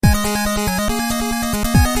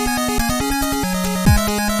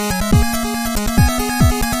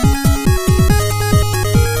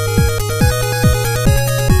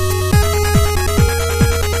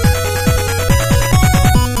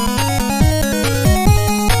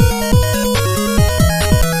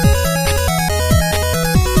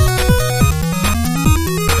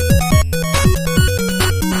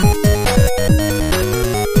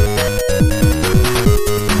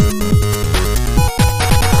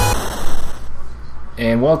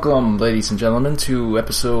And welcome, ladies and gentlemen, to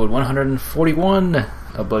episode 141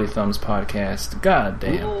 of Bloody Thumbs Podcast. God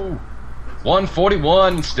damn. Ooh,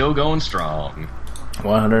 141, still going strong.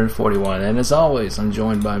 141. And as always, I'm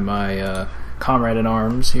joined by my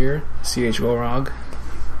comrade-in-arms here, C.H. Gorog.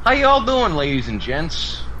 How y'all doing, ladies and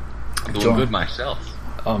gents? I'm doing good myself.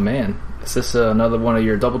 Oh, man. Is this another one of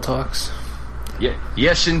your double talks? Yeah,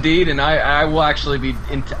 yes, indeed, and I will actually be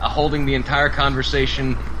holding the entire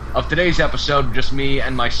conversation of today's episode, just me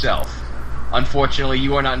and myself. Unfortunately,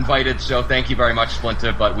 you are not invited, so thank you very much,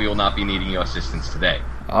 Splinter, but we will not be needing your assistance today.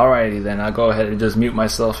 Alrighty, then. I'll go ahead and just mute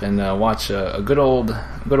myself and watch a good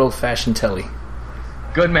old-fashioned telly.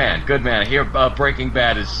 Good man, good man. I hear Breaking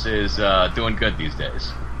Bad is doing good these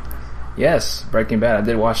days. Yes, Breaking Bad. I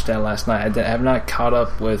did watch that last night. I have not caught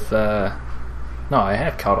up with... No, I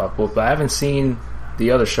have caught up with, but I haven't seen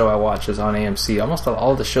the other show I watch is on AMC. Almost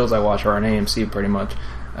all the shows I watch are on AMC, pretty much.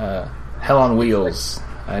 Hell on Wheels.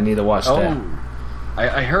 I need to watch that.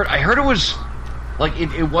 I heard it was like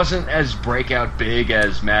it wasn't as breakout big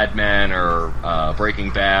as Mad Men or Breaking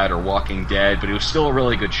Bad or Walking Dead, but it was still a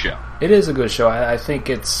really good show. It is a good show. I think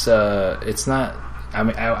it's not. I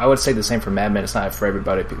mean, I would say the same for Mad Men. It's not for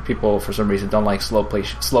everybody. People, for some reason, don't like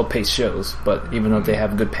slow-paced shows, but even though they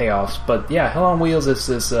have good payoffs. But yeah, Hell on Wheels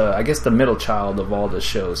is I guess, the middle child of all the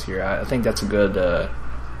shows here. I think that's a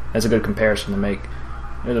good comparison to make.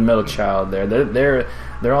 They're the middle child there.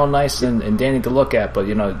 They're all nice and dandy to look at, but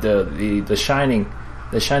you know the shining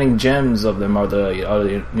gems of them are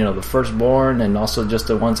the firstborn and also just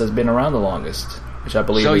the ones that's been around the longest, which I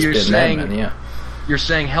believe has been Mad Men. Yeah. You're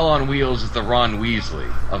saying Hell on Wheels is the Ron Weasley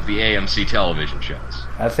of the AMC television shows.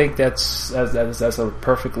 I think that's a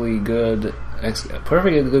perfectly good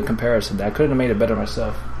comparison. I couldn't have made it better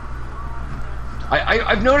myself.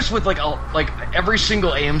 I've noticed with like every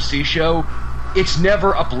single AMC show, it's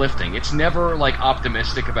never uplifting. It's never like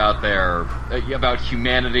optimistic about about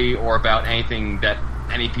humanity or about anything that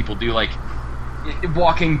any people do. Like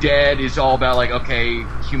Walking Dead is all about like, okay,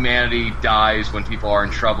 humanity dies when people are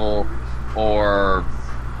in trouble. Or,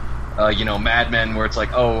 Mad Men, where it's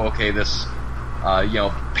like, oh, okay, this,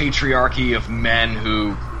 patriarchy of men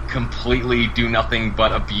who completely do nothing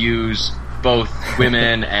but abuse both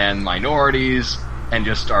women and minorities, and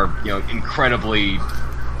just are, incredibly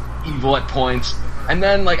evil at points. And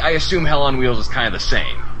then, like, I assume Hell on Wheels is kind of the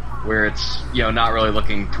same, where it's, not really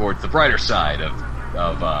looking towards the brighter side of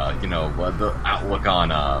the outlook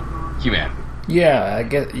on humanity. Yeah,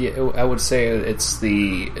 I would say it's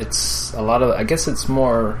a lot of. I guess it's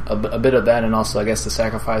more a bit of that, and also I guess the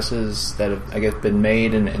sacrifices that have been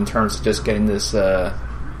made in terms of just getting this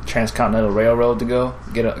transcontinental railroad to go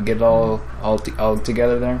get it all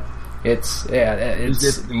together there. It's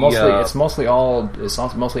mostly all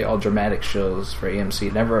dramatic shows for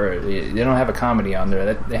AMC. They don't have a comedy on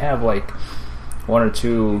there. They have like one or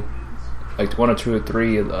two or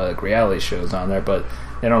three reality shows on there, but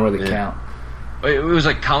they don't really count. It was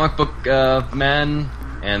like Comic Book Men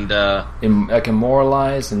and like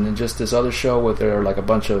Immortalized, and then just this other show with they're like a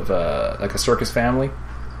bunch of like a circus family.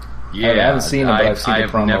 Yeah, I haven't seen it, but I've seen the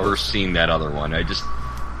promos. I've never seen that other one.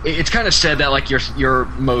 It's kind of said that like your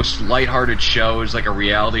most lighthearted show is like a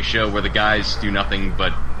reality show where the guys do nothing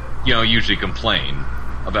but usually complain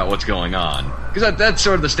about what's going on, because that's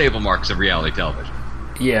sort of the staple marks of reality television.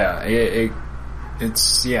 Yeah,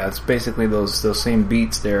 It's basically those same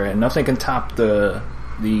beats there, and nothing can top the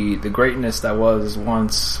greatness that was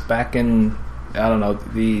once back in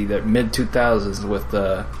the mid 2000s with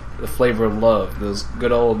the Flavor of Love, those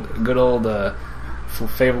good old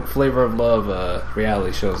Flavor of Love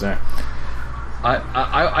reality shows there.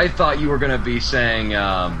 I thought you were going to be saying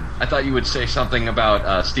I thought you would say something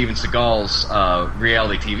about Steven Seagal's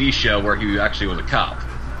reality TV show where he actually was a cop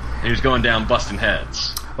and he was going down busting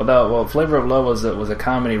heads. Well, Flavor of Love was a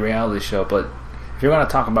comedy reality show, but if you're going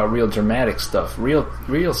to talk about real dramatic stuff,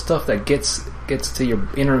 real stuff that gets to your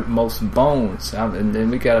innermost bones, and then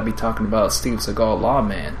we got to be talking about Steve Seagal,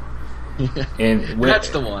 Lawman. And that's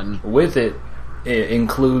the one. With it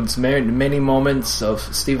includes many moments of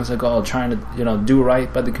Steven Seagal trying to do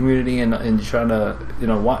right by the community and trying to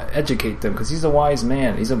educate them, because he's a wise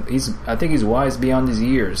man. I think he's wise beyond his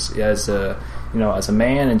years as a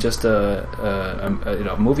man and just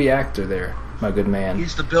a movie actor there, my good man.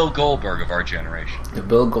 He's the Bill Goldberg of our generation. The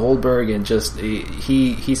Bill Goldberg, and just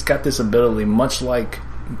he's got this ability, much like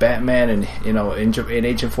Batman and in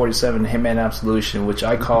Agent 47, Hitman Absolution, which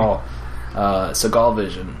I call Seagal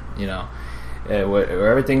vision. Where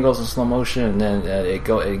everything goes in slow motion, and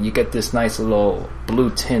then you get this nice little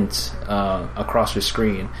blue tint across your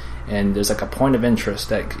screen, and there's like a point of interest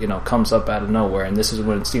that comes up out of nowhere, and this is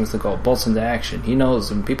when Steven Seagal bolts into action. He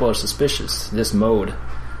knows when people are suspicious, this mode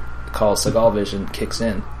called Seagal Vision kicks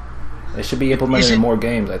in. It should be implemented in more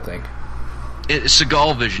games, I think.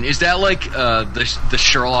 Seagal Vision, is that like the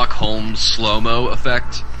Sherlock Holmes slow-mo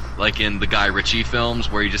effect, like in the Guy Ritchie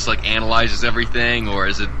films, where he just like analyzes everything, or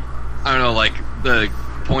is it, I don't know, like the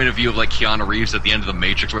point of view of like Keanu Reeves at the end of The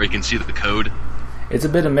Matrix, where he can see the code? It's a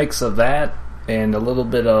bit of mix of that and a little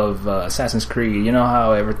bit of Assassin's Creed. You know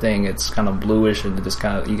how everything, it's kind of bluish and just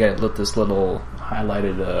kind of, you get this little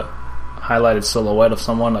highlighted silhouette of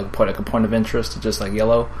someone, like a point of interest, just like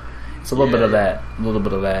yellow. It's a little bit of that. A little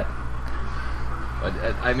bit of that. But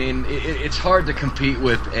I mean, it's hard to compete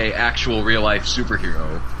with a actual real life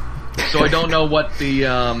superhero. So I don't know what the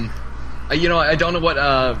I don't know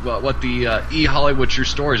what the Hollywood True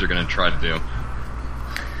Stories are going to try to do.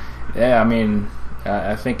 Yeah, I mean,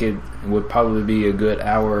 I think it would probably be a good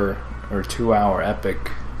hour or 2 hour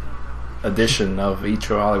epic edition of each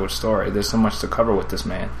Hollywood Story. There's so much to cover with this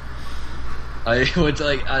man. I would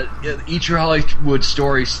like each Hollywood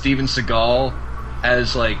Story. Steven Seagal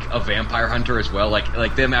as like a vampire hunter as well,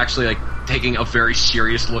 like them actually like taking a very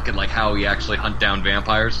serious look at like how we actually hunt down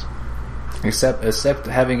vampires. Except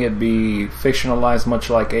having it be fictionalized,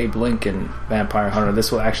 much like Abe Lincoln Vampire Hunter.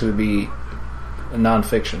 This will actually be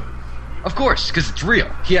non-fiction. Of course, because it's real.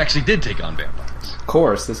 He actually did take on vampires. Of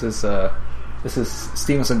course, this is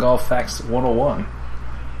Steven Seagal Facts 101.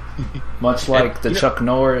 Much like the Chuck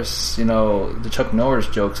Norris, the Chuck Norris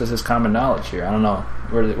jokes. This is common knowledge here. I don't know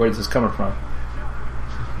where is this coming from.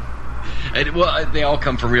 And, well, they all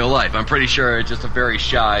come from real life. I'm pretty sure it's just a very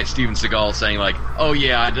shy Steven Seagal saying like, "Oh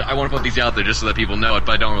yeah, I want to put these out there just so that people know it,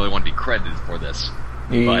 but I don't really want to be credited for this."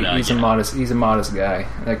 He's a modest guy.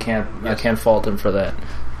 I can't fault him for that.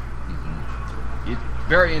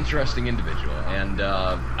 Very interesting individual, and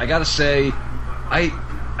I gotta say,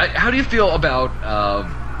 how do you feel about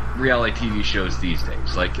reality TV shows these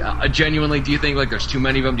days? Like, genuinely, do you think like there's too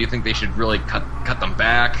many of them? Do you think they should really cut them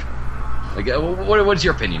back? Like, what's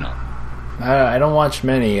your opinion on? I don't watch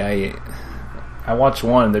many. I watch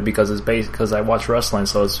one because I watch wrestling,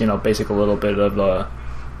 so it's basically a little bit of a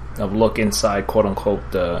look inside, quote unquote,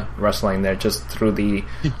 wrestling there, just through the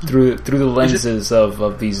lenses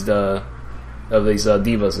of these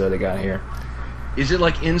divas that they got here. Is it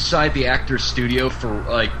like inside the actor's studio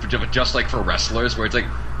just like for wrestlers, where it's like,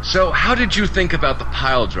 so how did you think about the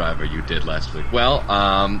pile driver you did last week? Well,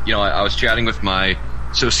 I was chatting with my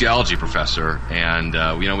sociology professor, and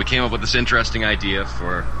we came up with this interesting idea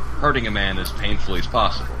for hurting a man as painfully as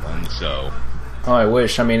possible, and so. Oh, I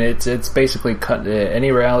wish. I mean, it's basically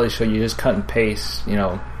any reality show. You just cut and paste,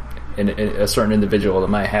 in a certain individual that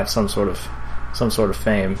might have some sort of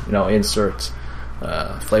fame. Insert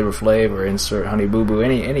Flavor Flav or insert Honey Boo Boo.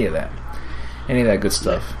 Any of that good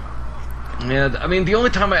stuff. Yeah, I mean, the only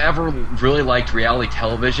time I ever really liked reality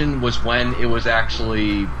television was when it was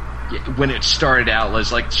actually. When it started out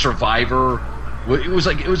as like Survivor, it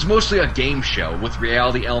was mostly a game show with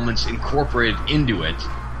reality elements incorporated into it.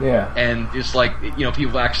 Yeah, and it's like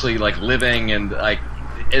people actually like living and like,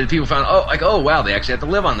 and people found oh wow, they actually have to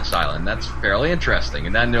live on this island. That's fairly interesting.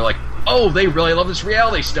 And then they're like, oh, they really love this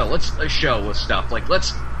reality show.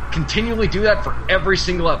 Let's continually do that for every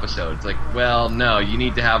single episode. It's like, well, no, you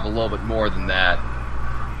need to have a little bit more than that.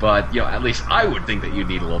 But at least I would think that you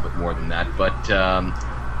need a little bit more than that. But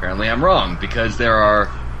apparently I'm wrong, because there are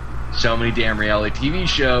so many damn reality TV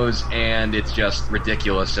shows, and it's just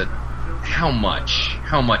ridiculous at how much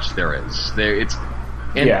there is.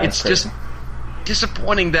 It's just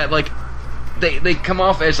disappointing that like they come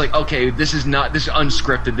off as like, okay, this is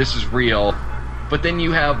unscripted, this is real, but then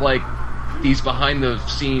you have like these behind the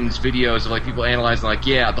scenes videos of like people analyzing like,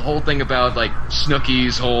 yeah, the whole thing about like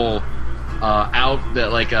Snooki's whole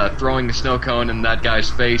throwing the snow cone in that guy's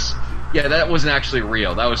face. Yeah, that wasn't actually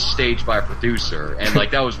real. That was staged by a producer. And,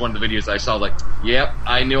 like, that was one of the videos I saw, like, yep,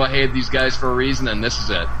 I knew I hated these guys for a reason, and this is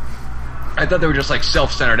it. I thought they were just, like,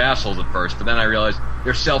 self-centered assholes at first, but then I realized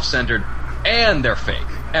they're self-centered and they're fake.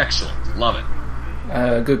 Excellent. Love it.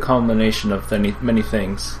 A good combination of many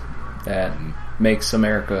things that makes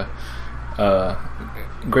America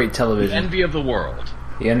great television. The envy of the world.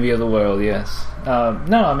 The envy of the world, yes.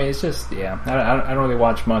 No, I mean, it's just, I don't really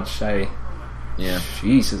watch much.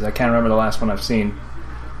 Jesus, I can't remember the last one I've seen.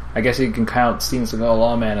 I guess you can count Steven Seagal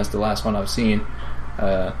Lawman as the last one I've seen.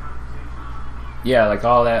 Like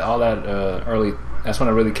all that early. That's when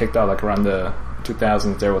it really kicked out, like around the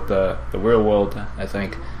 2000s there with the Real World, I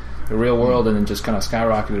think. The Real World, and then just kind of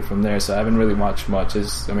skyrocketed from there. So I haven't really watched much.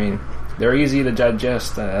 They're easy to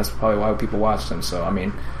digest. That's probably why people watch them. So I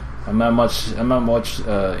mean, I'm not much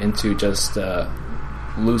into just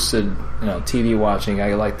lucid, TV watching.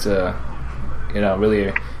 I like to,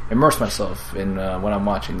 really immerse myself in what I'm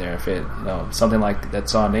watching there. If it, something like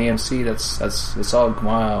that's on AMC, that's all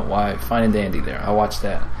why fine and dandy there. I'll watch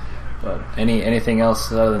that. But anything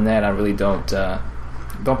else other than that, I really don't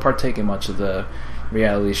partake in much of the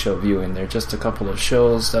reality show viewing. There are just a couple of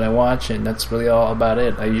shows that I watch, and that's really all about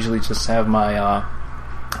it. I usually just have my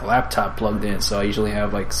laptop plugged in, so I usually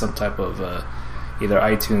have like some type of either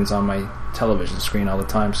iTunes on my television screen all the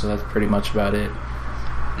time, so that's pretty much about it.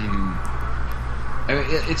 I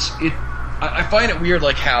mean, I find it weird,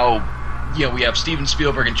 like how we have Steven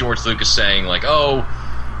Spielberg and George Lucas saying like,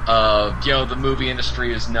 the movie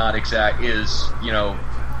industry is not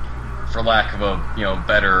for lack of a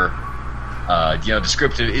better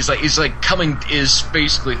descriptive, is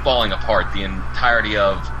basically falling apart. The entirety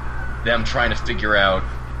of them trying to figure out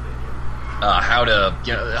how to,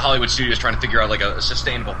 Hollywood studios trying to figure out like a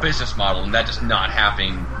sustainable business model, and that just not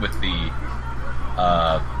happening with the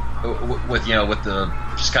with the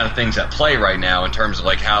just kind of things at play right now in terms of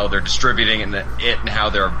like how they're distributing and how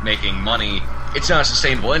they're making money. It's not a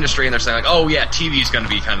sustainable industry, and they're saying like, TV is going to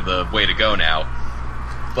be kind of the way to go now.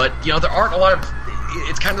 But there aren't a lot of.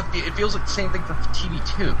 It feels like the same thing for TV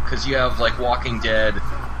too, because you have like Walking Dead,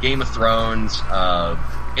 Game of Thrones,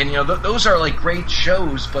 and those are like great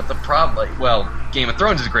shows. But the problem, Game of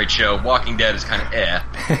Thrones is a great show. Walking Dead is kind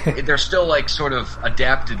of They're still like sort of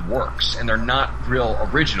adapted works, and they're not real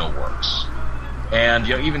original works. And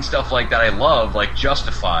even stuff like that I love, like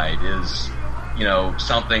Justified, is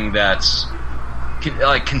something that's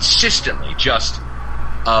like consistently just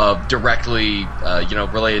directly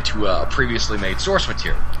related to a previously made source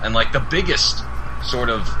material. And like the biggest sort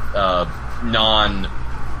of non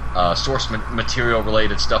source material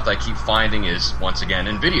related stuff that I keep finding is once again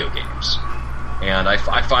in video games. And I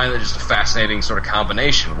find that it's a fascinating sort of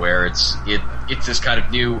combination where it's this kind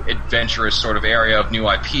of new adventurous sort of area of new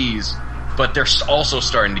IPs, but they're also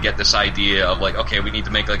starting to get this idea of like, okay, we need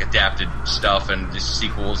to make like adapted stuff and just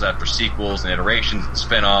sequels after sequels and iterations and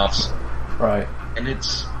spin-offs. Right. And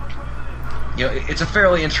it's it's a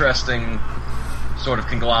fairly interesting sort of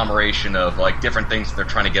conglomeration of like different things that they're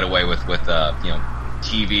trying to get away with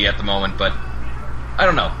TV at the moment. But I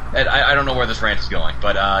don't know. I don't know where this rant is going.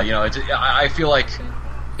 But I feel like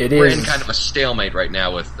we're in kind of a stalemate right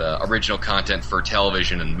now with original content for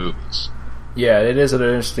television and movies. Yeah, it is an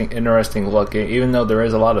interesting look. Even though there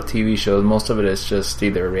is a lot of TV shows, most of it is just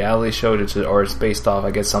either a reality show or it's based off,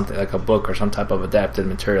 I guess, something like a book or some type of adapted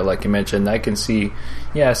material, like you mentioned. I can see,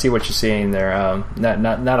 I see what you're saying there.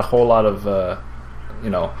 Not a whole lot of,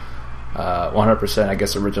 100%, I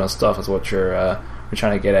guess, original stuff is what you're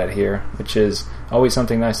trying to get at here, which is always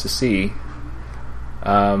something nice to see.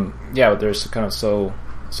 But there's kind of so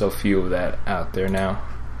few of that out there now.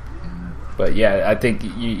 But yeah, I think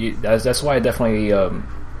that's why I definitely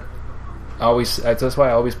that's why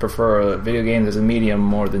I always prefer video games as a medium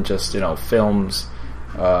more than just films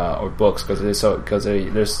or books, because there's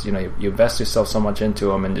you invest yourself so much into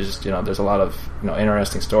them, and there's a lot of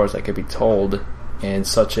interesting stories that could be told in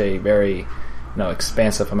such a very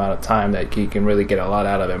expansive amount of time that you can really get a lot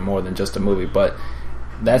out of it more than just a movie. But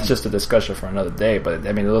that's just a discussion for another day. But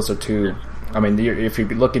I mean, those are two. I mean, if you're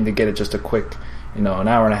looking to get it just a quick, an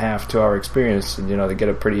hour and a half, 2 hour experience, and to get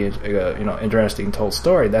a pretty interesting told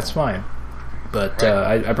story, that's fine. But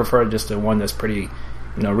right. I prefer just the one that's pretty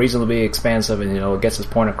reasonably expansive, and it gets its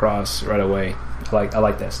point across right away. I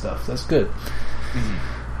like that stuff. That's good.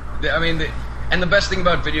 Mm-hmm. I mean, and the best thing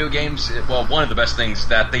about video games, one of the best things,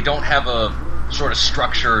 that they don't have a sort of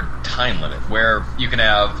structured time limit where you can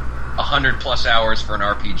have 100+ hours for an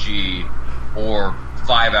RPG or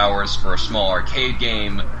 5 hours for a small arcade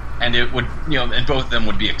game, and it would, and both of them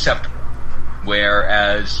would be acceptable.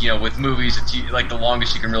 Whereas, with movies, it's like the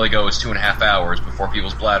longest you can really go is 2.5 hours before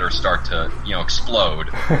people's bladders start to, explode.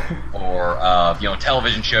 Or,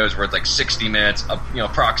 television shows where it's like 60 minutes,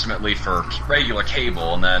 approximately for regular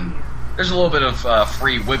cable, and then there's a little bit of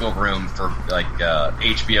free wiggle room for like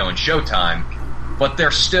HBO and Showtime, but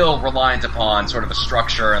they're still reliant upon sort of a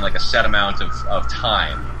structure and like a set amount of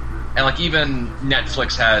time. And like even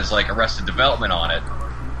Netflix has like Arrested Development on it.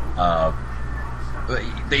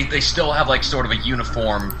 They still have like sort of a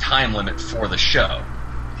uniform time limit for the show,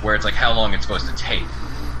 where it's like how long it's supposed to take.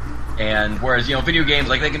 And whereas video games,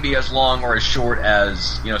 like, they can be as long or as short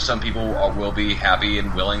as some people will be happy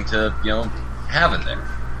and willing to have in there.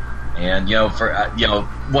 And for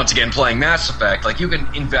once again, playing Mass Effect, like, you can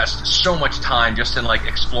invest so much time just in like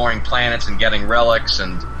exploring planets and getting relics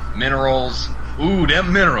and minerals. Ooh,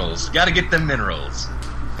 them minerals! Got to get them minerals.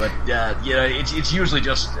 But it's usually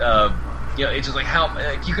just it's just like how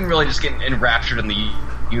you can really just get enraptured in the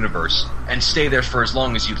universe and stay there for as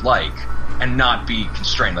long as you'd like and not be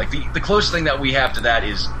constrained. Like the closest thing that we have to that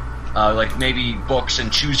is like maybe books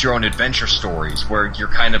and choose your own adventure stories where you're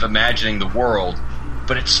kind of imagining the world,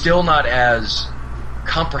 but it's still not as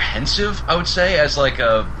comprehensive, I would say, as like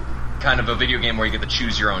a kind of a video game where you get to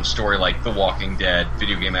choose your own story, like The Walking Dead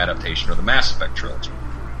video game adaptation or the Mass Effect trilogy.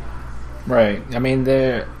 Right. I mean,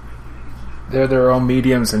 they're their own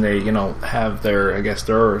mediums, and they have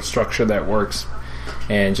their structure that works,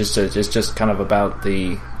 and just kind of about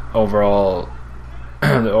the overall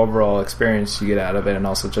experience you get out of it, and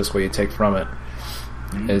also just what you take from it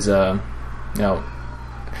is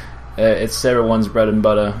it's everyone's bread and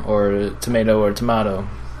butter, or tomato.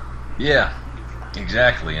 Yeah,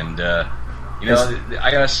 exactly. And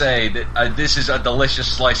I gotta say that this is a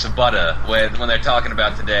delicious slice of butter. When they're talking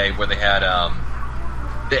about today, where they had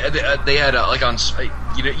they had like on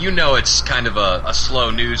it's kind of a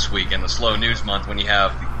slow news week and a slow news month when you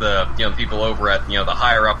have the people over at the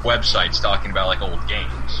higher up websites talking about like old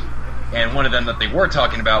games, and one of them that they were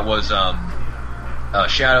talking about was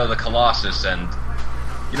Shadow of the Colossus, and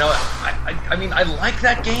I mean I like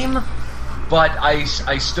that game, but I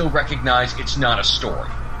still recognize it's not a story.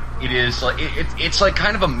 It is like it's like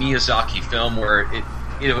kind of a Miyazaki film where it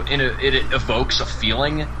evokes a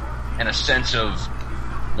feeling and a sense of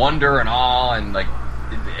wonder and awe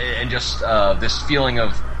and just this feeling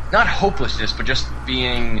of not hopelessness, but just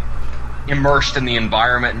being immersed in the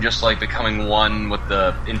environment and just like becoming one with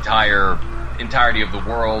the entirety of the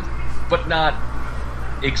world, but not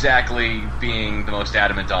exactly being the most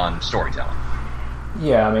adamant on storytelling.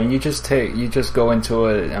 Yeah, I mean, you just go into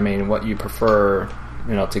it. I mean, what you prefer,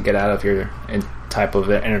 to get out of your type of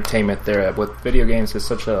entertainment there. With video games, it's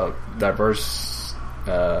such a diverse,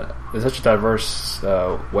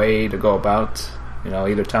 way to go about,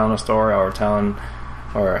 either telling a story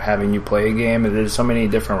or having you play a game. There's so many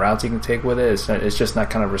different routes you can take with it. It's just not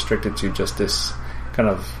kind of restricted to just this kind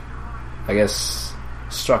of, I guess,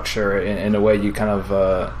 structure in a way you kind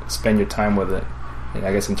of spend your time with it.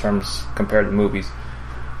 I guess in terms compared to movies.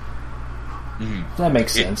 Mm-hmm. That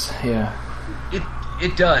makes sense. Yeah.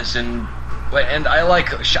 It does, and I like.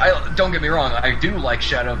 Don't get me wrong, I do like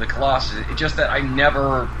Shadow of the Colossus. It's just that I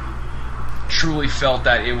never truly felt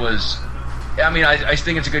that it was. I mean, I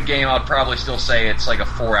think it's a good game. I'd probably still say it's like a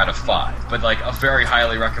 4 out of 5, but like a very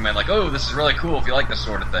highly recommend. Like, oh, this is really cool if you like this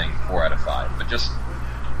sort of thing. 4 out of 5, but just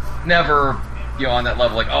never, on that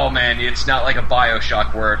level. Like, oh man, it's not like a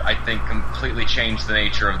BioShock where I think completely changed the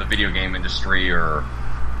nature of the video game industry, or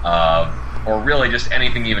really just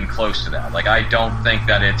anything even close to that. Like, I don't think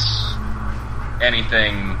that it's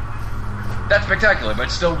anything that's spectacular, but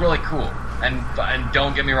it's still really cool. And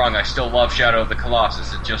don't get me wrong, I still love Shadow of the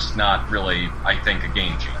Colossus. It's just not really, I think, a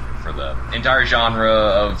game changer for the entire genre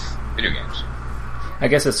of video games. I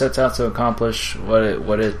guess it sets out to accomplish what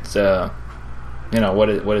it's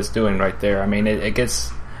doing right there. I mean, it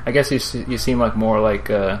gets. I guess you seem like more like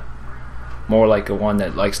a one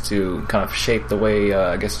that likes to kind of shape the way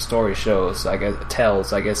I guess the story shows. I guess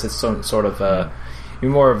tells. I guess it's sort of you're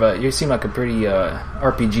more of a. You seem like a pretty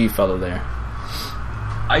RPG fellow there.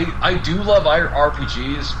 I do love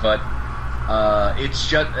RPGs, but it's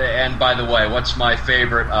just. And by the way, what's my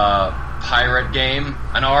favorite pirate game?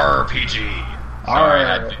 An RPG. Sorry,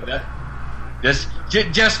 I do that.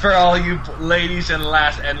 Just for all you ladies and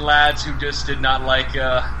lads who just did not like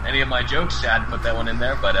any of my jokes, I had to put that one in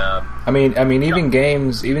there. But I mean, even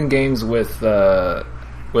games with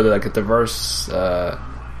like a diverse,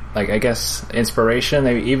 like I guess inspiration.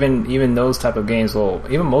 Even those type of games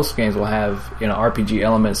most games will have RPG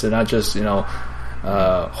elements. They're not just wholly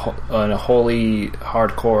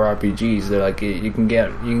hardcore RPGs. They're like you can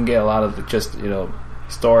get a lot of just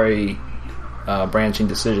story. Branching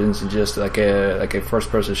decisions, and just like a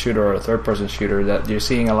first-person shooter or a third-person shooter, that you're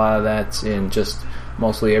seeing a lot of that in just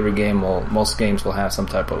mostly every game. Most games will have some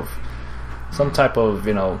type of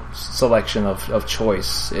selection of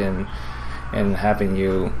choice in having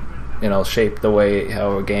you shape the way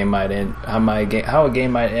how a game might end, how a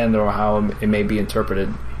game might end, or how it may be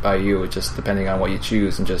interpreted by you, just depending on what you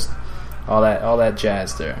choose, and just all that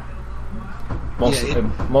jazz there.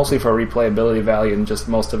 Mostly for replayability value, and just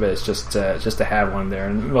most of it is just to have one there,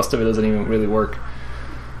 and most of it doesn't even really work.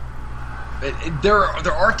 There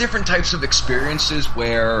are different types of experiences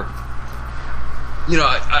where,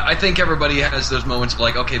 I think everybody has those moments of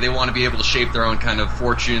like, okay, they want to be able to shape their own kind of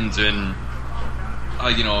fortunes in,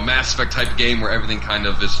 a Mass Effect type game where everything kind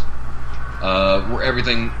of is, where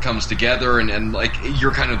everything comes together, and like you're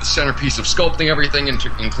kind of the centerpiece of sculpting everything,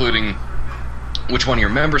 including which one of your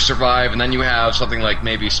members survive, and then you have something like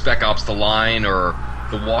maybe Spec Ops: The Line or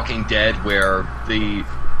The Walking Dead, where the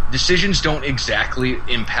decisions don't exactly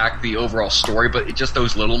impact the overall story, but it's just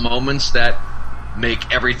those little moments that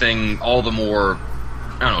make everything all the more,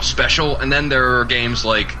 I don't know, special. And then there are games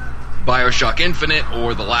like BioShock Infinite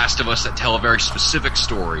or The Last of Us that tell a very specific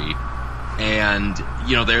story, and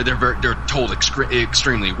they're told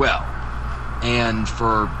extremely well. And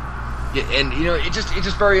it's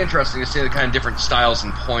just very interesting to see the kind of different styles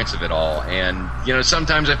and points of it all. And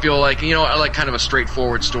sometimes I feel like I like kind of a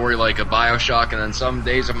straightforward story like a BioShock, and then some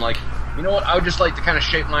days I'm like, you know what, I would just like to kind of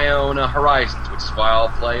shape my own horizons, which is why I'll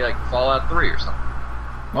play like Fallout 3 or something.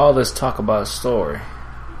 All this talk about a story,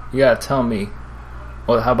 you gotta tell me.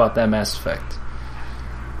 Well, how about that Mass Effect?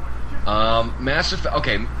 Mass Effect.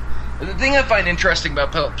 Okay, the thing I find interesting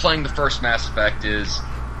about playing the first Mass Effect is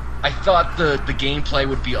I thought the gameplay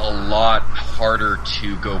would be a lot harder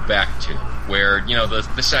to go back to, where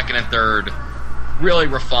the second and third really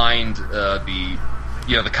refined the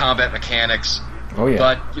combat mechanics. Oh yeah.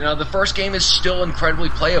 But the first game is still incredibly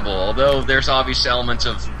playable, although there's obvious elements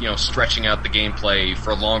of stretching out the gameplay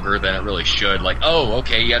for longer than it really should. Like, oh,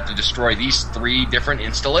 okay, you have to destroy these 3 different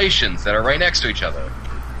installations that are right next to each other.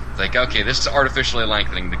 It's like, okay, this is artificially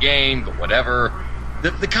lengthening the game, but whatever.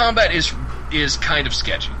 The combat is kind of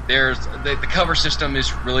sketchy. There's the cover system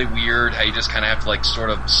is really weird. How you just kind of have to like sort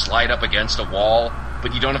of slide up against a wall,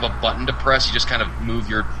 but you don't have a button to press. You just kind of move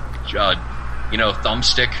your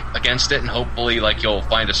thumbstick against it, and hopefully like you'll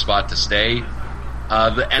find a spot to stay.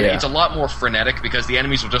 It's a lot more frenetic because the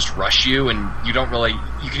enemies will just rush you, and you don't really.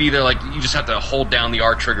 You can either you just have to hold down the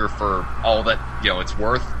R trigger for all that it's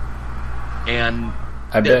worth, and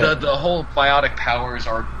the whole biotic powers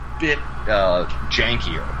are a bit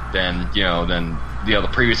jankier than the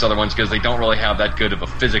previous other ones because they don't really have that good of a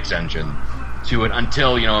physics engine to it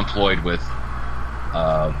until employed with.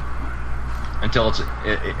 Until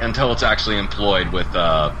it's actually employed with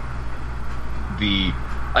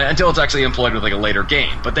until it's actually employed with like a later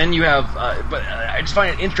game. But then you have but I just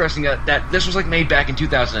find it interesting that this was like made back in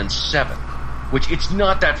 2007, which it's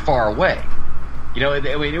not that far away.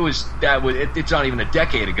 It's not even a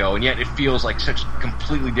decade ago, and yet it feels like such a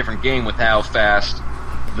completely different game with how fast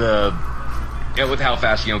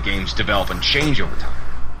games develop and change over time.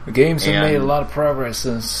 The games have made a lot of progress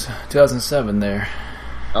since 2007 there.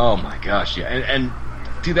 Oh my gosh, yeah. And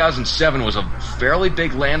 2007 was a fairly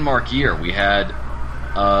big landmark year. We had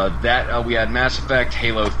we had Mass Effect,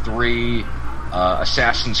 Halo 3,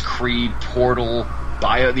 Assassin's Creed, Portal,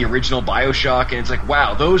 the original BioShock, and it's like,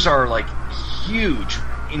 wow, those are like huge,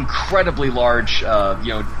 incredibly large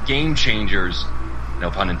game changers, no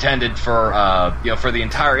pun intended, for the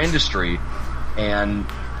entire industry. And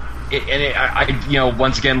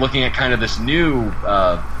once again looking at kind of this new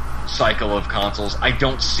cycle of consoles, I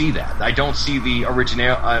don't see that. I don't see the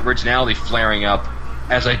originality flaring up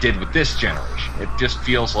as I did with this generation. It just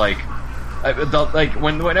feels like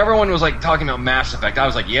when everyone was like talking about Mass Effect, I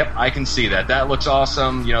was like, yep, I can see that. That looks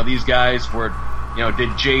awesome. These guys were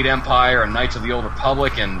did Jade Empire and Knights of the Old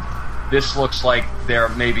Republic, and this looks like their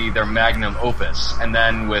magnum opus. And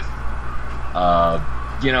then with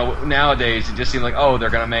nowadays it just seems like, oh, they're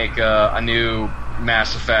gonna make a new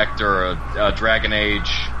Mass Effect or a Dragon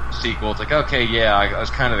Age sequel. It's like, okay, yeah, I was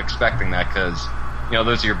kind of expecting that because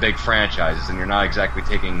those are your big franchises and you're not exactly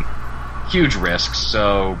taking huge risks,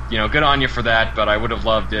 so good on you for that. But I would have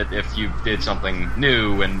loved it if you did something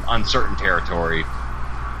new and uncertain territory.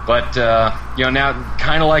 But now,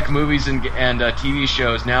 kind of like movies and TV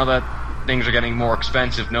shows, now that things are getting more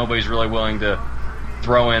expensive, nobody's really willing to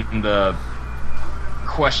throw in the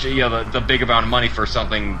question, the big amount of money for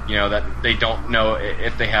something that they don't know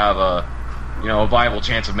if they have a viable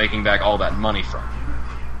chance of making back all that money from.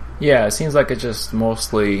 Yeah, it seems like it's just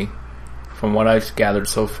mostly, from what I've gathered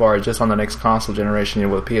so far, just on the next console generation,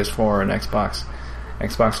 with PS4 and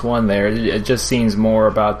Xbox One there, it just seems more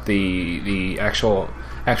about the actual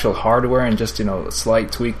hardware and just a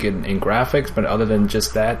slight tweak in graphics. But other than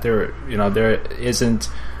just that, there isn't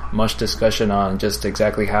much discussion on just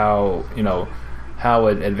exactly how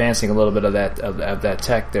advancing a little bit of that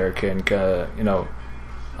tech there can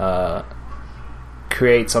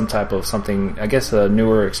create some type of something, I guess, a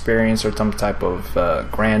newer experience or some type of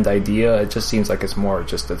grand idea. It just seems like it's more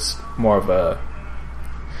trying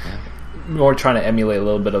to emulate a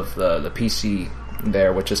little bit of the PC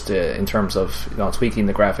there, which is in terms of tweaking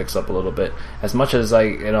the graphics up a little bit. As much as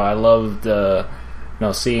I loved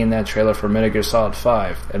seeing that trailer for Metal Gear Solid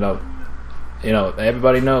 5,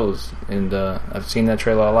 everybody knows, and I've seen that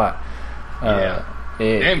trailer a lot.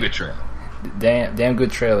 Damn good trailer. Damn good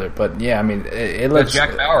trailer. But yeah, I mean, it looks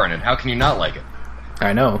Jack Bauer in it. How can you not like it?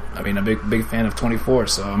 I know. I mean, a big fan of 24,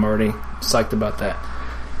 so I'm already psyched about that.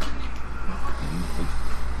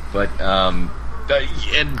 But I'm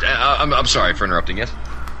sorry for interrupting. Yes.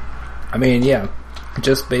 I mean, yeah.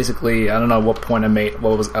 Just basically, I don't know what point I made.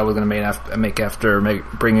 What was I was going to make after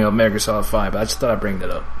bringing up Metal Gear Solid 5? But I just thought I'd bring that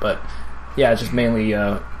up. But yeah, just mainly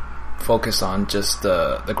focus on just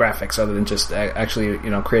the graphics, other than just actually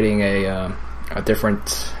creating a different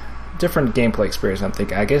gameplay experience. I'm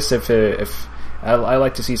thinking, I guess if I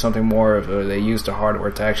like to see something more of they use the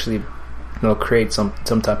hardware to actually create some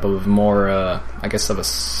type of more I guess of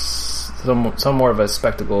some more of a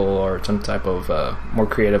spectacle, or some type of more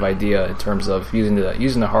creative idea in terms of using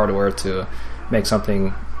the hardware to make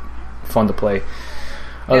something fun to play,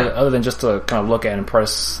 other than just to kind of look at and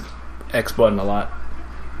press X button a lot.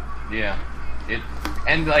 Yeah,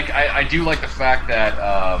 I do like the fact that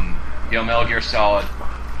Metal Gear Solid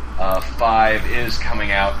 5 is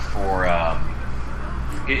coming out for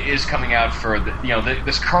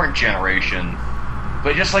this current generation.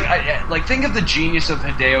 But just think of the genius of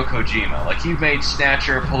Hideo Kojima. Like, he made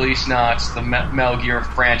Snatcher, Police Knots, the Metal Gear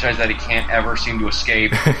franchise that he can't ever seem to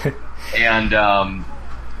escape, and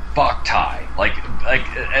Boktai.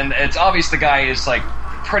 And it's obvious the guy is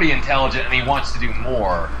pretty intelligent and he wants to do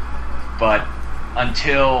more. But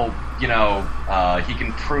until he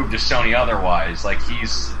can prove to Sony otherwise,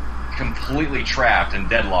 he's completely trapped and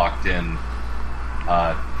deadlocked in.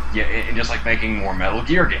 And just making more Metal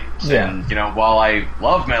Gear games. Yeah. And while I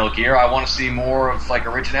love Metal Gear, I want to see more of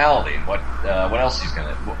originality and what else he's got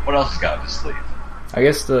up his sleeve. I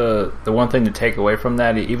guess the one thing to take away from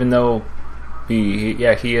that, even though he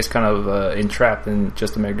is kind of entrapped in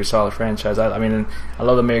just the Metal Gear Solid franchise. I mean, I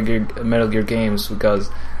love the Metal Gear games because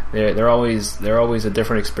they're always a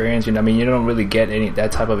different experience. I mean, you don't really get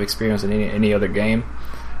that type of experience in any other game.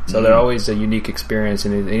 So they're always a unique experience,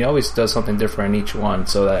 and he always does something different in each one.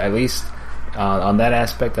 So that at least on that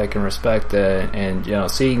aspect, I can respect. And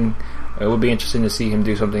seeing it would be interesting to see him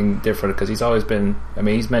do something different, because he's always been. I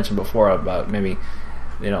mean, he's mentioned before about maybe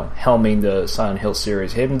helming the Silent Hill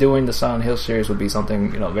series. Him doing the Silent Hill series would be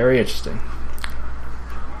something very interesting.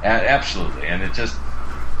 Absolutely, and it just,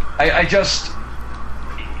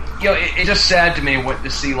 it's just sad to me to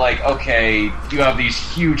see, okay, you have these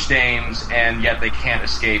huge names, and yet they can't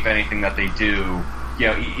escape anything that they do,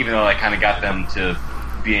 even though I kind of got them to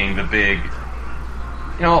being the big,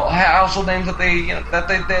 household names that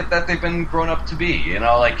that they've been grown up to be.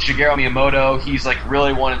 Like Shigeru Miyamoto, he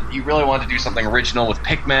really wanted to do something original with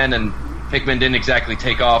Pikmin, and Pikmin didn't exactly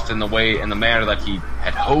take off in the manner that he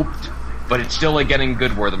had hoped. But it's still getting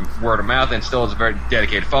good word of mouth, and still has a very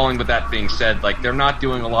dedicated following. But that being said, they're not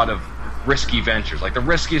doing a lot of risky ventures. The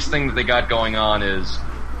riskiest thing that they got going on is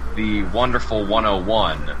the Wonderful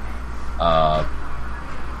 101,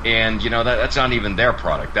 and that's not even their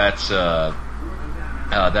product. That's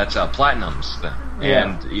Platinum's thing.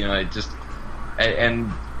 Yeah.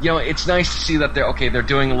 And it's nice to see that they're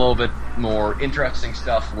doing a little bit more interesting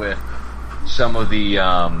stuff with some of the.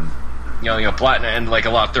 Platinum and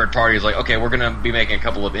a lot of third parties, okay, we're gonna be making a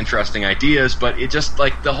couple of interesting ideas, but it just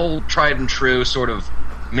the whole tried and true sort of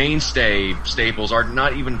mainstay staples are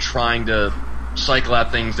not even trying to cycle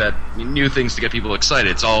out new things to get people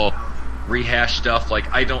excited. It's all rehashed stuff.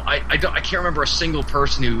 I can't remember a single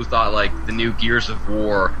person who thought the new Gears of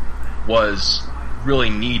War was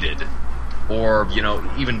really needed, or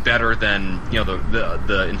even better than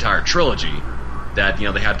the entire trilogy that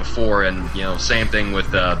they had before. And same thing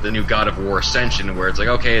with the new God of War Ascension, where it's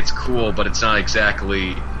okay, it's cool, but it's not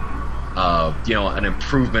exactly an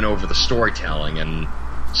improvement over the storytelling, and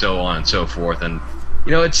so on and so forth. And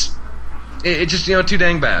it's just too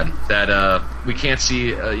dang bad that we can't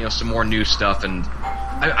see some more new stuff. And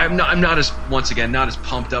I'm not as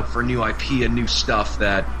pumped up for new IP and new stuff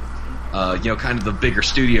that kind of the bigger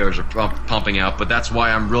studios are pumping out. But that's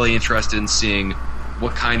why I'm really interested in seeing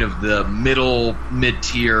what kind of the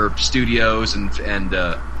mid-tier studios and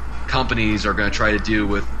companies are going to try to do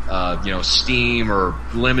with Steam, or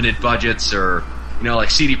limited budgets, or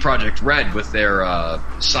CD Projekt Red with their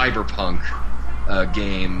Cyberpunk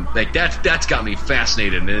game. That's got me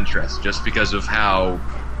fascinated and interested, just because of how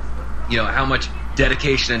much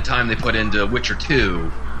dedication and time they put into Witcher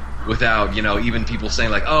 2, without even people saying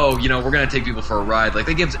we're going to take people for a ride.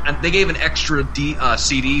 They gave an extra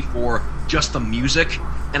CD for just the music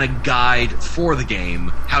and a guide for the game,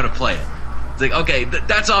 how to play it. It's okay,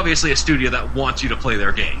 that's obviously a studio that wants you to play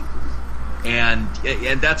their game, and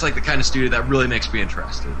that's the kind of studio that really makes me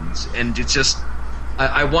interested. And it's just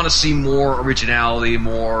I want to see more originality,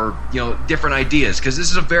 more different ideas, because this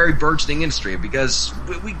is a very burgeoning industry. Because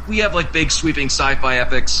we have big sweeping sci-fi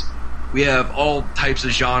epics we have all types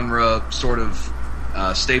of genre sort of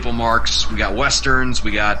staple marks. We got westerns,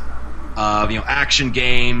 we got action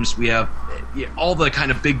games, we have all the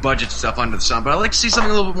kind of big budget stuff under the sun. But I like to see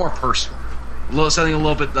something a little bit more personal, something a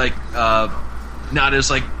little bit like not as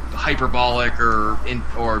like hyperbolic or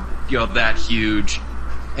that huge,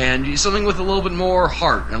 and something with a little bit more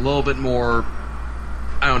heart and a little bit more,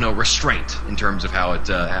 I don't know, restraint in terms of how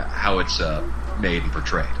it's made and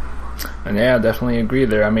portrayed. And yeah, I definitely agree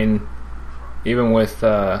there. I mean, even with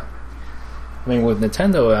with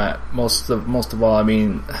Nintendo, most of all, I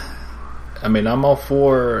mean, I'm all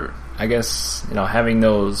for, I guess, having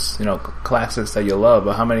those, classics that you love,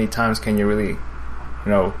 but how many times can you really,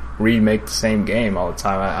 remake the same game all the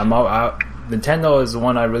time? Nintendo is the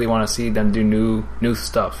one I really want to see them do new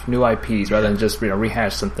stuff, new IPs, rather than just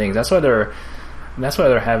rehash some things. That's why they're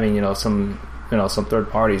having some third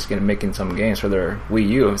parties making some games for their Wii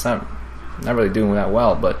U. It's not really doing that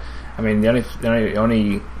well, but I mean the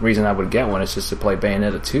only reason I would get one is just to play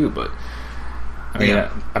Bayonetta 2. But I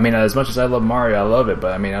mean as much as I love Mario, I love it,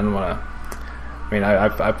 but I mean I don't want to. I mean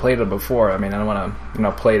I played it before. I mean I don't want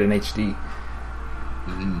to play it in HD.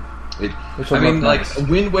 Like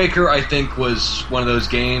Wind Waker, I think was one of those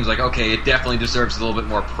games. Like, okay, it definitely deserves a little bit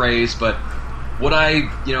more praise, but would I,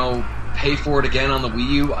 pay for it again on the Wii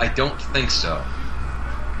U? I don't think so.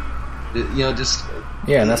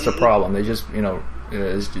 And that's the problem. They just,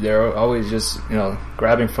 they're always just,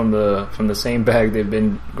 grabbing from the same bag they've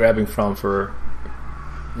been grabbing from for,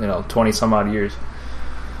 20 some odd years.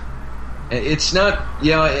 It's not,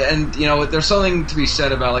 and there's something to be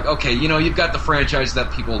said about, like, okay, you've got the franchise that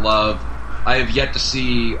people love. I have yet to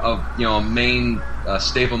see a main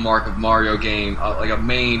staple mark of Mario game, like a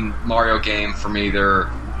main Mario game from either,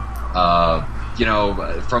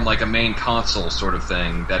 from like a main console sort of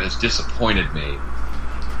thing that has disappointed me.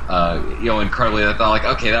 Incredibly, I thought, like,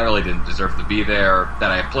 okay, that really didn't deserve to be there.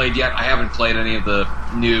 That I have played yet. I haven't played any of the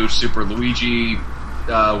new Super Luigi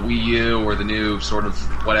Wii U or the new sort of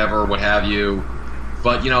whatever, what have you.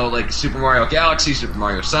 But, like Super Mario Galaxy, Super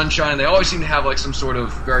Mario Sunshine, they always seem to have like some sort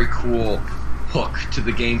of very cool hook to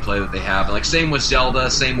the gameplay that they have. And, like, same with Zelda,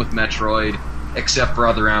 same with Metroid, except for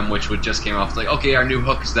Other M, which just came off. It's like, okay, our new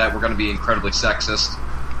hook is that we're going to be incredibly sexist.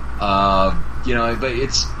 But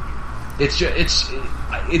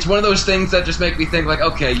it's one of those things that just make me think, like,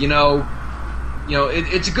 okay,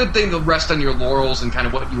 it's a good thing to rest on your laurels and kind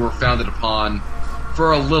of what you were founded upon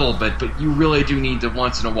for a little bit, but you really do need to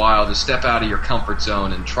once in a while to step out of your comfort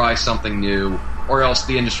zone and try something new, or else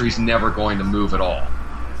the industry's never going to move at all.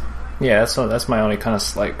 Yeah, that's my only kind of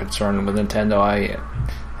slight concern with Nintendo. I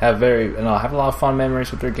have a lot of fun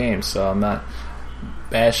memories with their games, so I'm not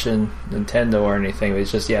bashing Nintendo or anything.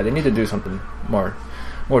 It's just, they need to do something more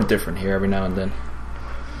different here every now and then.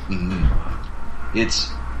 Mm-hmm. It's,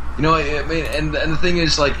 and the thing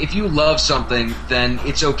is, like, if you love something, then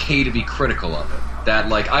it's okay to be critical of it. That,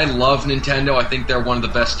 like, I love Nintendo. I think they're one of the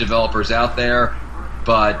best developers out there.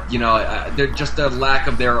 But, they're just the lack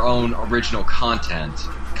of their own original content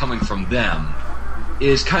coming from them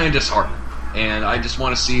is kind of disheartening. And I just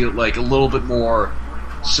want to see, like, a little bit more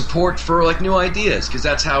support for, like, new ideas. Because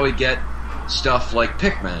that's how we get stuff like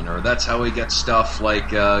Pikmin, or that's how we get stuff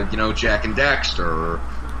like, Jak and Daxter, or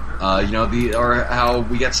or how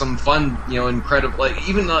we get some fun, incredible, like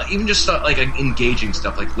even just stuff like engaging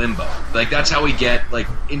stuff like Limbo. Like, that's how we get like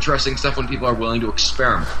interesting stuff when people are willing to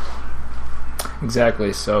experiment.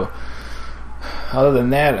 Exactly. So, other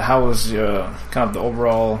than that, how was kind of the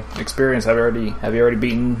overall experience? Have you already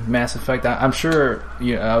beaten Mass Effect? I'm sure.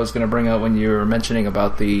 I was going to bring up when you were mentioning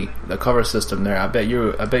about the cover system there. I bet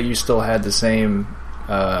you still had the same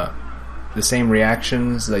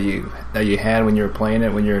reactions that you had when you were playing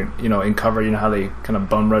it, when you're in cover. How they kind of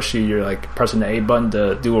bum rush you. You're like pressing the A button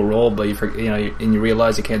to do a roll, but you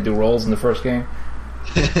realize you can't do rolls in the first game.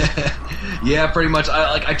 Yeah, pretty much.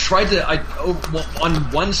 I tried to. On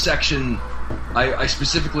one section, I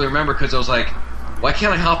specifically remember because I was like, why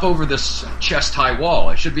can't I hop over this chest high wall?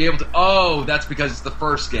 I should be able to. Oh, that's because it's the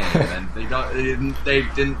first game, and they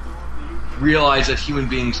didn't realize that human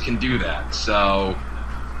beings can do that. So,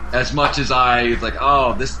 as much as I like,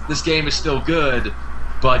 oh, this game is still good,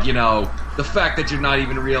 but the fact that you're not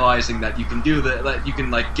even realizing that you can do that you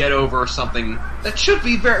can like get over something that should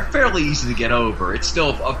be fairly easy to get over, it's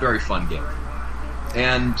still a very fun game.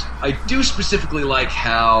 And I do specifically like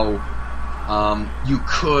how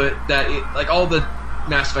like all the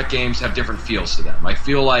Mass Effect games have different feels to them. I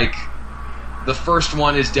feel like the first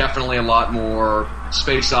one is definitely a lot more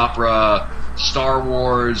space opera, Star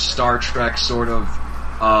Wars, Star Trek sort of,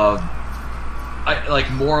 like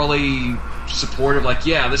morally supportive, like,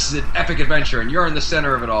 yeah, this is an epic adventure, and you're in the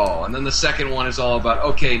center of it all. And then the second one is all about,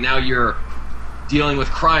 okay, now you're dealing with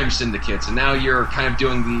crime syndicates, and now you're kind of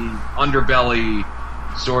doing the underbelly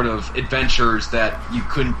sort of adventures that you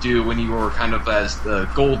couldn't do when you were kind of as the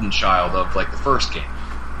golden child of, like, the first game.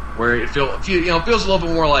 Where it feels a little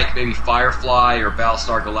bit more like maybe Firefly or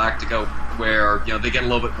Battlestar Galactica, where, they get a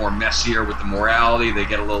little bit more messier with the morality, they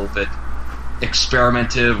get a little bit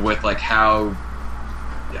experimentative with, like, how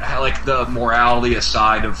like the morality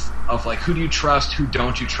aside of like, who do you trust, who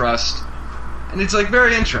don't you trust, and it's like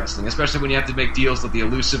very interesting, especially when you have to make deals with the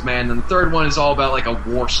Elusive Man. And the third one is all about like a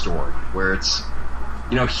war story where it's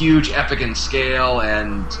huge, epic in scale,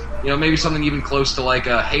 and maybe something even close to like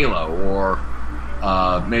a Halo, or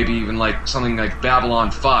maybe even like something like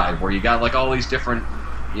Babylon 5, where you got like all these different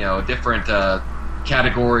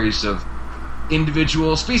categories of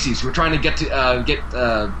individual species who are trying to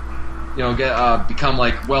become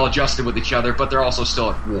like well adjusted with each other, but they're also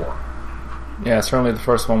still at war. Yeah, certainly the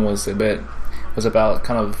first one was about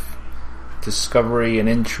kind of discovery and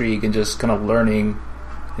intrigue and just kind of learning,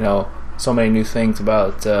 so many new things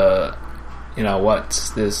about what's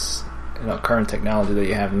this current technology that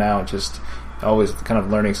you have now, and just always kind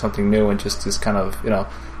of learning something new, and just this kind of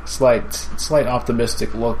slight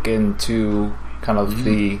optimistic look into kind of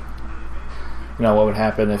the what would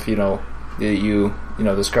happen if you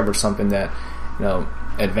discovered something that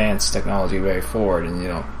advanced technology very forward, and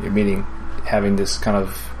you're having this kind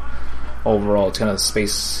of overall kind of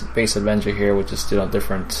space adventure here with just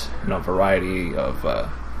different variety of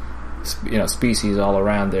species all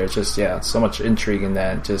around there. It's just so much intrigue in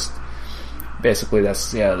that. Just basically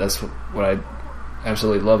that's what I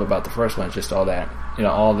absolutely love about the first one. It's just all that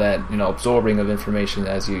absorbing of information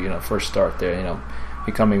as you first start there,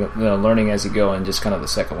 becoming learning as you go, and just kind of the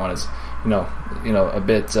second one is a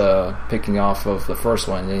bit picking off of the first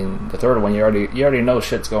one, and the third one you already know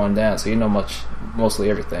shit's going down, so mostly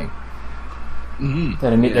everything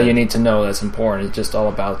that you need to know that's important. It's just all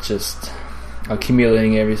about just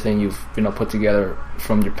accumulating everything you've put together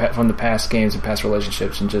from the past games and past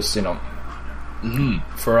relationships, and just for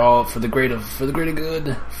the greater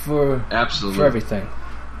good, for absolutely for everything.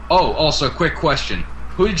 Oh, also, quick question: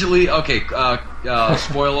 who did you leave? Okay,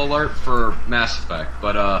 spoiler alert for Mass Effect,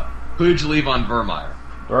 but who did you leave on Virmire?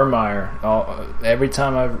 Virmire. Every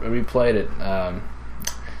time I replayed it,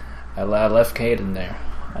 I left Caden there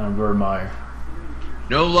on Virmire.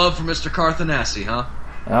 No love for Mr. Carthanassi, huh?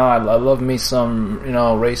 No, I love me some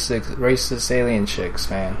racist alien chicks,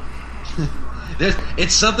 man.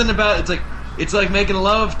 It's something about it's like making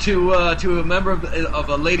love to a member of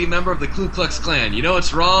a lady member of the Ku Klux Klan.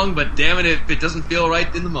 It's wrong, but damn it, if it doesn't feel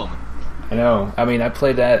right in the moment. I know. I mean, I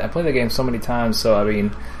played that game so many times. So I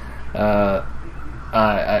mean,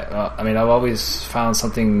 I've always found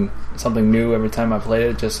something new every time I played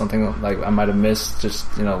it. Just something like I might have missed. Just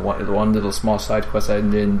one little small side quest I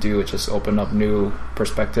didn't do. It just opened up new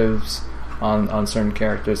perspectives on certain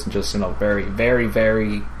characters, and just very, very,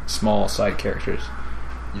 very small side characters.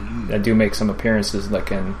 I do make some appearances, like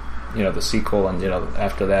in the sequel, and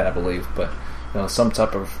after that, I believe. But some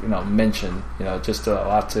type of mention. Just a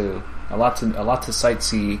lot to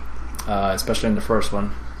sightsee, especially in the first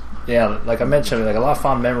one. Yeah, like I mentioned, like a lot of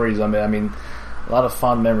fond memories. I mean, a lot of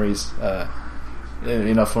fond memories.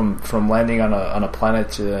 From landing on a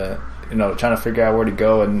planet to trying to figure out where to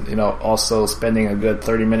go, and also spending a good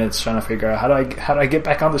 30 minutes trying to figure out how do I get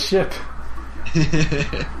back on the ship.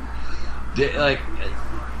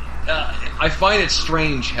 I find it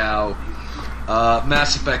strange how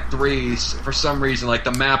Mass Effect 3, for some reason, like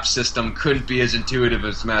the map system couldn't be as intuitive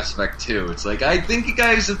as Mass Effect 2. It's like, I think you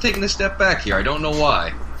guys have taken a step back here. I don't know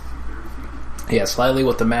why. Yeah, slightly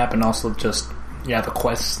with the map, and also just the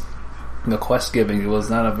quest giving. It was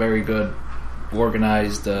not a very good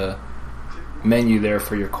organized menu there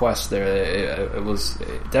for your quest. There, it was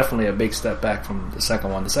definitely a big step back from the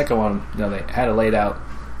second one. The second one, they had it laid out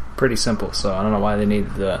pretty simple, so I don't know why they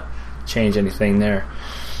needed to change anything there.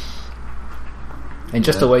 And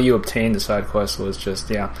just the way you obtained the side quest was just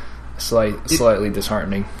slightly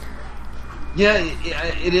disheartening. Yeah,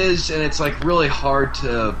 it is, and it's like really hard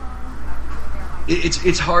to.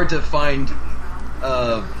 It's hard to find.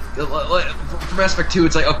 For Mass Effect 2,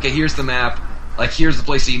 it's like, okay, here's the map. Like, here's the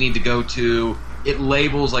place that you need to go to. It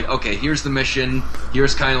labels, like, okay, here's the mission.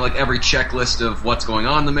 Here's kind of like every checklist of what's going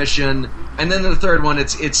on in the mission. And then the third one,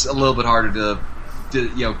 it's a little bit harder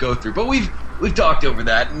to go through. But we've talked over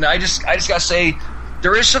that, and I just gotta say,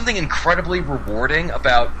 there is something incredibly rewarding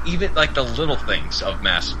about even like the little things of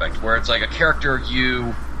Mass Effect, where it's like a character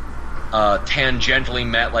you tangentially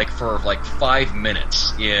met like for like 5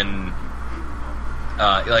 minutes in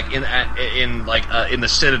in the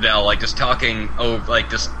Citadel, like just talking over, like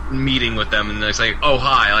just meeting with them, and they say, "Oh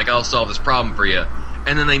hi, like I'll solve this problem for you,"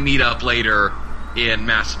 and then they meet up later in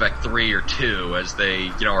Mass Effect 3 or 2 as they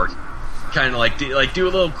are kind of like do a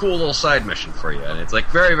little cool little side mission for you, and it's like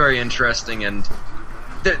very very interesting, and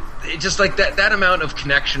it's just like that amount of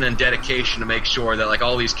connection and dedication to make sure that like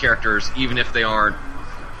all these characters, even if they aren't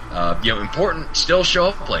important, still show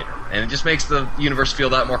up later, and it just makes the universe feel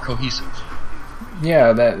that more cohesive.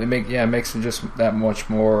 Yeah, it makes it just that much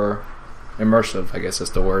more immersive, I guess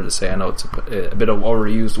that's the word to say. I know it's a bit of an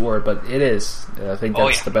overused word, but it is. I think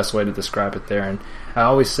that's the best way to describe it there. And I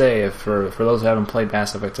always say, for those who haven't played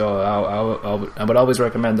Mass Effect, I would always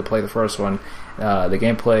recommend to play the first one. The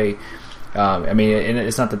gameplay,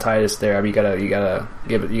 it's not the tightest there. I mean, you gotta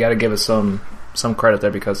give it some credit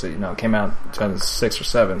there, because it came out in 2006 or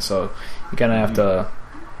 7, so you're gonna have to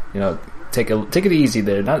take it easy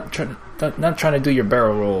there. Not trying to do your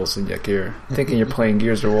barrel rolls and like you're thinking you're playing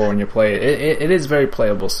Gears of War when you play it. It is very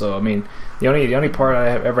playable. So I mean, the only part I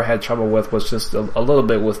have ever had trouble with was just a little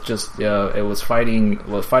bit with just it was fighting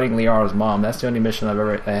Liara's mom. That's the only mission I've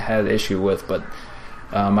ever had issue with. But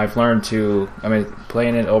I've learned to. I mean,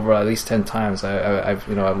 playing it over at least 10 times, I've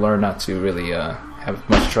learned not to really have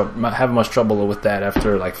much trouble with that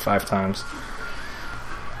after like 5 times.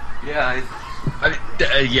 Yeah.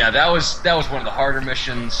 That was one of the harder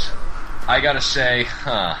missions. I gotta say,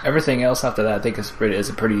 everything else after that, I think is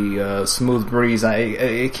a pretty smooth breeze.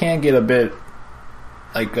 It can get a bit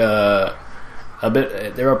like there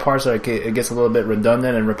are parts that it gets a little bit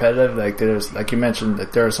redundant and repetitive. Like there's, like you mentioned,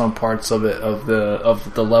 that there are some parts of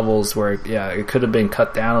the levels where it could have been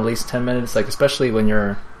cut down at least 10 minutes. Like especially when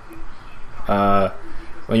you're on,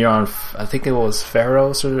 I think it was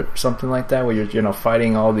Pharos or something like that, where you're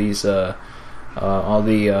fighting all these. All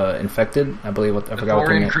the infected, I believe. I forgot what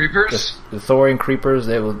Thorian creepers. The Thorian creepers.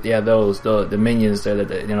 They will, the minions there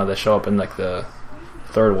that show up in like the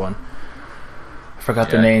third one. I forgot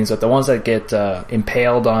the names, but the ones that get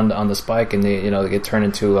impaled on the spike and they get turned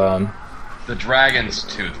into the dragon's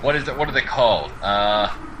tooth. What is it? What are they called?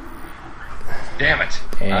 Damn it!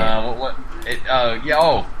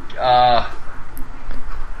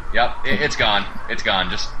 Yep. It's gone. It's gone.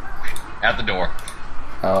 Just at the door.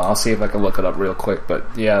 I'll see if I can look it up real quick, but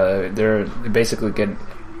yeah, they basically get.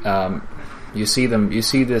 You see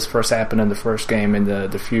this first happen in the first game, in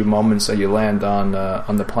the few moments that you land on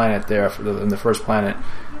the planet there, in the first planet.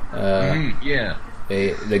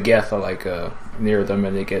 The Geth are like near them,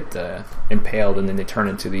 and they get impaled, and then they turn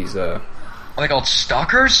into these. Are they called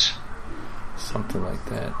stalkers? Something like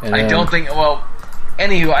that. And I don't think. Well,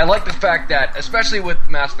 anywho, I like the fact that, especially with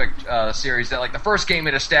the Mass Effect series, that like the first game,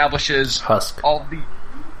 it establishes Husk. All the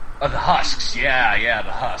husks. Yeah,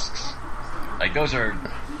 the husks. Like those are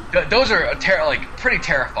pretty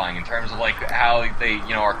terrifying in terms of like how they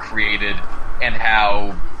are created, and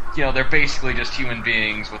how they're basically just human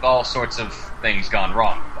beings with all sorts of things gone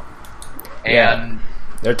wrong. And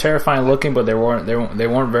they're terrifying looking, but they weren't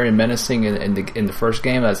very menacing in the first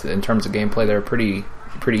game. As in terms of gameplay, they were pretty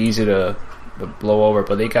easy to blow over.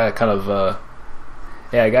 But they got kind of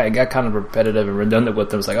it got kind of repetitive and redundant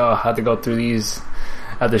with them. It's like, I had to go through these.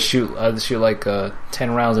 I had to shoot like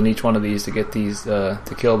 10 rounds in each one of these to get these to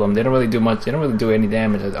kill them. They don't really do much. They don't really do any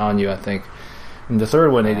damage on you, I think. In the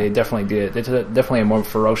third one, they definitely did. They're definitely more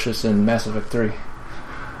ferocious in Mass Effect 3.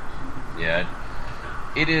 Yeah,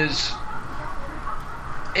 it is.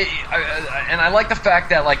 And I like the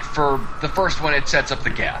fact that, like, for the first one, it sets up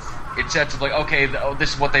the Geth. It sets up, like, okay,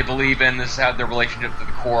 this is what they believe in. This is how their relationship to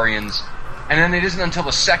the Quarians. And then it isn't until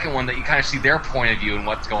the second one that you kind of see their point of view and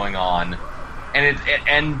what's going on. And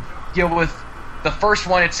with the first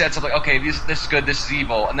one, it sets up like, okay, this is good, this is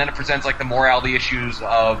evil, and then it presents like the morality issues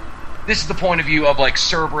of this is the point of view of like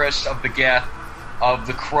Cerberus, of the Geth, of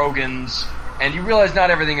the Krogans, and you realize not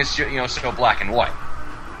everything is so black and white.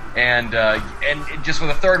 And just with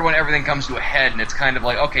the third one, everything comes to a head, and it's kind of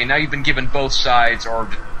like, okay, now you've been given both sides, or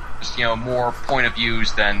just more point of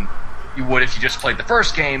views than you would if you just played the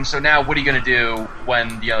first game. So now, what are you going to do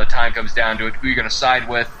when the time comes down to it? Who are you going to side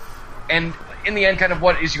with? And in the end, kind of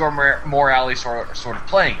what is your morality sort of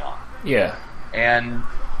playing on? Yeah. And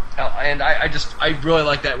I really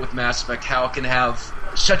like that with Mass Effect, how it can have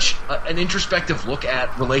such an introspective look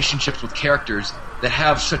at relationships with characters that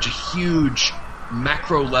have such a huge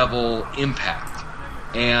macro level impact.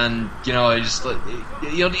 And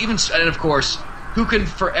even, and of course, who can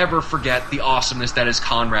forever forget the awesomeness that is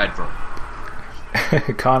Conrad Verne?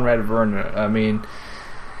 Conrad Verne. I mean,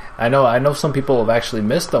 I know some people have actually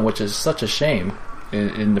missed them, which is such a shame.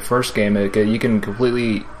 In the first game, you can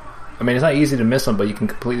completely I mean, it's not easy to miss him, but you can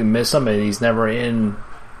completely miss him, and he's never in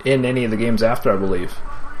any of the games after, I believe.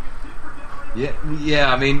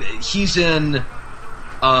 Yeah. I mean, he's in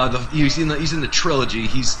he's in the trilogy.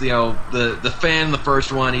 He's the fan in the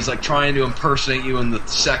first one. He's like trying to impersonate you in the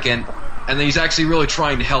second, and then he's actually really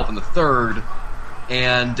trying to help in the third.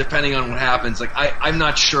 And depending on what happens, like I'm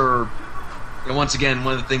not sure. And once again,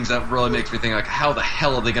 one of the things that really makes me think, like, how the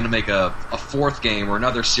hell are they going to make a fourth game or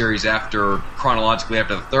another series chronologically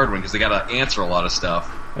after the third one? Because they got to answer a lot of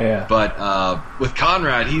stuff. Yeah. But with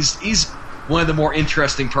Conrad, he's one of the more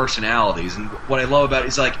interesting personalities, and what I love about it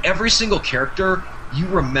is, like, every single character you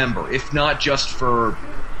remember, if not just for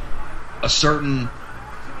a certain,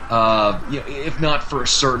 if not for a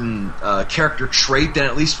certain character trait, then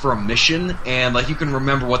at least for a mission, and like you can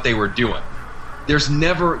remember what they were doing. There was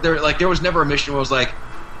never a mission where I was like,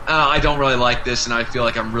 I don't really like this, and I feel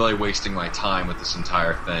like I'm really wasting my time with this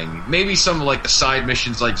entire thing. Maybe some of like the side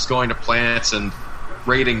missions, like just going to planets and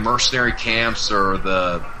raiding mercenary camps, or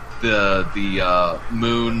the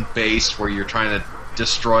moon base where you're trying to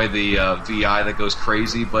destroy the VI that goes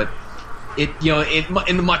crazy. But in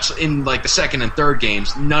like the second and third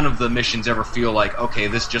games, none of the missions ever feel like, okay,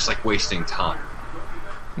 this is just like wasting time.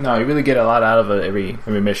 No, you really get a lot out of it every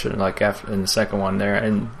mission, like after in the second one there.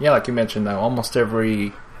 And yeah, like you mentioned, almost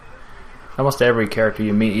every character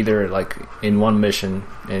you meet, either like in one mission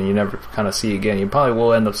and you never kind of see again, you probably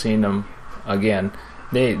will end up seeing them again.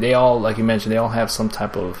 They all, like you mentioned, they all have some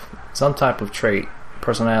type of trait,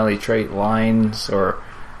 personality trait, lines, or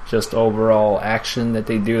just overall action that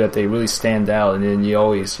they do that they really stand out, and then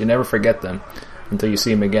you never forget them until you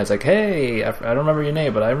see them again. It's like, hey, I don't remember your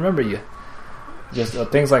name, but I remember you. Just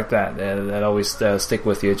things like that always stick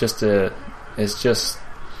with you. It's just a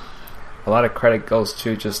lot of credit goes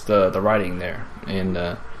to just the writing there, and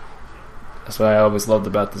that's what I always loved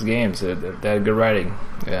about these games. They had good writing,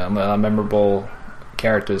 memorable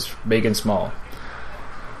characters, big and small.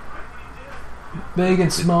 Big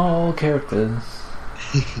and small characters.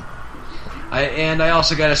 I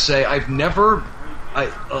also gotta say,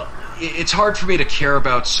 it's hard for me to care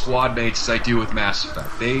about squad mates as I do with Mass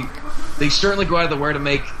Effect. They certainly go out of the way to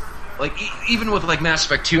make, like, even with like Mass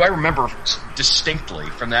Effect 2, I remember distinctly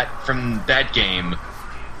from that game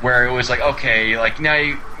where it was like, okay, like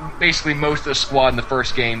now basically most of the squad in the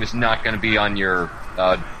first game is not going to be on your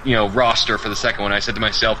roster for the second one. I said to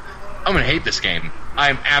myself, I'm going to hate this game.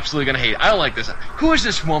 I'm absolutely going to hate it. I don't like this. Who is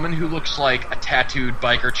this woman who looks like a tattooed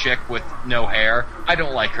biker chick with no hair? I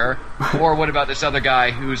don't like her. Or what about this other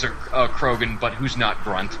guy who's a Krogan but who's not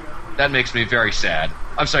Grunt? That makes me very sad.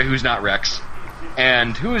 I'm sorry, who's not Rex?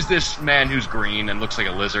 And who is this man who's green and looks like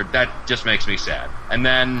a lizard? That just makes me sad. And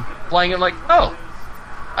then playing it like, oh,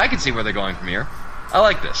 I can see where they're going from here. I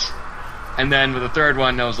like this. And then with the third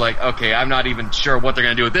one, I was like, okay, I'm not even sure what they're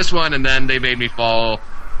going to do with this one. And then they made me fall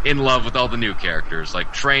in love with all the new characters,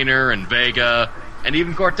 like Trainer and Vega, and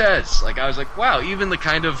even Cortez. Like, I was like, wow, even the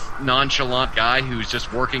kind of nonchalant guy who's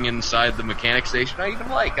just working inside the mechanic station, I even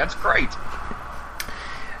like. That's great.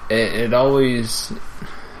 It always...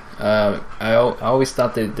 I always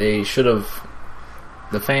thought that they should have...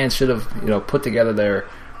 The fans should have, put together their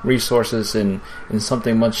resources in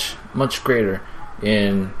something much, much greater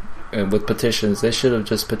with petitions. They should have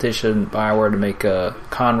just petitioned BioWare to make a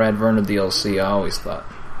Conrad Verna DLC, I always thought.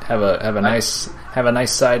 Have a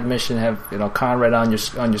nice side mission. Have Conrad on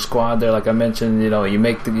your squad there. Like I mentioned,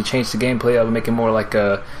 you change the gameplay up and make it more like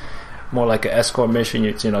a escort mission.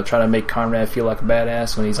 You try to make Conrad feel like a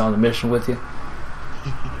badass when he's on the mission with you.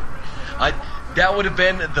 That would have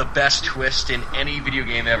been the best twist in any video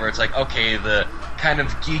game ever. It's like, okay, the kind of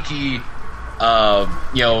geeky,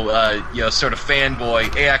 sort of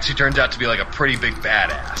fanboy, it actually turns out to be like a pretty big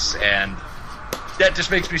badass, and that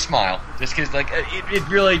just makes me smile. Just because, like, it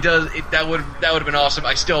really does. That would have been awesome.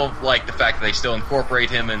 I still like the fact that they still incorporate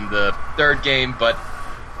him in the third game, but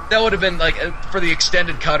that would have been like for the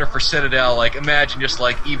extended cut or for Citadel. Like, imagine just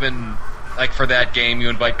like even like for that game, you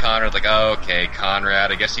invite Conrad. Like, oh, okay,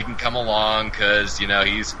 Conrad, I guess you can come along because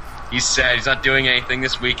he's sad. He's not doing anything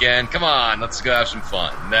this weekend. Come on, let's go have some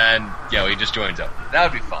fun. And then he just joins up. That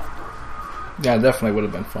would be fun. Yeah, it definitely would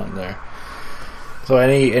have been fun there. So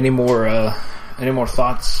any more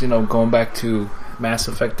thoughts, going back to Mass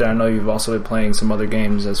Effect there? I know you've also been playing some other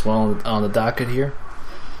games as well on the docket here.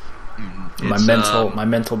 My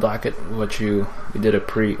mental docket, what we did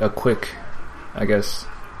a quick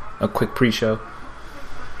pre-show.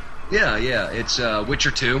 Yeah, it's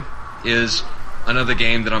Witcher 2 is another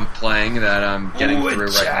game that I'm playing that I'm getting through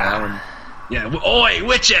right now. Oi,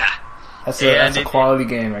 Witcher! That's a quality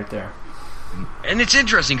game right there. And it's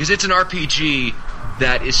interesting because it's an RPG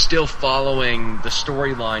that is still following the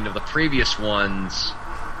storyline of the previous ones,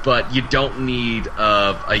 but you don't need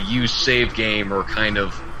a used save game or kind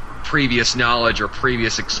of previous knowledge or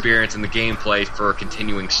previous experience in the gameplay for a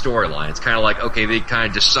continuing storyline. It's kind of like, okay, they kind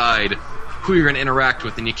of decide who you're going to interact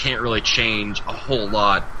with, and you can't really change a whole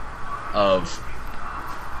lot of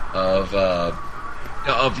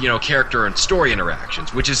character and story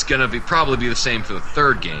interactions, which is going to probably be the same for the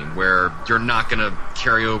third game, where you're not going to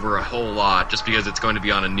carry over a whole lot just because it's going to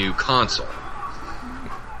be on a new console.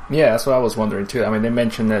 Yeah, that's what I was wondering too. I mean, they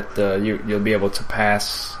mentioned that you'll be able to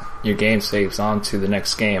pass your game saves on to the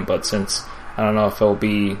next game, but since I don't know if it'll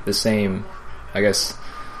be the same, I guess,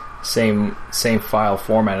 same file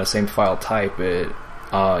format, the same file type,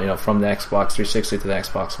 from the Xbox 360 to the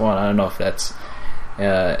Xbox One. I don't know if that's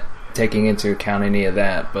taking into account any of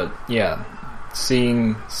that, but yeah,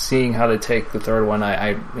 seeing how they take the third one,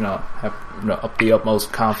 I have up the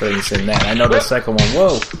utmost confidence in that. I know the second one.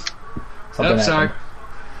 Whoa! Something happened. Sorry.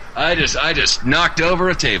 I just knocked over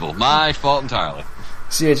a table. My fault entirely.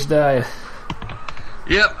 CH died.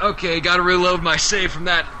 Yep, okay, gotta reload my save from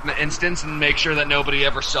that instance and make sure that nobody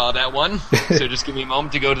ever saw that one. So just give me a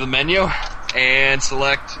moment to go to the menu and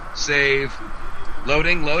select save.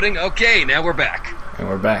 Loading. Okay, now we're back. And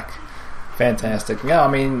we're back. Fantastic. Yeah,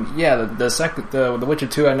 I mean, yeah, the Witcher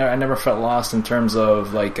 2, I never felt lost in terms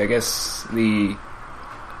of, like, I guess the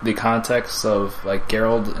context of, like,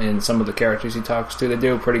 Geralt and some of the characters he talks to. They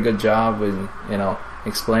do a pretty good job in,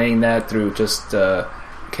 explaining that through just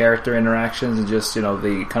character interactions and just,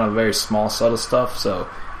 the kind of very small, subtle stuff. So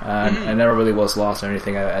I never really was lost or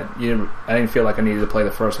anything. I didn't feel like I needed to play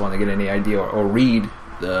the first one to get any idea or read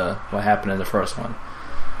what happened in the first one.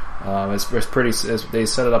 It's pretty. They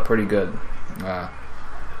set it up pretty good. I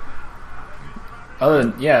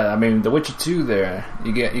mean, The Witcher 2. There,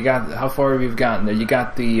 you got how far have you gotten there? You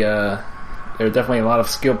got the. There are definitely a lot of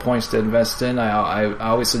skill points to invest in. I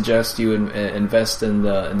always suggest you invest in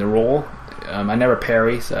the roll. I never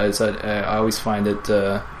parry, so I always find it.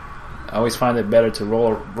 I always find it better to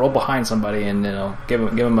roll behind somebody and give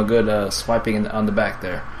him a good swiping on the back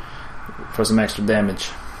there for some extra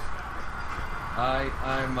damage.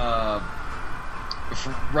 I'm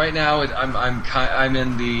right now. I'm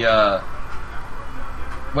in the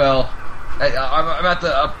I'm at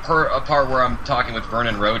the a part where I'm talking with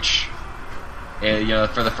Vernon Roach,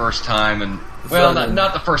 for the first time, and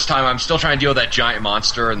not the first time. I'm still trying to deal with that giant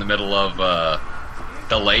monster in the middle of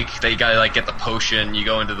the lake. They gotta get the potion. You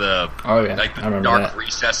go into the dark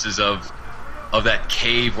recesses of that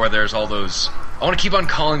cave where there's all those. I want to keep on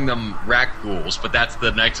calling them Rakghouls, but that's the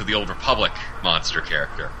Knights of the Old Republic monster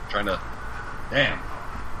character. Damn.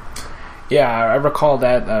 Yeah, I recall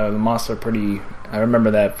that the monster I remember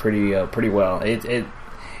that pretty well.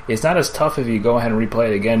 It's not as tough if you go ahead and replay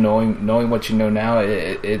it again, knowing what you know now.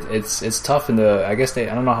 It's tough in the. I guess I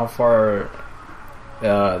don't know how far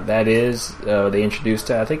that is. They introduced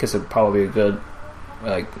that. I think it's probably a good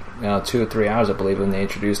 2 or 3 hours, I believe, when they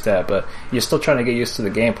introduced that. But you're still trying to get used to the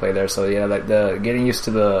gameplay there. So yeah, like the getting used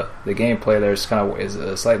to the gameplay there is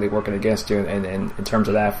slightly working against you in terms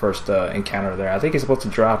of that first encounter there. I think he's supposed to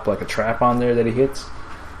drop like a trap on there that he hits.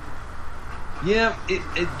 Yeah,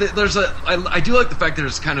 I do like the fact that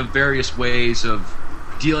there's kind of various ways of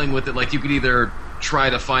dealing with it. Like you could either try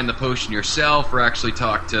to find the potion yourself, or actually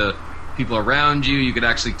talk to people around you. You could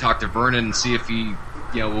actually talk to Vernon and see if he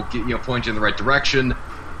will point you in the right direction.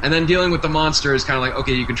 And then dealing with the monster is kind of like,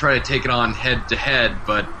 okay, you can try to take it on head to head,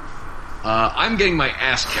 but I'm getting my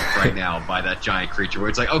ass kicked right now by that giant creature. Where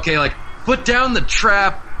it's like, okay, like put down the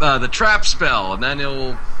trap spell, and then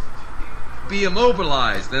it'll be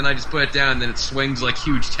immobilized. Then I just put it down, and then it swings like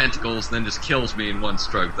huge tentacles, and then just kills me in one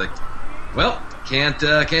stroke. Like, well, can't do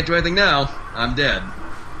anything now. I'm dead.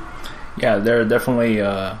 Yeah, they're definitely.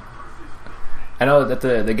 I know that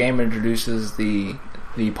the game introduces the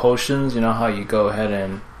potions. You know how you go ahead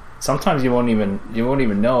and sometimes you won't even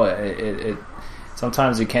know it.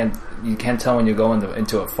 Sometimes you can't tell when you go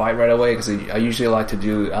into a fight right away, because I usually like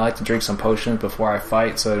to drink some potions before I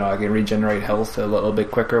fight, so I can regenerate health a little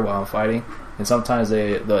bit quicker while I'm fighting. And sometimes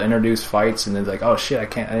they'll introduce fights and they're like, oh shit, I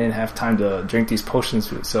didn't have time to drink these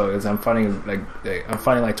potions, so as I'm fighting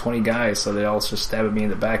like 20 guys, so they all just stab at me in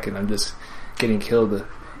the back and I'm just getting killed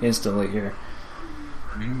instantly here.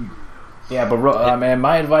 Yeah, but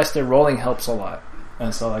my advice there, rolling helps a lot.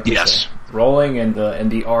 That's all I can say. Rolling and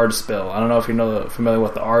the Ard spell. I don't know if you're familiar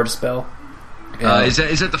with the Ard spell. Is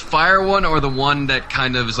that the fire one, or the one that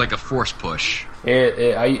kind of is like a force push?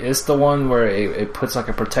 It's the one where it puts like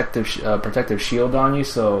a protective shield on you,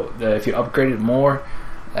 so that if you upgrade it more,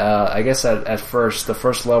 I guess at first, the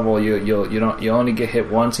first level, you only get hit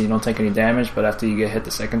once and you don't take any damage. But after you get hit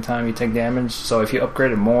the second time, you take damage. So if you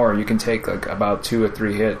upgrade it more, you can take like about 2 or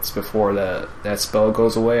 3 hits before that spell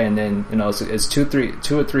goes away, and then it's 2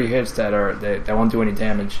 or 3 hits that won't do any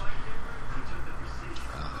damage.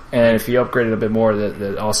 And if you upgrade it a bit more,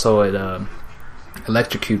 that also it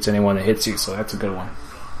electrocutes anyone that hits you. So that's a good one.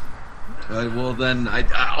 Well, then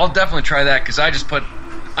I'll definitely try that, because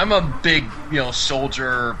I'm a big,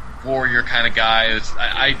 soldier, warrior kind of guy.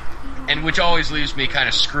 And which always leaves me kind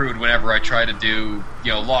of screwed whenever I try to do,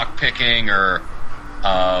 lock picking or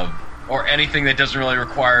anything that doesn't really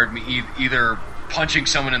require me either punching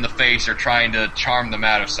someone in the face or trying to charm them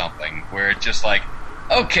out of something, where it's just like,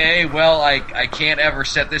 okay, well, I can't ever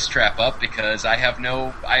set this trap up because I have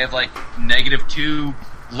like -2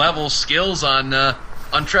 level skills on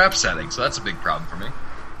trap setting, so that's a big problem for me.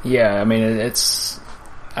 Yeah, I mean,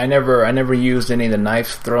 I never used any of the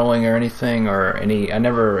knife throwing or anything, I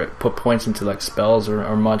never put points into like spells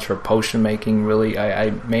or much, or potion making really.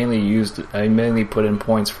 I mainly put in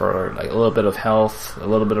points for like a little bit of health, a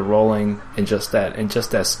little bit of rolling, and just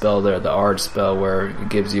that spell there, the Arge spell, where it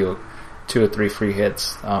gives you 2 or 3 free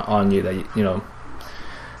hits on you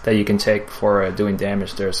that you can take before doing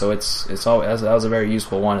damage there. So that was a very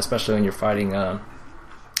useful one, especially when you're fighting a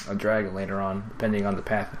dragon later on, depending on the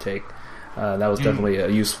path you take. That was definitely a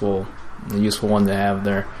useful one to have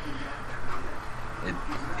there.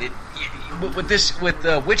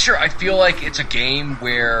 With Witcher, I feel like it's a game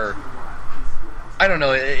where, I don't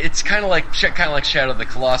know, it's kind of like Shadow of the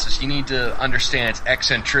Colossus. You need to understand its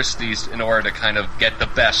eccentricities in order to kind of get the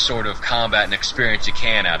best sort of combat and experience you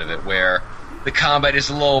can out of it, where the combat is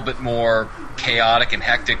a little bit more chaotic and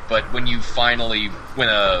hectic, but when you finally win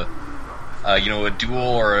a duel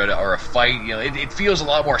or a fight, it feels a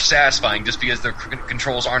lot more satisfying, just because the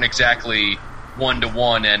controls aren't exactly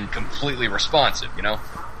 1-to-1 and completely responsive,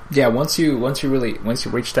 Yeah, once you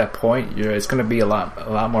reach that point, it's going to be a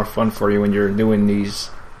lot more fun for you when you're doing these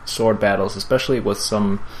sword battles, especially with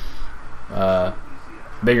some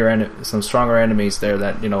some stronger enemies there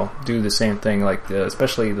that do the same thing, like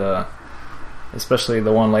especially the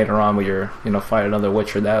one later on where you're fight another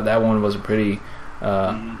Witcher. That one was a pretty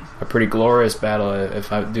glorious battle,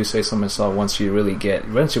 if I do say so myself. Once you really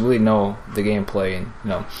know the gameplay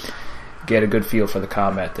and get a good feel for the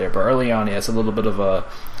combat there. But early on, it's a little bit of a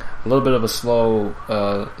slow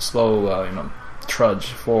trudge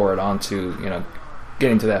forward onto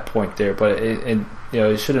getting to that point there. But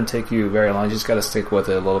it shouldn't take you very long. You just got to stick with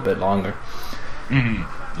it a little bit longer. Mm-hmm.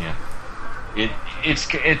 Yeah.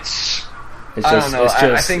 I don't know.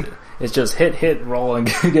 I think it's just hit, roll, and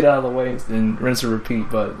get out of the way, and rinse and repeat.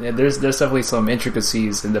 But there's definitely some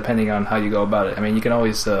intricacies, and depending on how you go about it. I mean, you can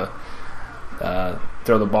always throw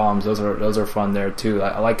the bombs. Those are fun there too.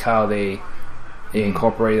 I like how they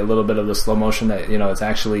incorporate a little bit of the slow motion that it's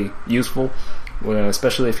actually useful,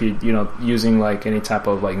 especially if you're using like any type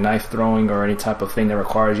of like knife throwing or any type of thing that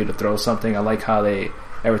requires you to throw something. I like how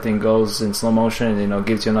everything goes in slow motion and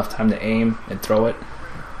gives you enough time to aim and throw it.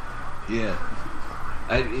 Yeah.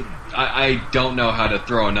 I don't know how to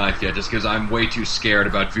throw a knife yet, just because I'm way too scared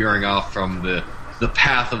about veering off from the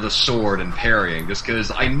path of the sword and parrying, just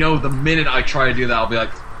because I know the minute I try to do that, I'll be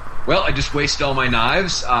like, well, I just wasted all my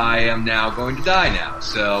knives, I am now going to die now.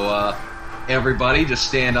 So everybody just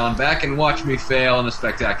stand on back and watch me fail in a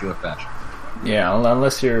spectacular fashion. Yeah,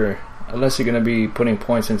 unless you're going to be putting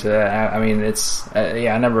points into that. I mean, it's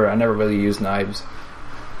I never really used knives.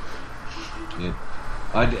 Yeah.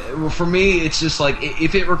 For me, it's just like,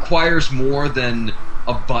 if it requires more than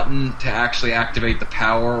a button to actually activate the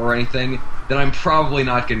power or anything, then I'm probably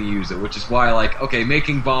not going to use it, which is why, like, okay,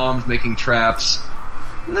 making bombs, making traps,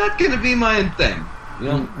 not going to be my thing.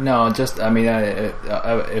 No,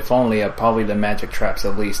 if only probably the magic traps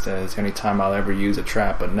at least is the only time I'll ever use a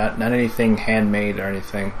trap, but not anything handmade or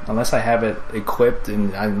anything. Unless I have it equipped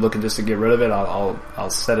and I'm looking just to get rid of it, I'll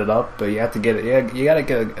set it up. But you have to get it. Yeah, you got to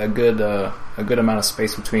get a good amount of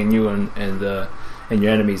space between you and your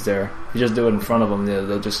enemies there. You just do it in front of them,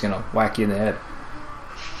 they'll just whack you in the head.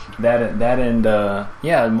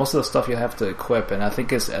 Most of the stuff you have to equip, and I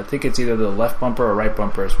think it's either the left bumper or right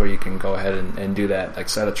bumper is where you can go ahead and do that, like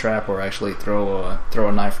set a trap or actually throw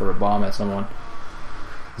a knife or a bomb at someone,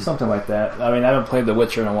 something like that. I mean, I haven't played The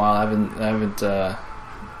Witcher in a while. I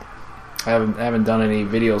haven't done any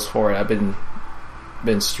videos for it. I've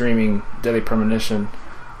been streaming Deadly Premonition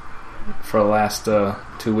for the last 2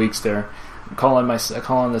 weeks there. I'm calling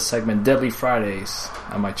this segment Deadly Fridays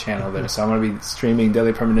on my channel there. So I'm going to be streaming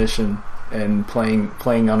Deadly Premonition and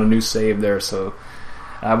playing on a new save there. So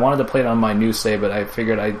I wanted to play it on my new save, but I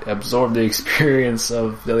figured I'd absorb the experience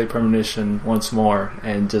of Deadly Premonition once more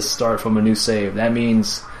and just start from a new save. That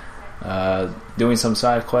means doing some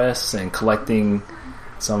side quests and collecting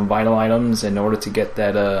some vital items in order to get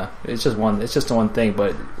that. It's just one thing,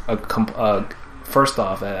 but first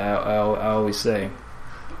off, I always say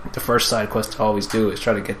the first side quest to always do is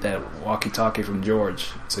try to get that walkie-talkie from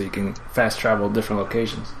George, so you can fast travel to different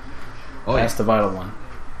locations. That's the vital one.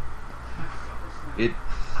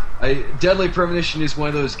 Deadly Premonition is one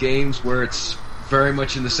of those games where it's very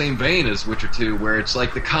much in the same vein as Witcher 2, where it's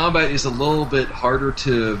like the combat is a little bit harder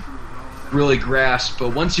to really grasp,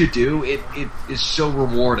 but once you do, it is so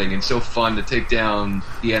rewarding and so fun to take down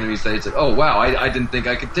the enemies that it's like, oh wow, I didn't think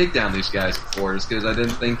I could take down these guys before, just because I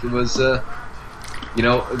didn't think it was very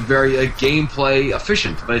gameplay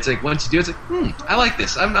efficient. But it's like once you do, it's like, I like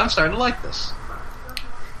this. I'm starting to like this.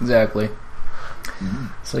 Exactly. Mm-hmm.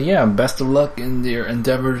 So yeah, best of luck in your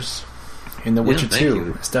endeavors in The Witcher 2.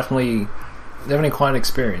 You. It's definitely quite an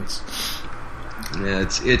experience. Yeah,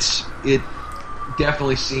 it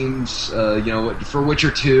definitely seems for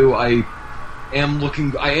Witcher 2, I am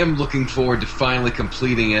looking forward to finally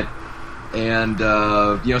completing it and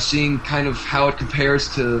seeing kind of how it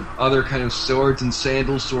compares to other kind of swords and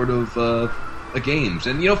sandals sort of games.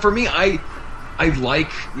 And for me, I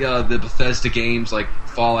like the Bethesda games like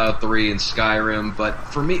Fallout 3 and Skyrim, but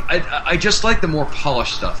for me, I just like the more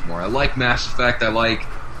polished stuff more. I like Mass Effect, I like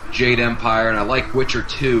Jade Empire, and I like Witcher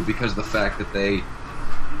 2 because of the fact that they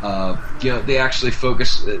actually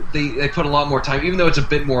focus. They put a lot more time, even though it's a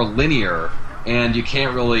bit more linear, and you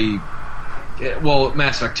can't really. Well,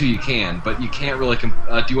 Mass Effect 2 you can, but you can't really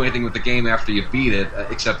do anything with the game after you beat it,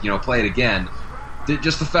 except play it again.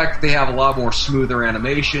 Just the fact that they have a lot more smoother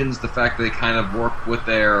animations, the fact that they kind of work with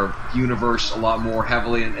their universe a lot more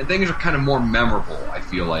heavily, and things are kind of more memorable. I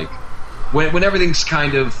feel like when everything's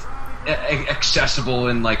kind of accessible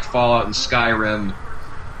in like Fallout and Skyrim.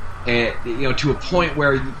 To a point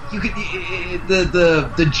where you could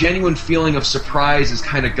the genuine feeling of surprise is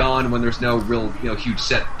kind of gone when there's no real huge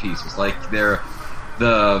set pieces like the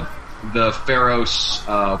Pharos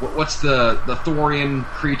what's the Thorian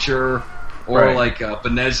creature or right. like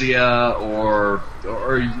Benezia or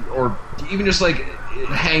even just like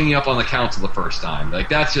hanging up on the council the first time, like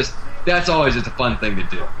that's always just a fun thing to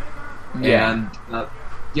do. Yeah. And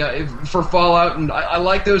for Fallout, and I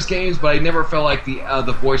like those games, but I never felt like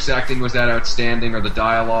the voice acting was that outstanding or the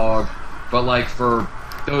dialogue. But like for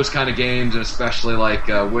those kind of games, and especially like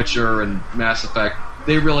Witcher and Mass Effect,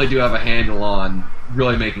 they really do have a handle on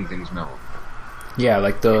really making things memorable. Yeah,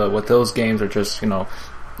 like what those games are just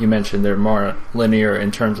you mentioned they're more linear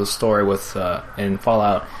in terms of story. With in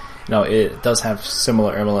Fallout, it does have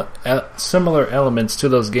similar elements to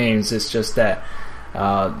those games. It's just that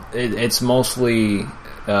it's mostly.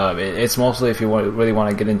 It's mostly if you really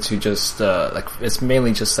want to get into just it's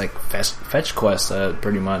mainly just like fetch quests,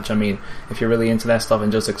 pretty much. I mean, if you're really into that stuff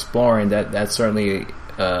and just exploring, that's certainly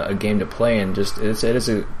a game to play, and just it is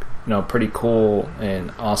a pretty cool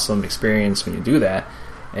and awesome experience when you do that.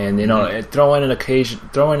 And throw in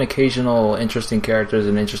occasional interesting characters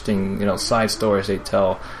and interesting side stories they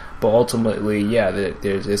tell, but ultimately,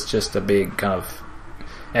 it's just a big kind of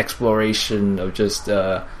exploration of just.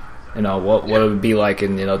 What it would be like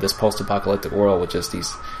in this post-apocalyptic world with just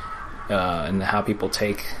these and how people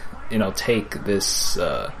take this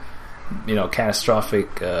catastrophic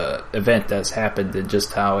event that's happened and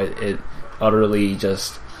just how it utterly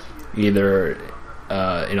just either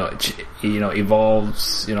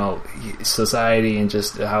evolves society and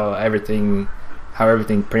just how everything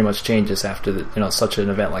pretty much changes after such an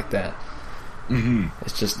event like that. Mm-hmm.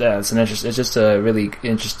 It's just it's just a really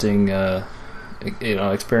interesting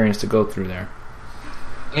experience to go through there.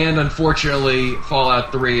 And unfortunately,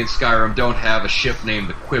 Fallout 3 and Skyrim don't have a ship named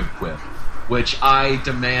the Quib-Quib, which I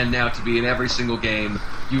demand now to be in every single game.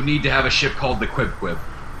 You need to have a ship called the Quib-Quib.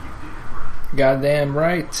 Goddamn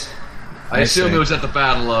right. I assume it was at the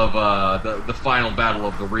battle of the final battle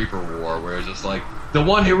of the Reaper War, where it's just like the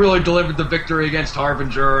one who really delivered the victory against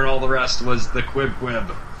Harbinger, and all the rest was the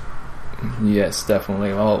Quib-Quib. Yes,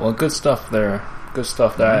 definitely. Well, good stuff there. Good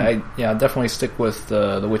stuff. Mm-hmm. I definitely stick with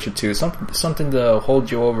The Witcher 2. Something to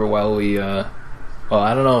hold you over while we. I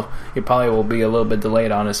don't know. It probably will be a little bit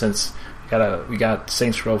delayed on it since we got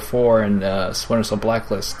Saints Row 4 and Splinter Cell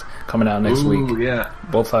Blacklist coming out next week. Yeah.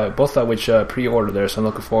 Both of which pre-order there, so I'm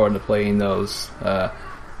looking forward to playing those.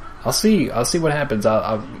 I'll see what happens.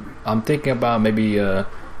 I'm thinking about maybe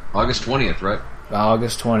August 20th, right?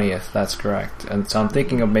 August 20th. That's correct. And so I'm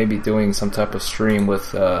thinking of maybe doing some type of stream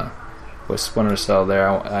with Splinter Cell there.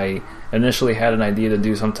 I initially had an idea to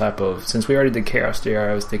do some type of, since we already did Chaos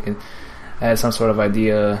Theory, I was thinking I had some sort of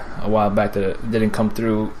idea a while back that it didn't come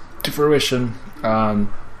through to fruition.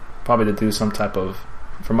 Probably to do some type of,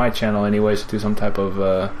 for my channel anyways, to do some type of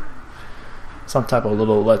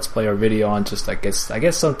little let's play or video on just I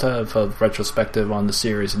guess some type of retrospective on the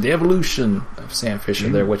series and the evolution of Sam Fisher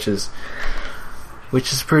there, which is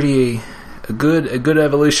pretty a good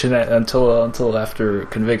evolution until after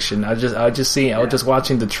Conviction. I was just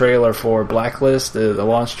watching the trailer for Blacklist, the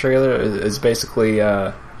launch trailer. It's basically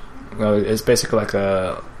it's basically like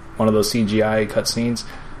one of those CGI cutscenes.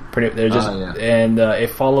 And it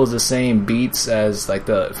follows the same beats as like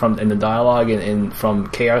in the dialogue and from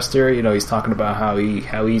Chaos Theory. You know, he's talking about how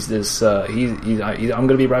he's this I'm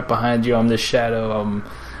gonna be right behind you. I'm this shadow.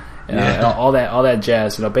 All that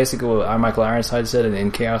jazz. You know, basically what Michael Ironside said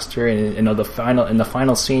in Chaos Theory. And you know, the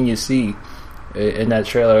final scene you see in that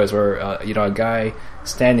trailer is where a guy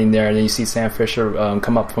standing there, and then you see Sam Fisher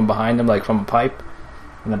come up from behind him like from a pipe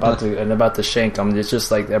and about to shank him. It's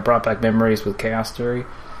just like that brought back memories with Chaos Theory.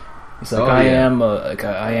 He's like, I am what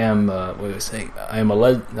do I say? I am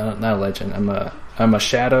not a legend. I'm a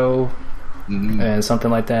shadow, and something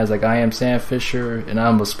like that. It's like I am Sam Fisher, and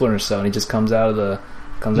I'm a Splinter Cell, and he just comes out of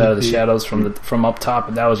the shadows from up top,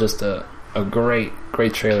 and that was just a great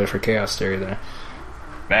trailer for Chaos Theory there.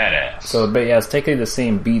 Badass. So, but yeah, it's taking the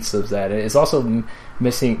same beats of that. It's also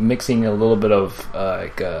mixing a little bit of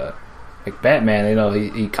like Batman. You know,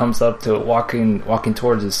 he comes up to it walking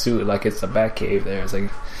towards his suit like it's a Batcave there. It's like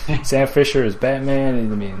Sam Fisher is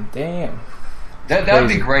Batman. I mean, damn. That would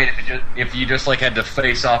be great if you just like had to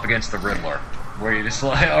face off against the Riddler, where you just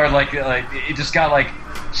like it just got like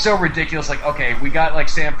so ridiculous. Like, okay, we got like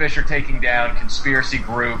Sam Fisher taking down conspiracy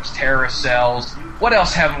groups, terrorist cells. What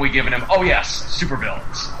else haven't we given him? Oh yes,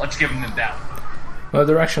 supervillains. Let's give them down. Well,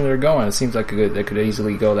 the direction they're going, it seems like they could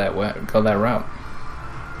easily go that route.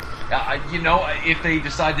 If they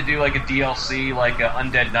decide to do like a DLC, like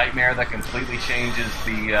Undead Nightmare, that completely changes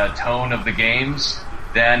the tone of the games,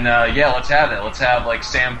 then let's have it. Let's have like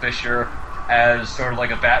Sam Fisher as sort of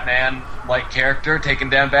like a Batman-like character taking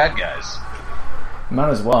down bad guys. Might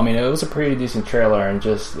as well. I mean, it was a pretty decent trailer, and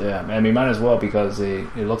just might as well because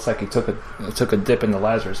it looks like he took a dip in the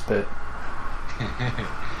Lazarus pit.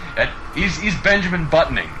 He's Benjamin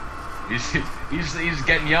Buttoning. He's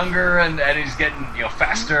getting younger and he's getting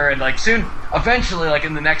faster, and like soon, eventually, like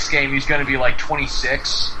in the next game, he's going to be like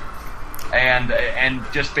 26, and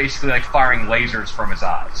just basically like firing lasers from his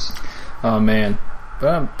eyes. Oh man,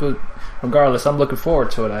 but regardless, I'm looking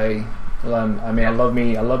forward to it. I love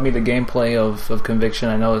me the gameplay of Conviction.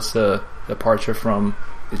 I know it's a departure from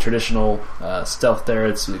the traditional stealth there.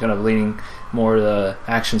 It's kind of leaning more to the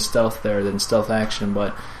action stealth there than stealth action,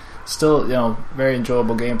 but still, very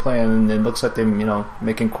enjoyable gameplay, and it looks like they're,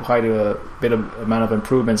 making quite a bit of amount of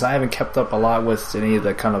improvements. I haven't kept up a lot with any of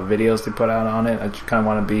the kind of videos they put out on it. I just kind of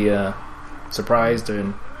want to be surprised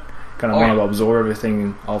and kind of want to absorb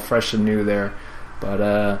everything all fresh and new there.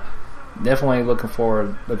 But definitely looking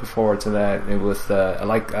forward to that. It was I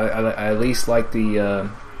at least like the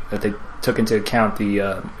that they took into account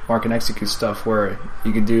the mark and execute stuff where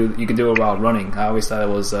you could do it while running. I always thought it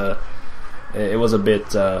was a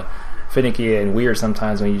bit finicky and weird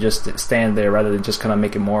sometimes when you just stand there rather than just kind of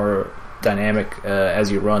make it more dynamic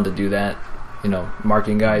as you run to do that,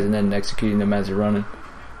 marking guys and then executing them as you're running.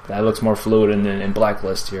 That looks more fluid in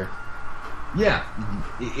Blacklist here. Yeah,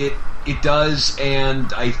 it does,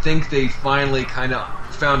 and I think they finally kind of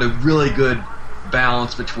found a really good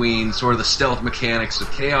balance between sort of the stealth mechanics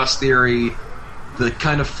of Chaos Theory, the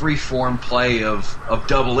kind of free-form play of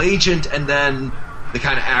Double Agent, and then the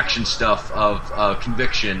kind of action stuff of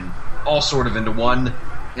Conviction, all sort of into one.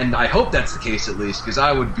 And I hope that's the case at least, because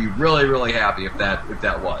I would be really, really happy if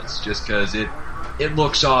that was, just because it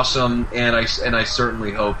looks awesome, and I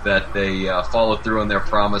certainly hope that they follow through on their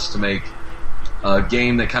promise to make a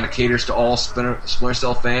game that kind of caters to all Splinter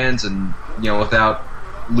Cell fans, and without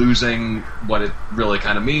losing what it really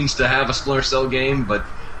kind of means to have a Splinter Cell game. But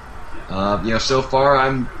so far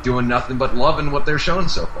I'm doing nothing but loving what they're showing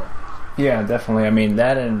so far. Yeah, definitely. I mean,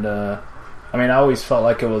 that and I always felt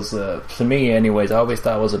like it was to me, anyways. I always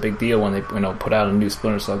thought it was a big deal when they put out a new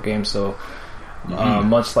Splinter Cell game. So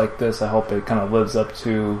much like this, I hope it kind of lives up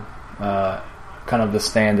to kind of the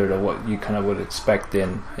standard of what you kind of would expect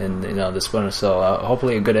in the Splinter Cell.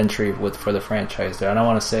 Hopefully, a good entry for the franchise there. I don't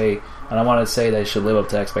want to say they should live up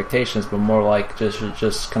to expectations, but more like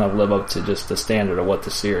just kind of live up to just the standard of what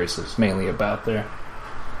the series is mainly about there.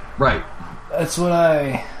 Right. That's what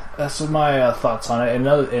my thoughts on it. And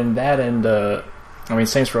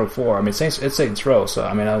Saints Row 4. I mean, it's Saints Row, so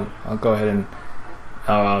I mean, I'll go ahead and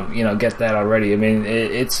get that already. I mean,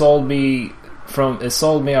 it sold me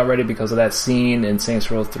already because of that scene in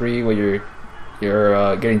Saints Row 3 where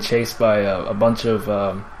you're getting chased by a bunch of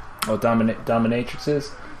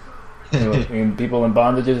dominatrixes. And people in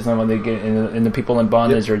bondages, and when they get in the people in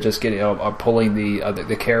bondage, are just are pulling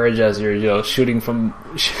the carriage as you're shooting from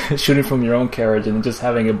your own carriage and just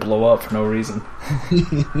having it blow up for no reason.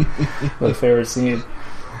 My favorite scene.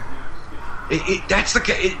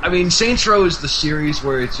 Saints Row is the series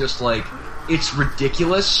where it's just like it's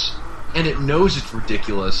ridiculous, and it knows it's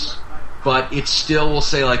ridiculous, but it still will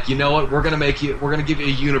say like, you know what, we're gonna give you a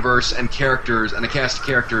universe and characters and a cast of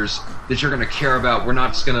characters that you're gonna care about. We're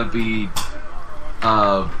not just gonna be,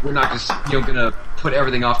 gonna put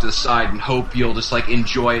everything off to the side and hope you'll just like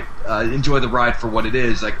enjoy the ride for what it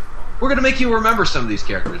is. Like, we're gonna make you remember some of these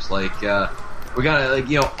characters. Like, we got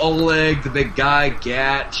Oleg, the big guy,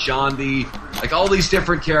 Gat, Shandi, like all these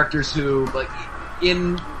different characters who like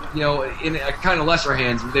in a kind of lesser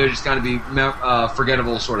hands, they're just going to be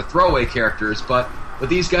forgettable sort of throwaway characters. But with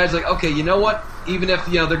these guys, like, okay, you know what? Even if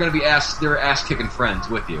they're going to be they're ass kicking friends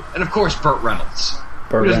with you, and of course, Burt Reynolds.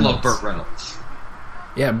 Who doesn't love Burt Reynolds?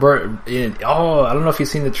 Yeah, Burt. I don't know if you've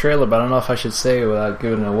seen the trailer, but I don't know if I should say it without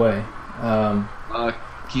giving it away.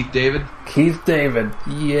 Keith David. Keith David.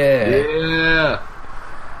 Yeah.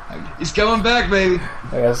 He's coming back, baby.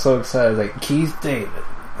 I got so excited, like Keith David,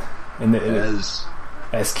 and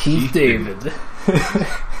as Keith David.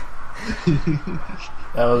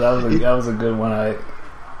 that was a good one.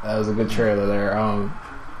 That was a good trailer there.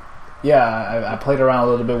 I played around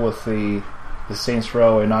a little bit with the Saints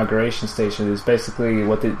Row inauguration station. It's basically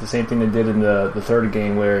what the same thing they did in the third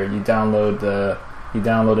game, where you download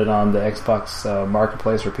it on the Xbox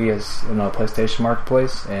Marketplace or PlayStation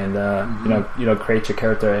Marketplace, and create your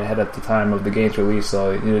character ahead at the time of the game's release.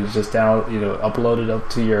 So just upload it up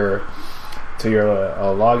to your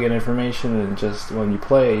login information, and just when you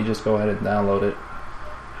play, you just go ahead and download it.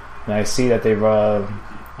 And I see that they've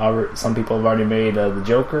some people have already made the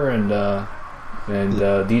Joker and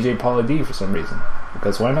DJ Pauly D for some reason,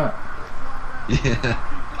 because why not? Yeah.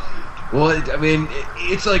 Well, I mean,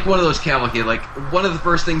 it's like one of those cavalcade. Like, one of the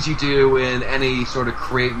first things you do in any sort of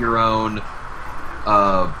create your own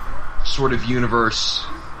sort of universe,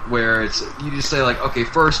 where you just say like, okay,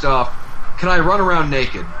 first off, can I run around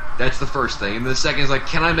naked? That's the first thing. And the second is like,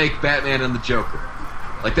 can I make Batman and the Joker?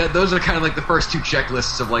 Like that. Those are kind of like the first two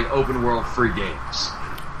checklists of like open world free games.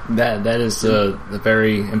 That is a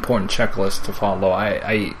very important checklist to follow.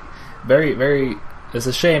 I very, very. It's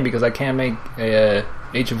a shame because I can't make a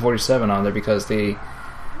Agent 47 on there because they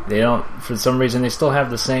don't, for some reason, they still have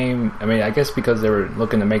the same. I mean, I guess because they were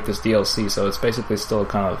looking to make this DLC, so it's basically still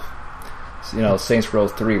kind of, Saints Row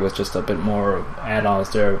 3 with just a bit more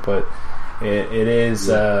add-ons there, but it is,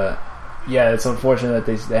 it's unfortunate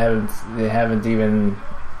that they haven't even.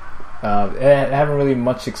 Haven't really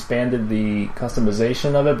much expanded the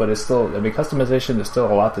customization of it, but it's still. I mean, customization is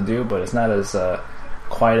still a lot to do, but it's not as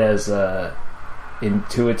quite as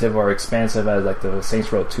intuitive or expansive as like the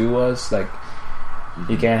Saints Row 2 was. Like,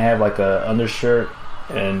 you can't have like a undershirt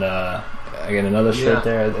and again another shirt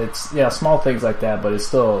there. It's small things like that, but it's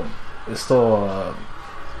still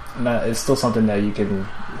something that you can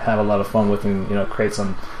have a lot of fun with and create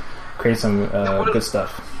some good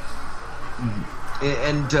stuff.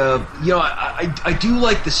 And I do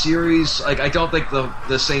like the series. Like, I don't think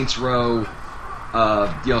the Saints Row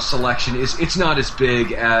selection it's not as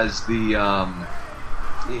big as the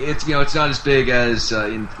it's not as big as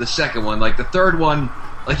in the second one. Like the third one,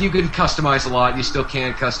 like you can customize a lot. You still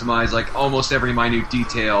can't customize like almost every minute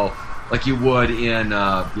detail like you would in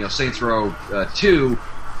Saints Row 2.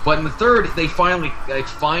 But in the third, they finally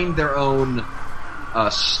find their own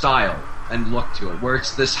style and look to it, where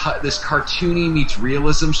it's this cartoony meets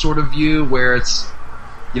realism sort of view, where it's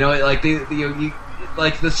like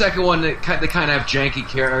like the second one, they kind of have janky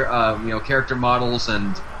character models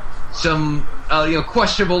and some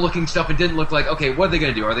questionable looking stuff. It didn't look like, okay, what are they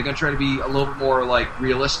going to do? Are they going to try to be a little bit more like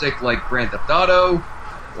realistic, like Grand Theft Auto,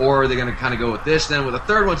 or are they going to kind of go with this? Then with the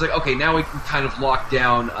third one, it's like, okay, now we can kind of lock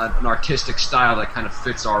down an artistic style that kind of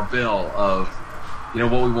fits our bill of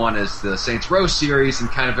what we want as the Saints Row series, and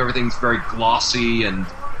kind of everything's very glossy and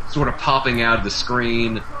sort of popping out of the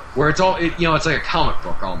screen, where it's all it's like a comic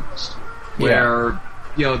book almost. Where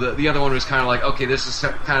the other one was kind of like, okay, this is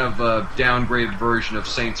kind of a downgraded version of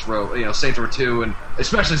Saints Row, Saints Row 2, and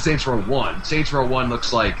especially Saints Row 1. Saints Row 1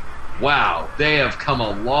 looks like, wow, they have come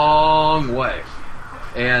a long way.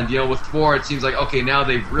 And with 4, it seems like, okay, now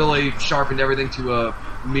they've really sharpened everything to a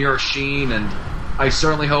mirror sheen, and I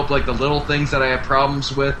certainly hope like the little things that I have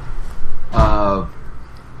problems with. I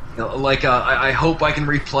hope I can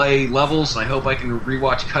replay levels, and I hope I can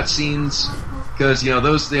rewatch cutscenes, because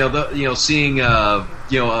seeing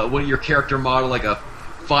what your character model, like a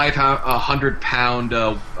 500-pound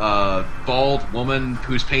bald woman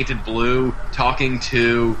who's painted blue talking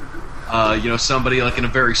to somebody like in a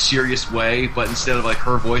very serious way, but instead of like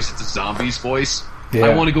her voice, it's a zombie's voice. Yeah.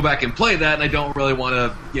 I want to go back and play that, and I don't really want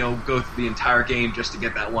to go through the entire game just to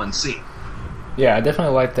get that one scene. Yeah, I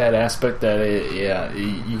definitely like that aspect that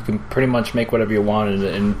you can pretty much make whatever you want,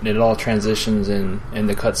 and it all transitions in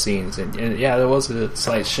the cutscenes. And yeah, there was a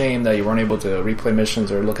slight shame that you weren't able to replay missions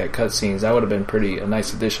or look at cutscenes. That would have been a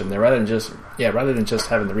nice addition there, rather than just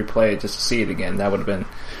having to replay it just to see it again. That would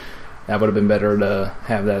have been better to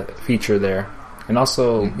have that feature there. And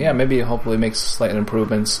also, maybe hopefully makes slight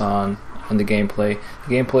improvements on the gameplay.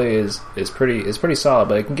 The gameplay is pretty solid,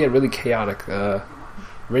 but it can get really chaotic.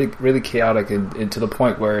 Really chaotic, and to the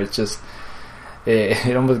point where it's just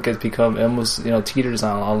it almost teeters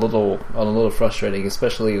on a little frustrating,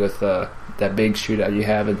 especially with that big shootout you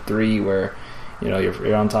have in 3, where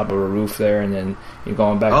you're on top of a roof there, and then you're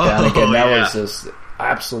going back down again. That was just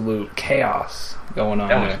absolute chaos going on.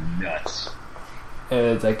 That was nuts.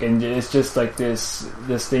 It's like, and it's just like this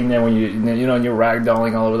thing there when you're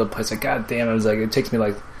ragdolling all over the place. Like, god damn, it takes me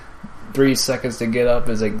like 3 seconds to get up.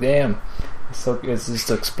 It's like, damn. So it's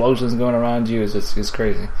just explosions going around you. It's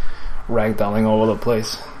crazy, ragdolling all over the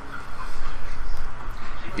place.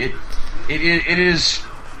 It is,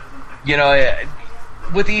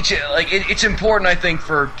 with each it's important, I think,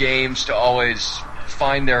 for games to always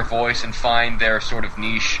find their voice and find their sort of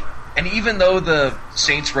niche. And even though the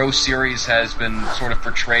Saints Row series has been sort of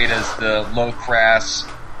portrayed as the low crass,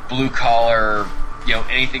 blue collar,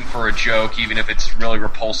 anything for a joke, even if it's really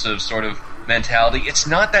repulsive sort of mentality, it's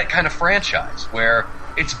not that kind of franchise where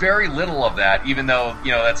it's very little of that, even though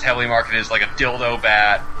that's heavily marketed as like a dildo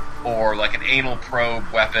bat or like an anal probe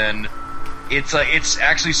weapon. It's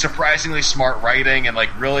actually surprisingly smart writing and like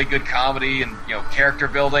really good comedy and character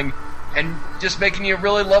building, and just making you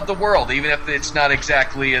really love the world, even if it's not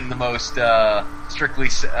exactly in the most the strict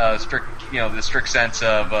sense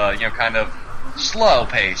of kind of slow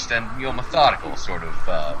paced and methodical sort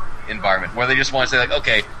of environment, where they just want to say like,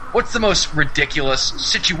 okay, what's the most ridiculous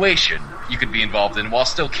situation you could be involved in while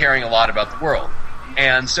still caring a lot about the world?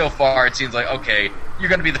 And so far it seems like, okay, you're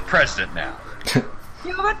going to be the president now.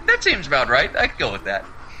 That seems about right. I could go with that.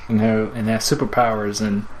 And have superpowers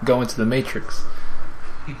and go into the Matrix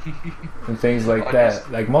and things like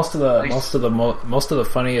that. Like most of the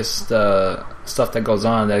funniest stuff that goes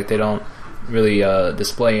on, like they don't really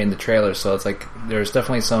display in the trailer. So it's like there's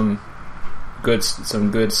definitely some good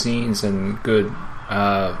scenes and good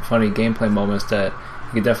funny gameplay moments that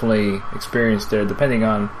you can definitely experience there, depending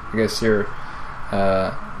on, I guess, your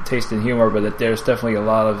taste in humor. But that there's definitely a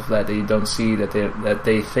lot of that you don't see, that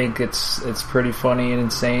they think it's pretty funny and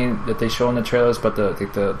insane that they show in the trailers. But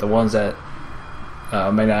the ones that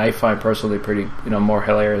I find personally pretty more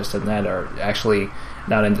hilarious than that are actually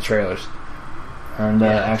not in the trailers or in the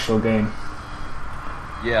actual game.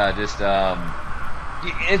 Yeah, just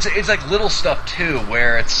it's like little stuff too,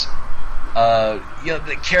 where it's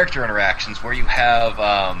the character interactions where you have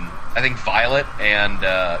I think Violet and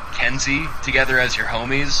Kenzie together as your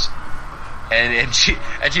homies, and she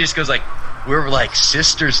just goes like, we're like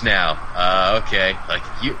sisters now. Okay, like,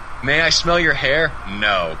 may I smell your hair?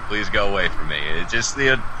 No, please go away from me. It's just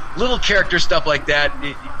the little character stuff like that.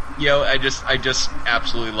 I just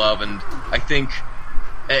absolutely love, and I think.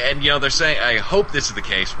 And they're saying, I hope this is the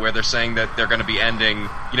case, where they're saying that they're going to be ending,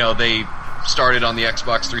 they started on the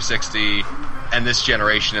Xbox 360 and this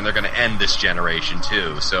generation, and they're going to end this generation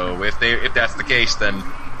too. So if that's the case, then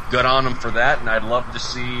good on them for that, and I'd love to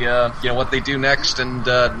see what they do next, and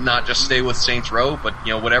not just stay with Saints Row, but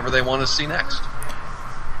whatever they want to see next.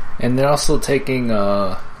 And they're also taking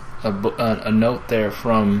a note there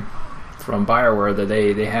from BioWare that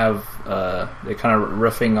they have they're kind of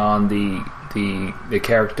riffing on the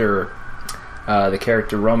character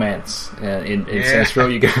romance in Saints Row.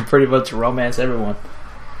 You can pretty much romance everyone.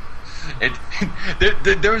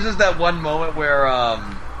 There was just that one moment where oh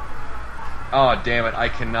damn it, I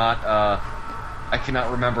cannot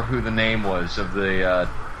remember who the name was of the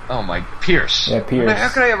Pierce. Yeah, Pierce. How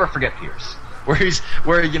could I ever forget Pierce? Where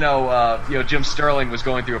Jim Sterling was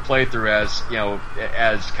going through a playthrough as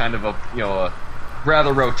kind of a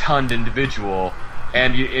rather rotund individual,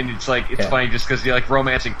 and it's funny just because you're like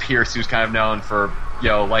romancing Pierce, who's kind of known for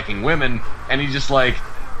liking women, and he's just like,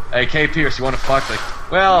 hey Pierce, you want to fuck?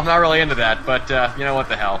 Like, well, I'm not really into that, but what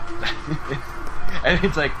the hell. And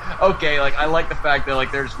it's like, okay, like I like the fact that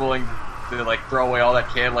like they're just willing to like throw away all that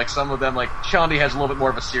can. Like some of them, like Chandi has a little bit more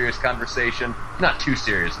of a serious conversation, not too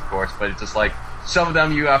serious, of course, but it's just like some of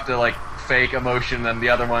them you have to like fake emotion, and the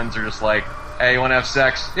other ones are just like, hey, you want to have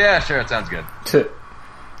sex? Yeah, sure, it sounds good.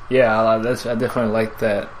 Yeah, I definitely like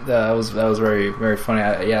that. That was very very funny.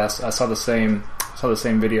 I saw the same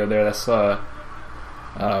video there. That's from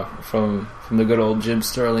the good old Jim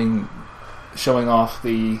Sterling showing off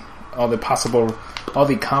all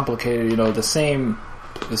the complicated, the same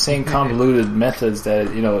convoluted methods that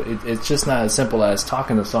it's just not as simple as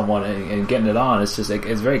talking to someone and getting it on. It's just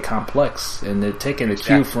it's very complex, and they're taking a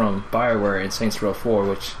cue from BioWare and Saints Row 4,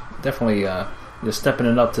 which definitely you're stepping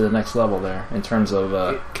it up to the next level there in terms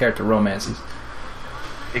of character romances.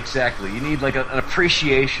 Exactly. You need like an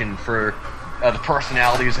appreciation for the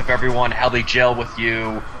personalities of everyone, how they gel with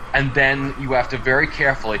you, and then you have to very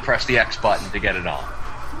carefully press the X button to get it on.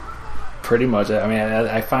 Pretty much. I mean,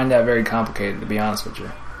 I find that very complicated, to be honest with you.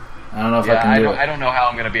 I don't know if I can do it. I don't know how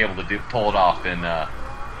I'm going to be able to pull it off in the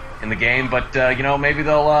game, but maybe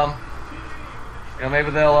they'll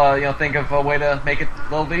think of a way to make it a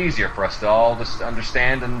little bit easier for us to all just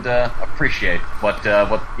understand and appreciate what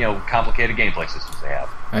complicated gameplay systems they have.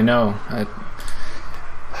 I know.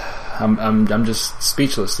 I'm just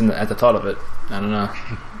speechless at the thought of it. I don't know.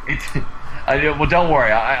 Well, don't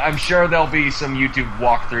worry. I'm sure there'll be some YouTube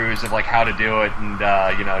walkthroughs of like how to do it, and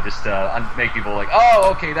just make people like, oh,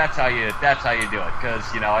 okay, that's how you do it. Because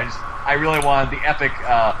I really wanted the epic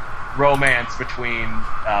romance between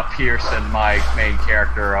Pierce and my main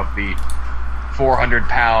character of the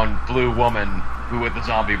 400-pound blue woman who with the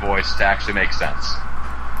zombie voice to actually make sense.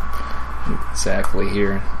 Exactly.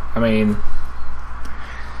 Here, I mean,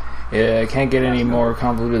 it can't get any more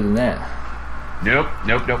convoluted than that. Nope.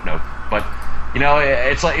 But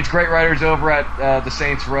it's great writers over at the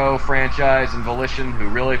Saints Row franchise and Volition who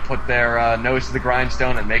really put their nose to the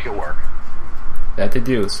grindstone and make it work. That they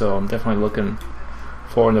do. So I'm definitely looking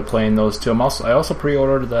forward to playing those two. I also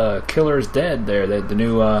pre-ordered the Killer's Dead there, the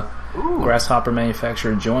new Grasshopper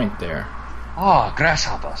manufactured joint there. Oh,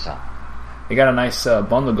 Grasshopper, son. They got a nice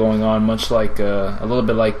bundle going on, much like a little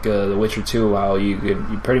bit like The Witcher 2, how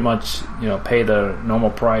you pretty much pay the normal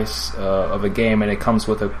price of a game, and it comes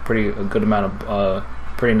with a good amount of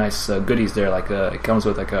pretty nice goodies there. Like it comes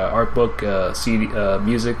with like a art book, CD,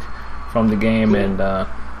 music from the game, and I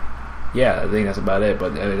think that's about it.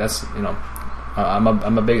 But that's I'm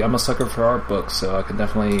a sucker for art books, so I could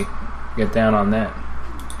definitely get down on that.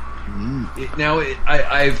 Now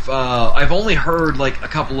I've only heard like a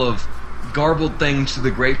couple of garbled things to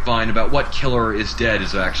the grapevine about what Killer is Dead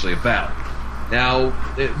is actually about. Now,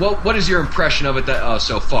 what is your impression of it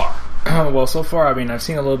so far? Well, so far, I mean, I've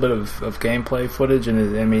seen a little bit of gameplay footage,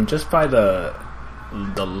 and I mean, just by the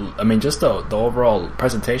overall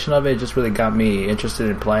presentation of it just really got me interested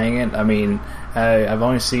in playing it. I mean, I've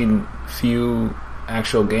only seen few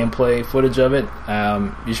actual gameplay footage of it.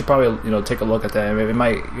 You should probably take a look at that. I mean,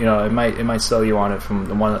 it might sell you on it from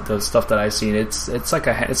the stuff that I've seen. It's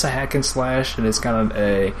a hack and slash, and it's kind of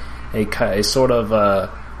a sort of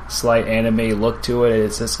slight anime look to it.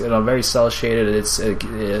 It's just very cell shaded. It's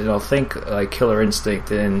think like Killer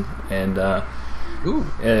Instinct and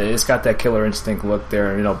it's got that Killer Instinct look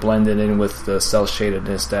there, blended in with the cell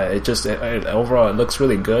shadedness. That overall it looks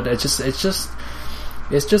really good. It's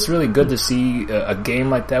just really good to see a game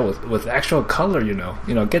like that with actual color.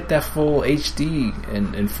 Get that full HD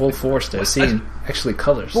and full force there, seeing actually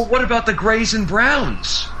colors. Well, what about the grays and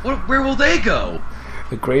browns? Where will they go?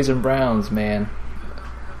 The grays and browns, man.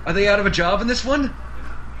 Are they out of a job in this one?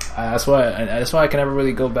 That's why I can never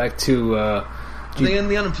really go back to. Are they in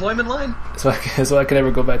the unemployment line? So I can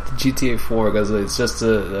never go back to GTA 4 because it's just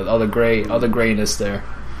all the grayness there.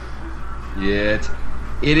 Yeah,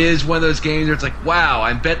 it is one of those games where it's like, wow,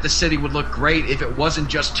 I bet the city would look great if it wasn't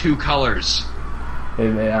just two colors. Hey,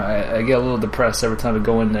 man, I get a little depressed every time I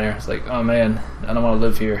go in there. It's like, oh man, I don't want to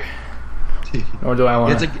live here. Nor do I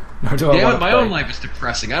want to. My own life is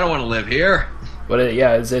depressing. I don't want to live here. But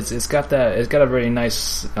it's got a very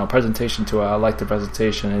nice presentation to it. I like the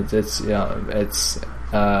presentation. It's a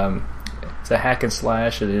hack and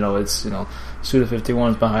slash, and it's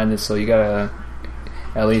Suda51's behind it, so you gotta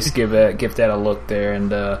at least give that a look there.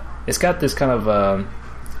 And it's got this kind of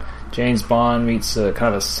James Bond meets kind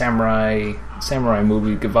of a samurai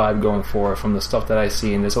movie vibe going for it from the stuff that I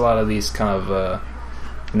see. And there's a lot of these kind of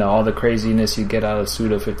all the craziness you get out of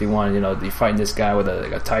Suda51. You fighting this guy with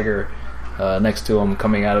a tiger next to him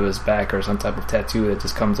coming out of his back, or some type of tattoo that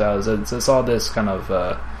just comes out. It's all this kind of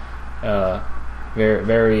very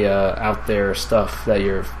very out there stuff that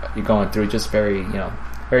you're going through. Just very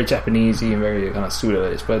very Japanesey and very kind of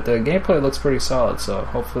pseudo-ish. But the gameplay looks pretty solid, so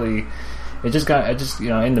hopefully, I just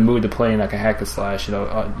in the mood to playing like a hack and slash.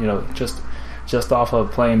 Just off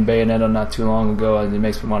of playing Bayonetta not too long ago, and it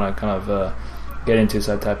makes me want to kind of get into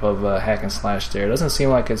some type of hack and slash. There, it doesn't seem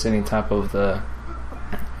like it's any type of the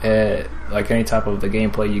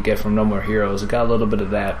gameplay you get from No More Heroes. It got a little bit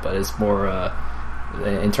of that, but it's more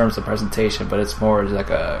in terms of presentation. But it's more like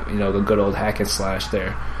the good old hack and slash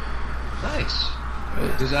there. Nice,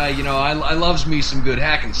 because I loves me some good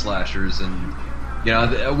hack and slashers, and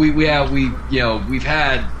we've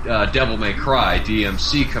had Devil May Cry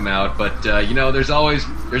DMC come out, but there's always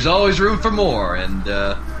room for more, and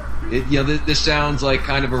this sounds like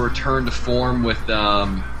kind of a return to form with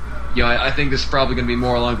I think this is probably going to be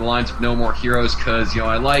more along the lines of No More Heroes, because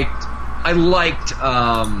I liked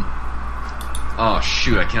oh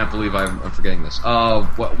shoot, I can't believe I'm forgetting this.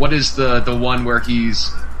 What is the one where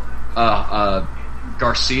he's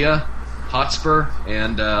Garcia Hotspur,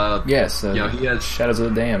 and yes, he has Shadows of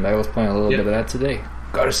the Damned. I was playing a little bit of that today.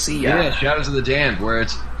 Garcia, yeah, Shadows of the Damned, where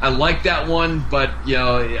I like that one, but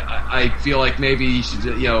I feel like maybe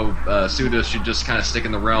Suda should just kind of stick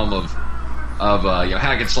in the realm of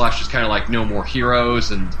hack and slash, just kind of like No More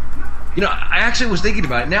Heroes, and I actually was thinking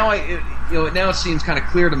about it. Now now it seems kind of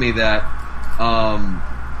clear to me that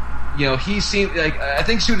he seemed like, I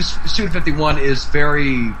think Suda 51 is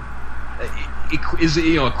very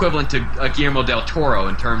equivalent to Guillermo del Toro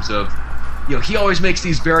in terms of he always makes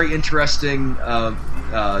these very interesting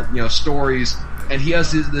stories, and he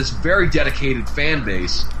has this very dedicated fan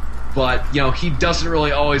base, but he doesn't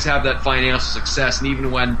really always have that financial success, and even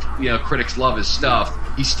when critics love his stuff,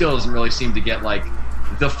 he still doesn't really seem to get like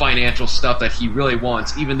the financial stuff that he really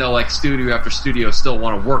wants, even though like studio after studio still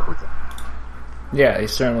want to work with him. Yeah, he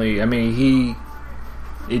certainly. I mean,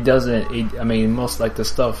 he doesn't. Most like the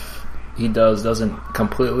stuff he doesn't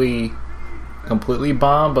completely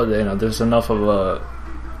bomb, but there's enough of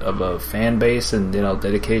a fan base and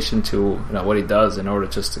dedication to what he does in order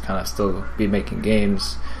just to kind of still be making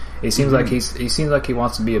games. It seems like he seems like he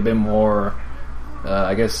wants to be a bit more,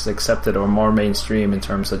 I guess, accepted or more mainstream in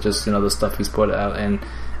terms of just the stuff he's put out. And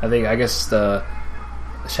I guess the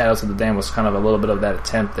Shadows of the Damned was kind of a little bit of that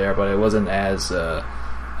attempt there, but it wasn't as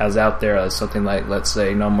out there as something like, let's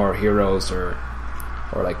say, No More Heroes or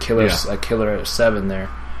like Killer 7 there.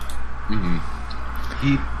 Mm-hmm.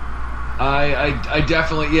 I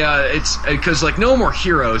definitely, it's because like No More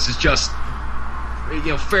Heroes is just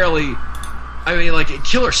fairly. I mean, like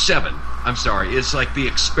Killer 7. I'm sorry, is like the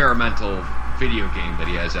experimental video game that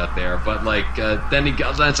he has out there. But like then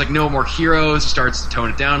it's like No More Heroes starts to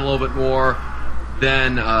tone it down a little bit more.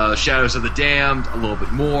 Then Shadows of the Damned a little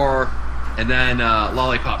bit more, and then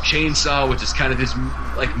Lollipop Chainsaw, which is kind of his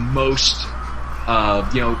like most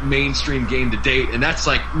mainstream game to date, and that's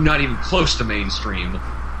like not even close to mainstream.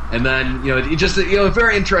 And then just a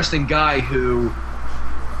very interesting guy who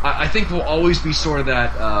I think will always be sort of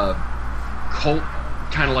that cult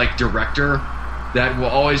kind of like director that will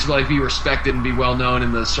always like be respected and be well known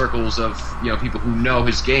in the circles of people who know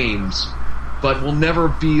his games, but will never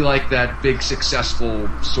be like that big successful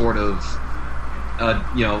sort of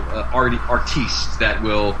artiste that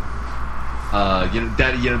will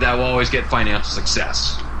that will always get financial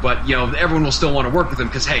success. But everyone will still want to work with him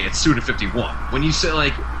because hey, it's Suda 51. When you say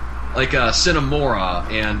like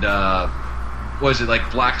Cinemora and what is it,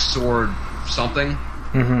 like Black Sword something?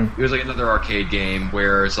 Mm-hmm. It was like another arcade game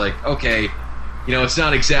where it's like, okay, it's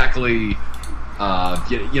not exactly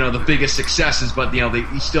the biggest successes, but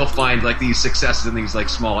you still find like these successes in these like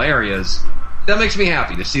small areas. That makes me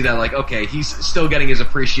happy to see that, like, okay, he's still getting his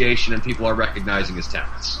appreciation and people are recognizing his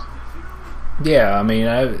talents. Yeah, I mean,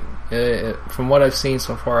 from what I've seen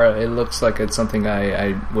so far, it looks like it's something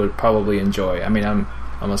I would probably enjoy. I mean, I'm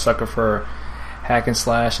a sucker for hack and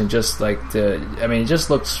slash, and just like it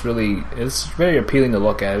just looks really. It's very appealing to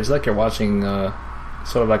look at. It's like you're watching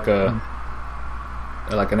sort of like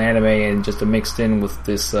an anime, and just mixed in with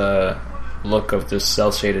this look of this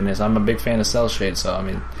cell shadedness. I'm a big fan of cell shade, so I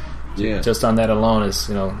mean, just on that alone is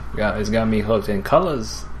it's got me hooked. And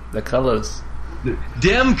the colors.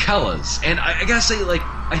 Damn colors. And I gotta say, like,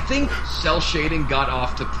 I think cell shading got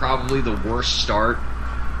off to probably the worst start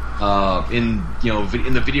in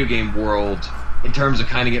the video game world in terms of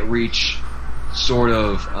kind of get reach sort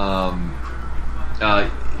of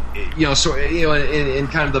in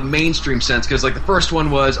kind of the mainstream sense, because like the first one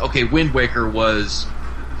was Wind Waker was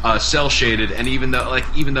cell shaded, and even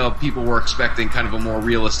though people were expecting kind of a more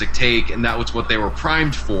realistic take, and that was what they were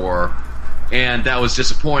primed for, and that was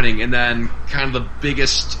disappointing. And then kind of the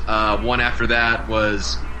biggest one after that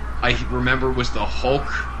was the Hulk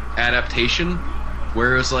adaptation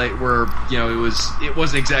where it was like it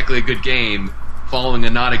wasn't exactly a good game following a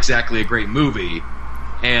not exactly a great movie.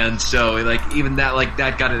 And so, like, even that, like,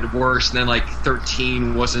 that got it worse. And then, like,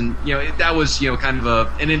 13 wasn't, that was, kind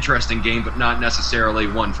of an interesting game, but not necessarily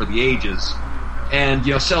one for the ages. And,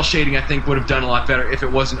 cell shading, I think, would have done a lot better if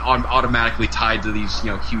it wasn't automatically tied to these,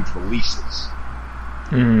 huge releases.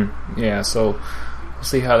 Yeah, so we'll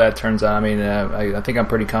see how that turns out. I mean, I think I'm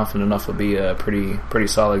pretty confident enough it'll be a pretty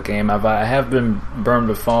solid game. I have been burned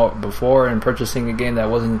before in purchasing a game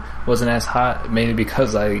that wasn't as hot, mainly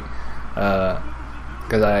because I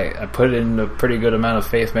put in a pretty good amount of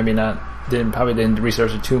faith. Maybe probably didn't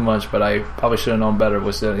research it too much, but I probably should have known better.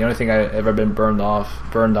 Was the only thing I ever been burned on,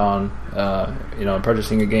 in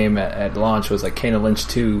purchasing a game at launch was like Kane and Lynch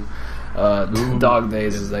 2, Dog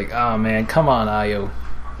Days. Is like, oh man, come on, Io,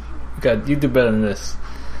 you do better than this.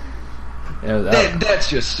 That's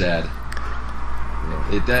just sad.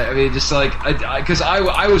 Because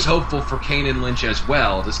I was hopeful for Kane and Lynch as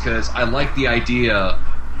well, just because I like the idea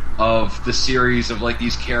of the series of like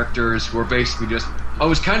these characters who are basically just. I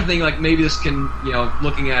was kind of thinking like maybe this can,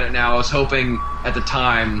 looking at it now, I was hoping at the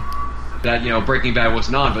time that Breaking Bad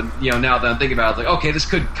wasn't on, but now that I'm thinking about it, like okay, this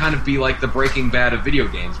could kind of be like the Breaking Bad of video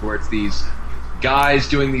games, where it's these guys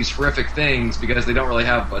doing these horrific things because they don't really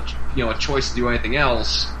have a choice to do anything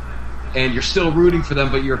else, and you're still rooting for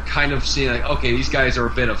them, but you're kind of seeing like okay, these guys are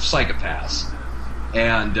a bit of psychopaths,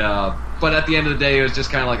 and. But at the end of the day, it was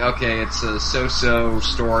just kind of like, okay, it's a so-so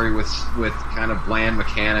story with kind of bland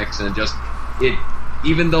mechanics, and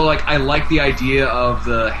even though like I like the idea of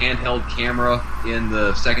the handheld camera in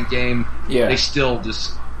the second game, they still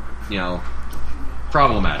just,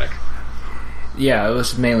 problematic. Yeah, it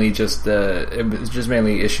was mainly just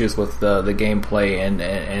mainly issues with the gameplay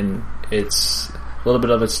and it's a little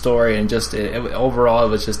bit of its story, and just overall it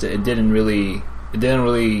was just it didn't really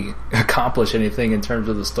accomplish anything in terms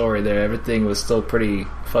of the story there. Everything was still pretty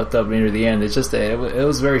fucked up near the end. It's just it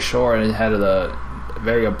was very short, and it had a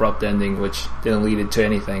very abrupt ending which didn't lead it to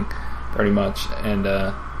anything pretty much. And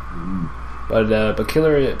but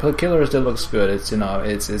Killers did looks good. It's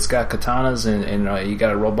it's got katanas, and you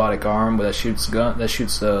got a robotic arm that shoots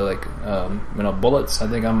bullets. I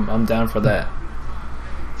think I'm down for that.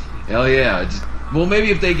 Hell yeah. Well,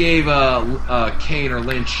 maybe if they gave Kane or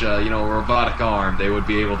Lynch, a robotic arm, they would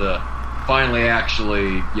be able to finally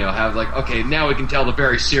actually, have like, okay, now we can tell the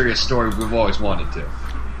very serious story we've always wanted to.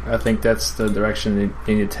 I think that's the direction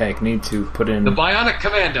they need to take. Need to put in the Bionic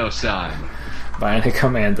Commando sign. Bionic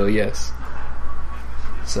Commando, yes.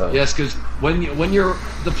 So yes, because when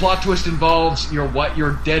the plot twist involves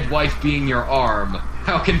your dead wife being your arm,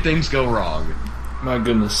 how can things go wrong? My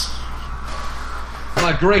goodness.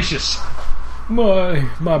 My gracious.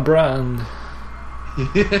 My brand.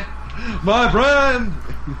 My brand.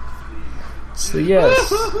 So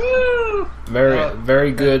yes,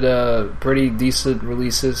 very good, pretty decent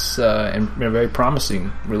releases, and very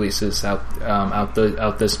promising releases out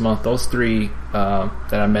this month. Those three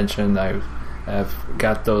that I mentioned, I've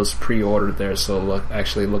got those pre-ordered there, so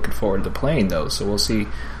actually looking forward to playing those. So we'll see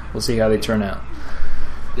how they turn out.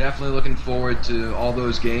 Definitely looking forward to all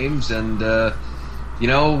those games, and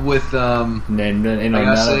with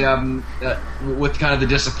with kind of the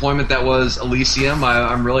disappointment that was Elysium,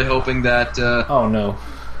 I'm really hoping that. Oh no!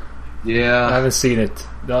 Yeah, I haven't seen it.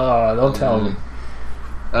 No, don't tell me.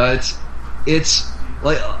 It's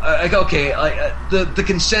like okay, the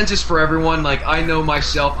consensus for everyone. Like I know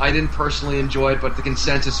myself, I didn't personally enjoy it, but the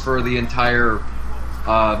consensus for the entire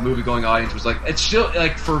movie-going audience was like it's still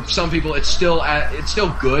like for some people it's still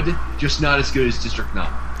good, just not as good as District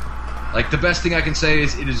 9. Like, the best thing I can say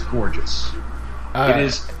is it is gorgeous. It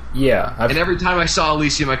is. Yeah. And every time I saw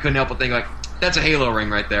Elysium, I couldn't help but think, like, that's a Halo ring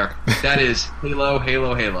right there. That is Halo,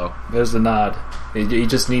 Halo, Halo. There's the nod. It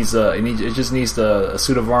just needs a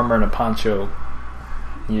suit of armor and a poncho.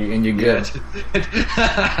 And you're good.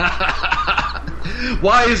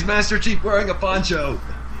 Why is Master Chief wearing a poncho?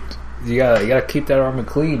 You gotta keep that armor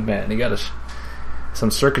clean, man. You gotta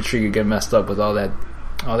some circuitry could get messed up with all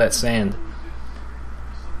that sand.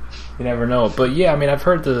 You never know, but yeah, I mean, I've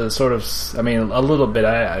heard a little bit.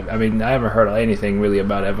 I haven't heard anything really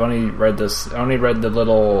about it. I've only read the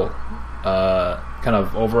little kind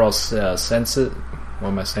of overall sense. What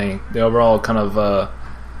am I saying? The overall kind of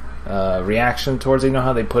reaction towards it.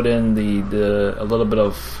 How they put in a little bit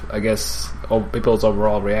of, I guess, people's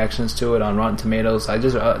overall reactions to it on Rotten Tomatoes.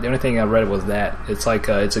 The only thing I read was that it's like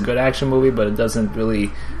it's a good action movie, but it doesn't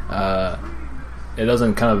really it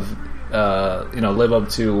doesn't kind of live up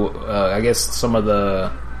to I guess some of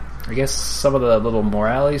the little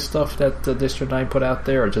morality stuff that the District 9 put out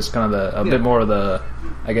there, or just kind of a bit more of the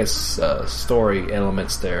I guess, story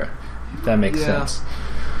elements there. If that makes sense.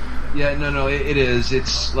 Yeah, no, it is.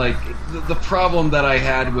 It's like the problem that I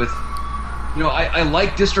had with, I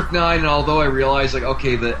like District 9, and although I realize, like,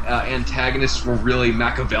 okay, the antagonists were really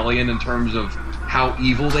Machiavellian in terms of how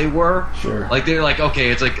evil they were. Sure. Like, they're like,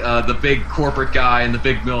 okay, it's like the big corporate guy and the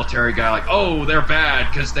big military guy, like, oh, they're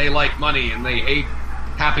bad because they like money and they hate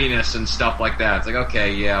happiness and stuff like that. It's like,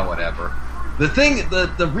 okay, yeah, whatever. The thing,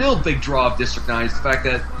 the real big draw of District 9 is the fact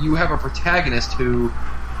that you have a protagonist who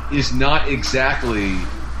is not exactly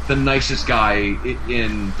the nicest guy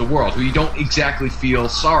in the world, who you don't exactly feel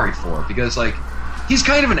sorry for, because, like, he's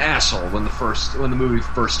kind of an asshole when the movie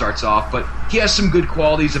first starts off, but he has some good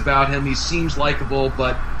qualities about him. He seems likable,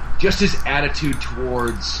 but just his attitude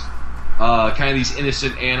towards kind of these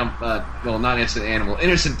innocent innocent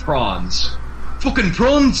prawns. Fucking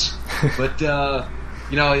prawns! But,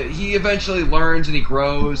 he eventually learns and he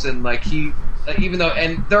grows, and, like, and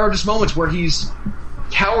there are just moments where he's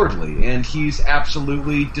cowardly and he's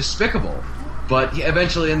absolutely despicable, but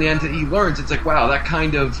eventually in the end he learns. It's like, wow, that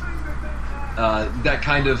kind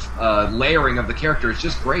of layering of the character is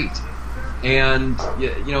just great. And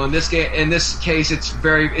in this case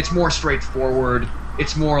it's more straightforward.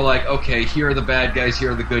 It's more like, okay, here are the bad guys,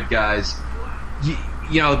 here are the good guys.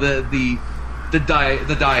 The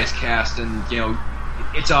die is cast, and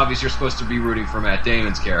it's obvious you're supposed to be rooting for Matt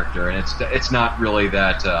Damon's character, and it's not really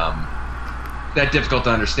that difficult to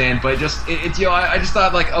understand, but I just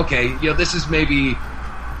thought, like, okay, this is maybe,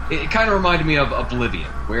 it kind of reminded me of Oblivion,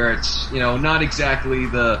 where it's, not exactly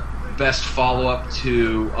the best follow-up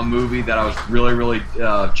to a movie that I was really, really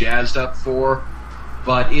jazzed up for,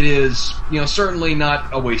 but it is, certainly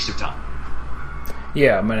not a waste of time.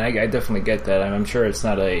 Yeah, I mean, I definitely get that. I'm sure it's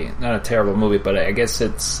not a terrible movie, but I guess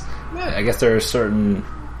there are certain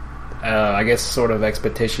sort of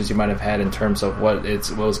expectations you might have had in terms of what it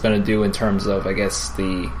was going to do in terms of, I guess,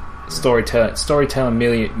 the storytelling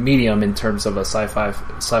medium in terms of a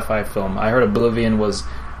sci-fi film. I heard Oblivion was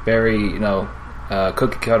very,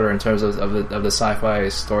 cookie cutter in terms of the sci-fi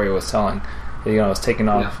story it was telling. It's taking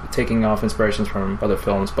off inspirations from other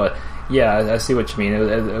films, but yeah, I see what you mean.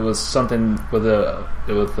 It was something with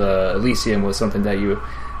Elysium was something that you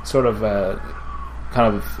sort of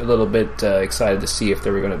kind of a little bit excited to see if they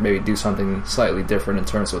were going to maybe do something slightly different in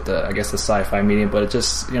terms of the sci-fi medium, but it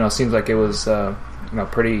just seems like it was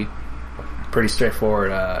pretty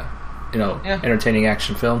straightforward, entertaining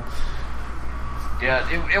action film. Yeah,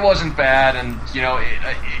 it wasn't bad, and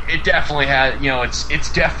it definitely had,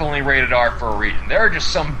 it's definitely rated R for a reason. There are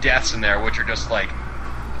just some deaths in there which are just like,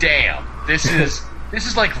 damn, this is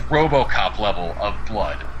like RoboCop level of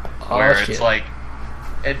blood, where it's like.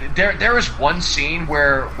 There is one scene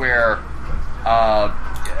where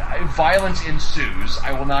violence ensues.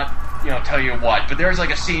 I will not tell you what, but there's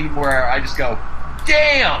like a scene where I just go,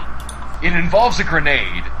 damn! It involves a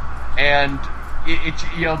grenade, and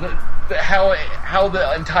how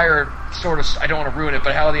the entire sort of, I don't want to ruin it,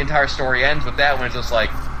 but how the entire story ends with that one is just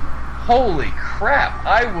like, holy crap!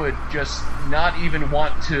 I would just not even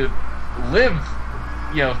want to live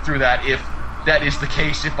through that if that is the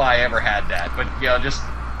case, if I ever had that. But just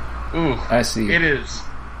ooh, I see. It is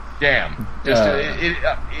damn. Just it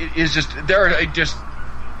is just there are just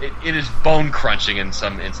it is bone crunching in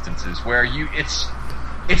some instances where it's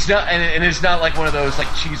not, and it's not like one of those like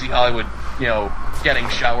cheesy Hollywood getting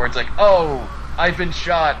shot where it's like, oh, I've been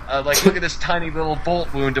shot, like look at this tiny little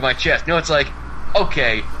bullet wound to my chest. No, it's like,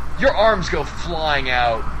 okay, your arms go flying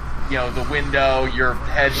out the window, your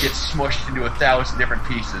head gets smushed into 1,000 different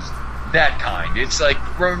pieces. That kind. It's like,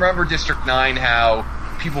 remember District 9, how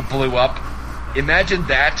people blew up? Imagine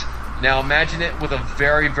that. Now imagine it with a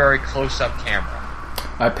very, very close-up camera.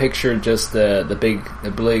 I pictured just the big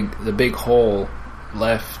hole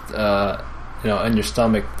left, in your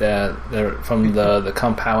stomach that from the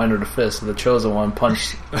Kung-Pao Enter the Fist, the Chosen One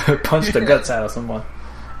punched the guts out of someone.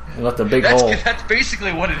 And left a big hole. That's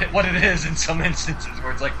basically what it is in some instances,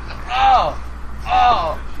 where it's like, oh,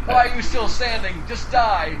 why are you still standing? Just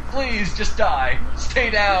die. Please, just die. Stay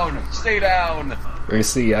down. You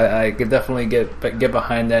see, I could definitely get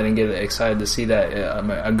behind that and get excited to see that.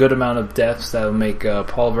 A good amount of deaths that will make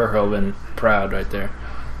Paul Verhoeven proud right there.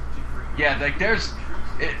 Yeah, like this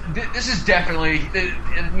is definitely,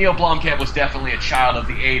 Neil Blomkamp was definitely a child of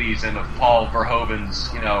the 80s and of Paul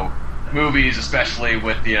Verhoeven's, movies, especially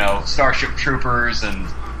with, Starship Troopers and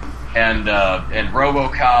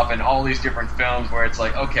RoboCop and all these different films where it's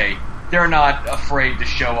like, okay, they're not afraid to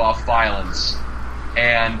show off violence,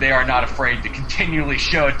 and they are not afraid to continually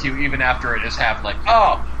show it to you even after it has happened. Like,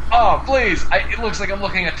 oh, please, it looks like I'm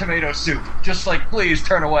looking at tomato soup. Just like, please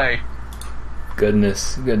turn away.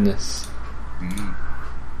 Goodness.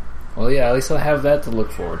 Well, yeah, at least I'll have that to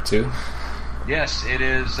look forward to. Yes, it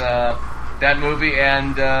is that movie,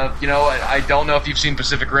 and I don't know if you've seen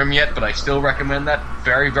Pacific Rim yet, but I still recommend that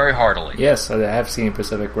very, very heartily. Yes, I have seen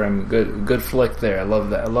Pacific Rim. Good flick there. I love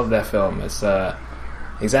that. I love that film. It's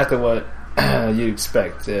exactly what you'd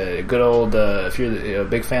expect. Good old. If you're a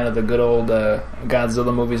big fan of the good old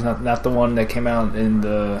Godzilla movies, not the one that came out in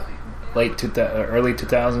the early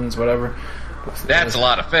 2000s, whatever. That's a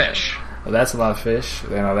lot of fish. Well, that's a lot of fish.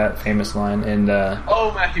 That famous line. And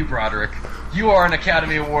oh, Matthew Broderick, you are an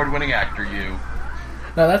Academy Award-winning actor. You.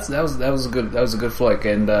 No, that was a good flick.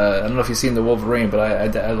 And I don't know if you've seen the Wolverine, but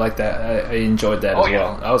I like that. I enjoyed that as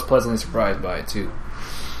well. I was pleasantly surprised by it too.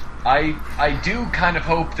 I do kind of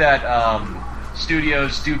hope that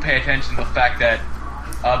studios do pay attention to the fact that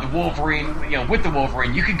the Wolverine, with the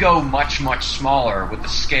Wolverine, you could go much, much smaller with the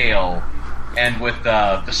scale and with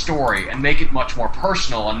the story, and make it much more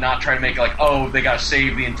personal, and not try to make it like, oh, they got to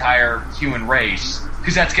save the entire human race,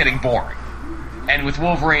 because that's getting boring. And with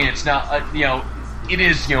Wolverine, it's not, it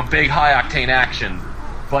is big, high octane action,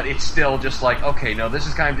 but it's still just like, okay, no, this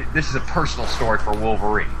is a personal story for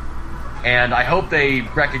Wolverine. And I hope they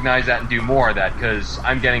recognize that and do more of that, because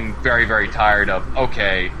I'm getting very, very tired of,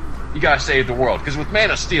 okay, you gotta save the world. Because with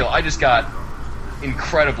Man of Steel, I just got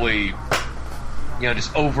incredibly,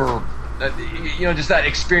 just over, just that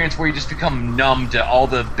experience where you just become numb to all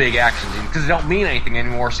the big action scenes, because they don't mean anything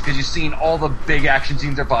anymore, because you've seen all the big action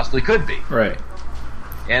scenes there possibly could be. Right.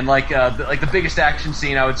 And the biggest action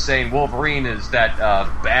scene I would say in Wolverine is that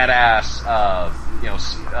badass,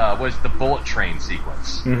 was the bullet train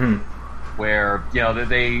sequence. Mm-hmm. Where,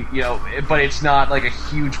 but it's not like a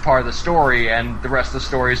huge part of the story, and the rest of the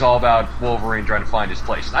story is all about Wolverine trying to find his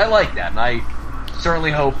place. And I like that, and I certainly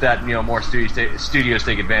hope that, more studios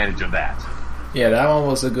take advantage of that. Yeah, that one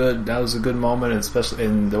was a good moment, especially,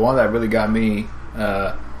 and the one that really got me,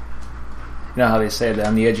 you know how they say that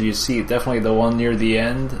on the edge of your seat, definitely the one near the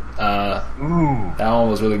end, that one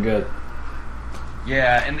was really good.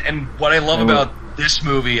 Yeah, and what I love about this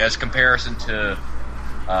movie as comparison to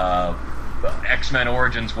X-Men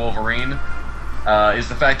Origins Wolverine is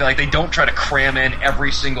the fact that they don't try to cram in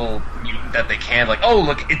every single mutant that they can. Like, oh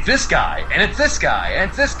look, it's this guy, and it's this guy, and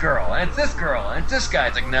it's this girl, and it's this girl, and it's this guy.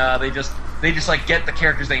 It's like, nah, they just get the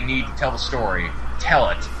characters they need to tell the story, tell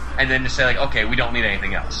it, and then just say okay, we don't need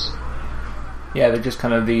anything else. Yeah, they're just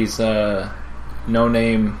kind of these no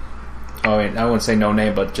name. I wouldn't say no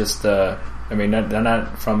name, but just they're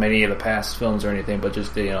not from any of the past films or anything, but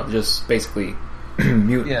just just basically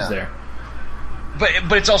mutants there.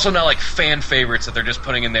 But it's also not like fan favorites that they're just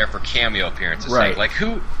putting in there for cameo appearances. Right. Like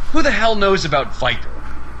who the hell knows about Viper?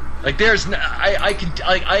 Like there's I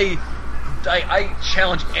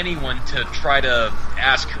challenge anyone to try to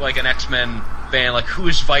ask like an X-Men fan like who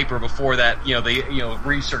is Viper before that they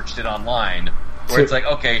researched it online, where it's like,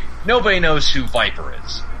 okay, nobody knows who Viper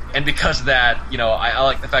is. And because of that, I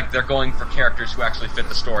like the fact that they're going for characters who actually fit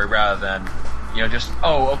the story rather than just,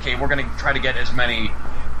 oh, okay, we're going to try to get as many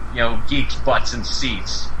geeks' butts in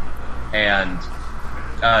seats, and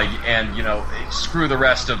screw the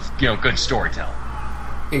rest of good storytelling.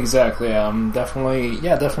 Exactly.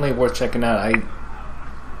 Definitely worth checking out.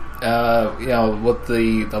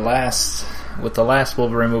 With the last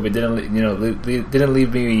Wolverine movie, didn't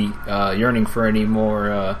leave me yearning for any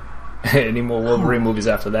more Wolverine movies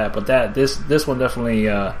after that. But this one definitely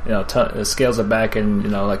scales it back,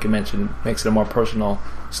 and like you mentioned, makes it a more personal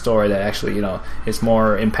story that actually is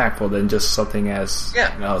more impactful than just something as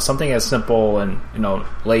something as simple and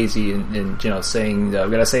lazy and saying we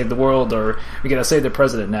gotta save the world or we gotta save the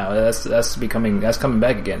president now. That's coming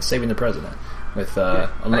back again, saving the president. With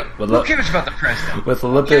who cares about the president? With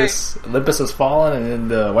Olympus has fallen and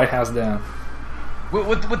the White House down.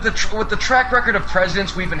 With the track record of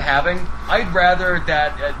presidents we've been having, I'd rather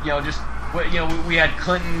that we had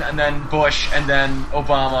Clinton and then Bush and then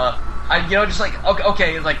Obama. Like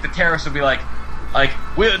the terrorists would be like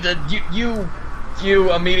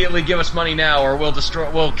you immediately give us money now or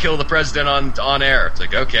we'll kill the president on air. It's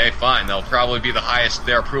like, okay, fine. They'll probably be the highest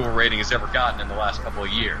their approval rating has ever gotten in the last couple of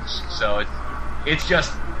years. So it's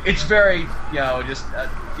very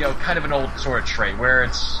kind of an old sort of trait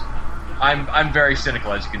where I'm very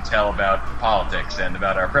cynical, as you can tell, about politics and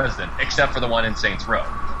about our president, except for the one in Saints Row.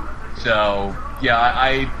 So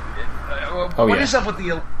yeah, what is up with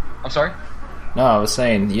the? I'm sorry? No, I was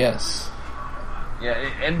saying yes. Yeah,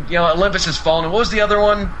 and Olympus has fallen. And what was the other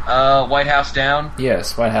one? White House down?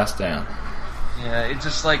 Yes, White House down. Yeah, it's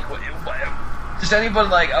just like, does anybody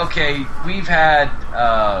like, okay, we've had,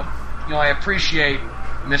 I appreciate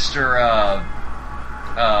Mr.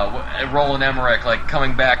 Roland Emmerich like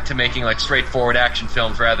coming back to making like straightforward action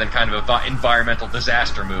films rather than kind of environmental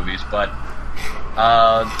disaster movies. But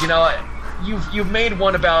you've made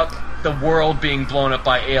one about the world being blown up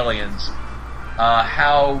by aliens.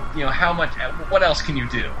 How much? What else can you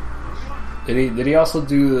do? Did he also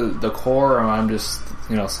do the Core? Or I'm just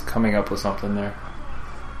coming up with something there.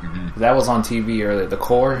 Mm-hmm. That was on TV earlier. The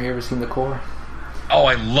Core. You ever seen the Core? Oh,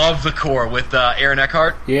 I love the Core with Aaron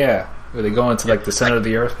Eckhart. Yeah, where they go into like the center of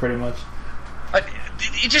the earth, pretty much.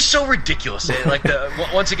 It's just so ridiculous.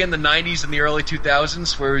 Once again, the '90s and the early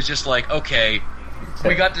 2000s, where it was just like, okay,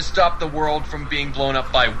 we got to stop the world from being blown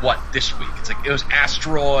up by what this week? It's like it was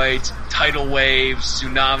asteroids, tidal waves,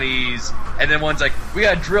 tsunamis, and then one's like, we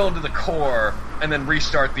got to drill into the core and then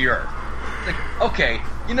restart the Earth. It's like, okay,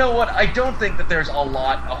 you know what? I don't think that there's a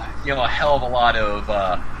hell of a lot of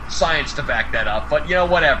science to back that up. But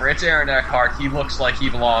whatever. It's Aaron Eckhart. He looks like he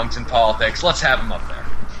belongs in politics. Let's have him up there.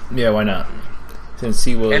 Yeah, why not? Since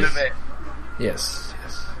he was. Yes.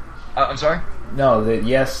 I'm sorry. No,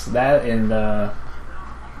 that and the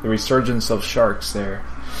resurgence of sharks there.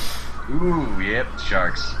 Ooh, yep,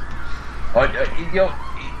 sharks.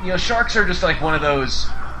 Sharks are just like one of those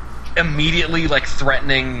immediately like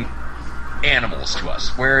threatening animals to us,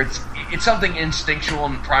 where it's something instinctual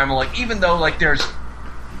and primal. Like even though like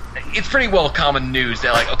it's pretty well common news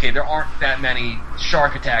that like okay, there aren't that many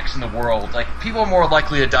shark attacks in the world. Like people are more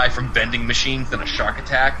likely to die from vending machines than a shark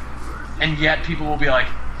attack, and yet people will be like,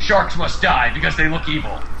 sharks must die because they look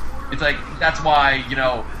evil. It's like, that's why,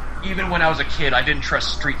 even when I was a kid, I didn't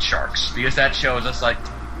trust Street Sharks, because that shows us, like,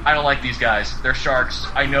 I don't like these guys. They're sharks.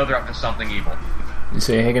 I know they're up to something evil. You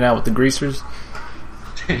say hanging out with the greasers?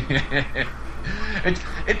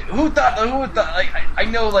 Who thought, like, I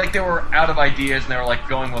know, like, they were out of ideas, and they were, like,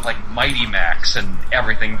 going with, like, Mighty Max and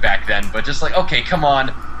everything back then, but just, like, okay, come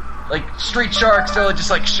on. Like, Street Sharks, they're just,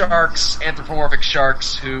 like, sharks, anthropomorphic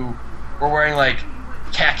sharks, who were wearing, like,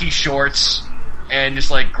 khaki shorts and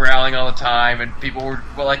just like growling all the time, and people were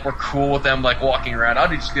cool with them like walking around. I'd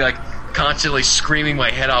just be like constantly screaming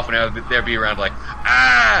my head off when they'd be around, like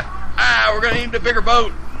we're gonna need a bigger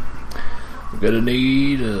boat. We're gonna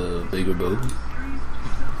need a bigger boat.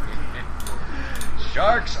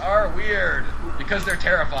 Sharks are weird because they're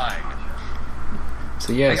terrifying.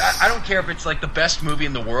 So yes, like, I don't care if it's like the best movie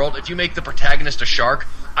in the world. If you make the protagonist a shark,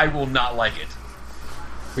 I will not like it.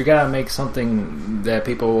 We gotta make something that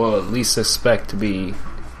people will at least suspect to be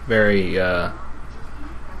very,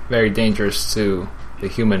 very dangerous to the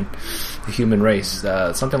human race.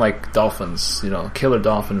 Something like dolphins, killer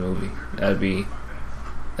dolphin movie. That'd be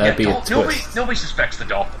a twist. Nobody suspects the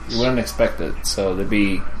dolphins. You wouldn't expect it, so they'd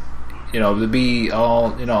be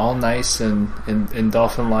all nice and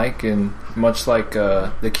dolphin-like, and much like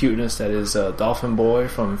the cuteness that is Dolphin Boy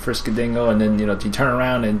from Friskadingo, and then you turn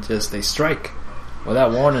around and just they strike.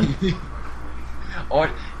 Without warning.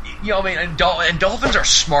 And dolphins are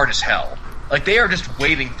smart as hell. Like, they are just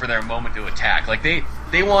waiting for their moment to attack. Like, they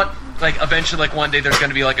want, like, eventually, like, one day there's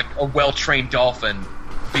going to be, like, a well-trained dolphin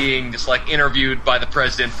being just, like, interviewed by the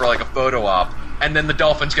president for, like, a photo op. And then the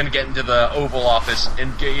dolphin's going to get into the Oval Office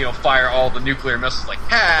and, fire all the nuclear missiles. Like,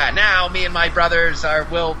 now me and my brothers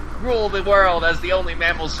will rule the world as the only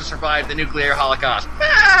mammals to survive the nuclear holocaust.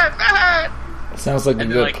 Sounds like a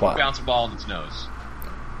good plot. Bounce a ball in its nose.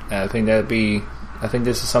 I think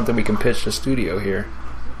this is something we can pitch to studio here.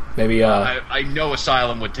 Maybe. I know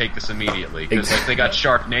Asylum would take this immediately because like, they got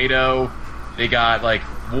Sharknado, they got like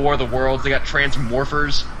War of the Worlds, they got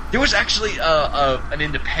Transmorphers. There was actually an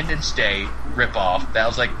Independence Day ripoff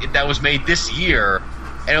that was made this year,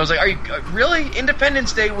 and it was like, are you really?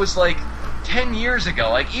 Independence Day was like 10 years ago.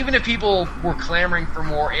 Like even if people were clamoring for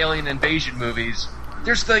more alien invasion movies,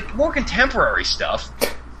 there's like more contemporary stuff.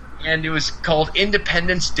 And it was called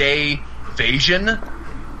Independence Day Invasion.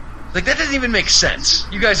 Like, that doesn't even make sense.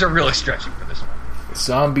 You guys are really stretching for this one.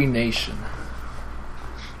 Zombie Nation.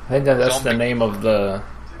 I think that's the name of the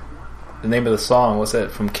song. What's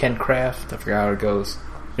that, from Ken Craft? I forgot how it goes.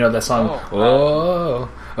 That song?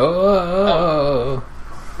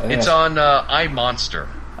 It's on iMonster.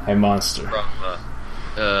 iMonster. From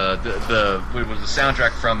what was the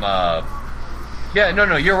soundtrack from... Yeah,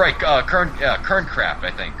 no, you're right. Kern Craft,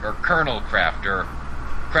 I think, or Colonel Craft, or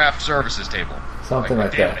Craft Services Table. Something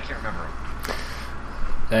like that. I can't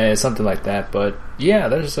remember. Something like that, but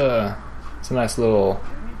yeah, it's a nice little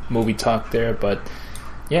movie talk there. But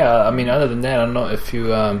yeah, I mean, other than that, I don't know if you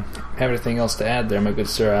have anything else to add there, my good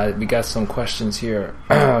sir. We got some questions here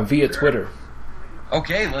via Twitter.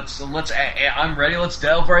 Okay, let's. I'm ready. Let's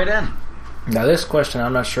delve right in. Now, this question,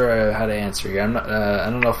 I'm not sure how to answer here. I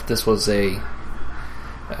don't know if this was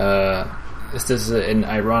this is an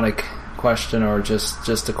ironic question or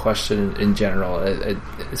just a question in general.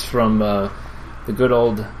 It's from a good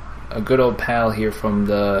old pal here from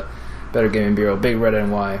the Better Gaming Bureau, Big Red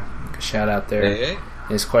NY. Shout out there. Hey.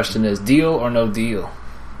 His question is, deal or no deal?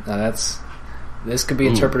 Now this could be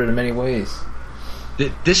interpreted in many ways.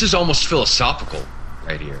 This is almost philosophical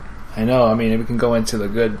right here. I know. I mean, we can go into the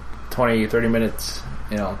good 20, 30 minutes,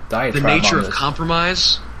 diatribe. The nature on of this.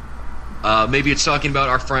 compromise. Maybe it's talking about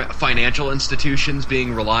our financial institutions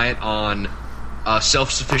being reliant on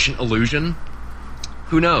self-sufficient illusion.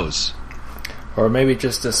 Who knows? Or maybe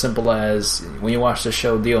just as simple as, when you watch the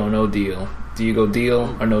show Deal or No Deal, do you go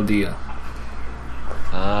deal or no deal?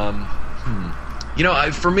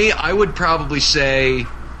 For me, I would probably say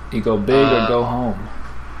You go big or go home?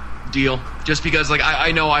 deal. Just because,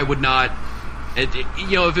 I know I would not. If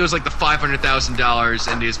it was like the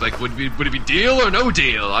 $500,000 and it's like, would it be deal or no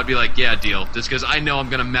deal? I'd be like, yeah, deal. Just because I know I'm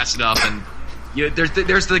gonna mess it up, and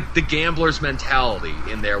there's the gambler's mentality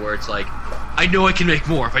in there where it's like, I know I can make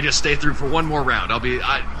more if I just stay through for one more round. I'll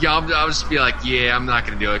just be like, yeah, I'm not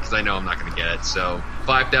gonna do it because I know I'm not gonna get it. So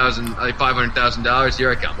 $500,000,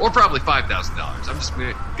 here I come, or probably $5,000. I'm just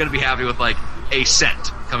gonna be happy with like a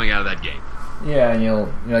cent coming out of that game. Yeah, and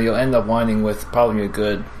you'll end up winding with probably a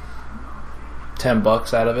good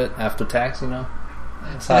 $10 out of it after tax.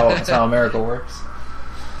 That's how America works.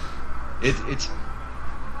 It's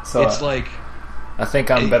like, I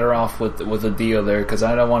think I'm better off with a deal there, because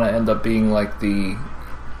I don't want to end up being like the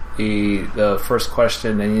first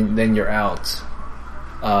question and then you're out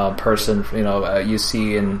person. You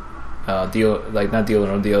see in deal, like not Deal or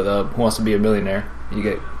No Deal, Who Wants to Be a Millionaire.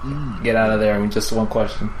 You get out of there. I mean, just one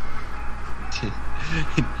question.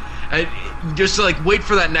 Just to wait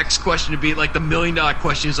for that next question to be like the $1 million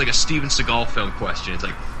question is like a Steven Seagal film question. It's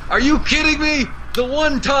like, are you kidding me? The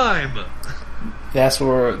one time. That's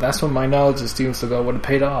when my knowledge of Steven Seagal would have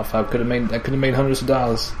paid off. I could have made hundreds of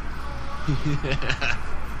dollars.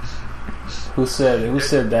 Who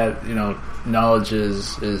said that knowledge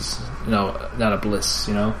is not a bliss,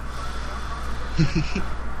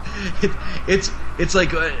 It's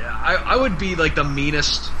like I would be like the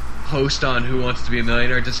meanest host on Who Wants to Be a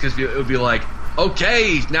Millionaire, just because it would be like,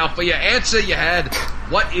 okay, now for your answer you had,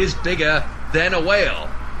 what is bigger than a whale?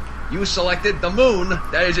 You selected the moon.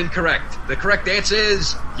 That is incorrect. The correct answer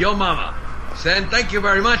is your mama. Then thank you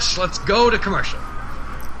very much. Let's go to commercial.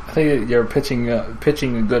 I think you're pitching a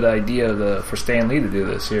good idea for Stan Lee to do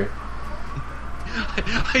this here.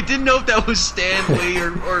 I didn't know if that was Stan Lee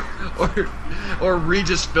or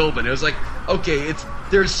Regis Philbin. It was like, okay,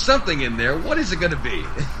 there's something in there. What is it going to be?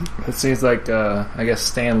 It seems like I guess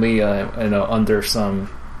Stan Lee, under some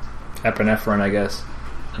epinephrine, I guess.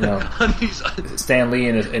 Stan Lee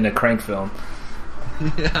in a Crank film.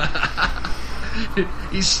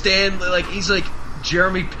 He's he's like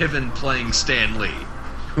Jeremy Piven playing Stan Lee,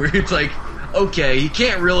 where it's like, okay, he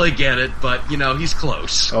can't really get it, but he's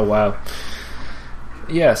close. Oh wow.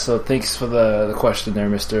 Yeah, so thanks for the question there,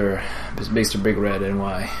 Mr. Big Red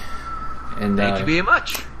NY. And thank you very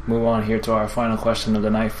much. Move on here to our final question of the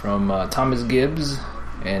night from Thomas Gibbs.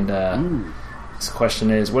 And this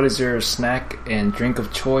question is, what is your snack and drink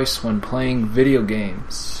of choice when playing video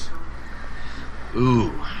games?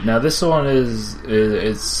 Ooh. Now this one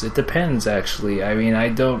it depends actually. I mean, I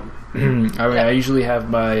usually have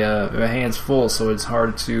my hands full, so it's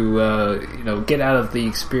hard to get out of the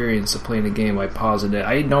experience of playing a game by pausing it.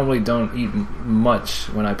 I normally don't eat much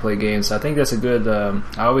when I play games, so I think that's a good.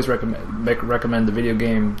 I always recommend the video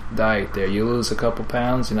game diet. There, you lose a couple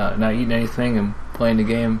pounds, you're not eating anything and playing the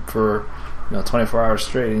game for 24 hours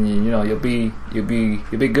straight, and you'll be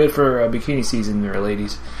good for bikini season there,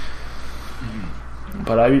 ladies.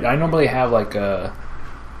 But I normally have like a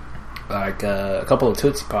couple of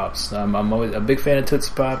Tootsie Pops. I'm always a big fan of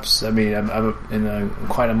Tootsie Pops. I mean, I'm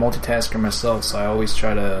quite a multitasker myself, so I always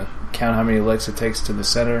try to count how many licks it takes to the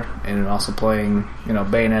center, and also playing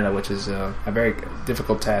Bayonetta, which is a very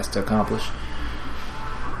difficult task to accomplish.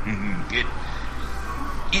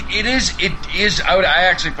 It is. I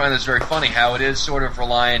actually find this very funny how it is sort of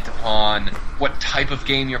reliant upon what type of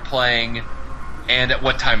game you're playing and at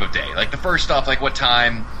what time of day. Like the first off, like what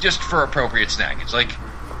time, just for appropriate snackage. Like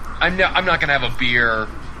I'm not gonna have a beer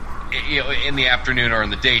in the afternoon or in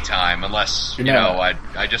the daytime unless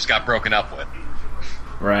I just got broken up with.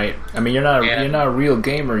 Right. I mean, you're not a real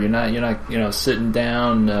gamer. You're not sitting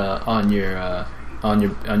down on your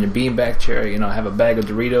beanbag chair. Have a bag of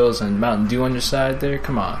Doritos and Mountain Dew on your side there.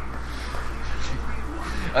 Come on.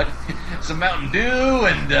 Some Mountain Dew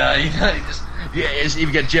and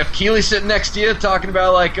you've got Jeff Keighley sitting next to you talking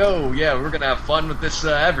about like, oh yeah, we're gonna have fun with this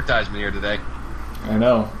advertisement here today. I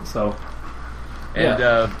know. So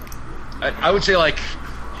And I would say, like,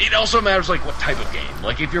 it also matters, like, what type of game.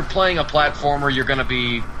 Like, if you're playing a platformer, you're going to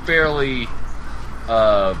be fairly,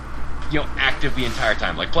 active the entire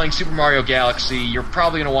time. Like, playing Super Mario Galaxy, you're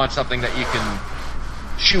probably going to want something that you can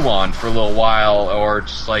chew on for a little while, or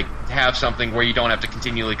just, like, have something where you don't have to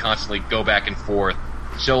continually, constantly go back and forth.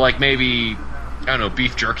 So, like, maybe, I don't know,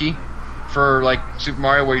 beef jerky for, like, Super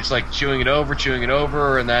Mario, where you're just, like, chewing it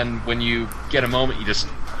over, and then when you get a moment, you just,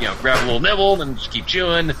 grab a little nibble and just keep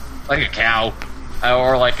chewing, like a cow.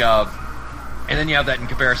 Or, like, and then you have that in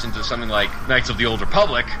comparison to something like Knights of the Old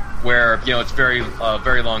Republic, where, it's very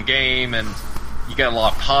long game, and you got a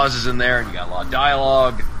lot of pauses in there, and you got a lot of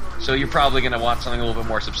dialogue, so you're probably going to want something a little bit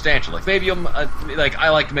more substantial. Like, maybe, I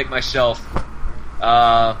like to make myself,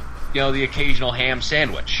 the occasional ham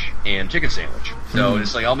sandwich and chicken sandwich. So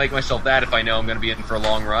it's like, I'll make myself that if I know I'm going to be in for a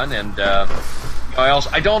long run, and,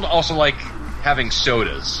 I don't also like having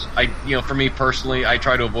sodas. For me personally, I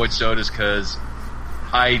try to avoid sodas because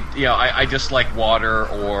I just like water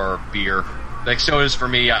or beer. Like, sodas for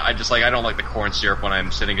me, I don't like the corn syrup when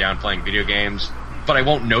I'm sitting down playing video games, but I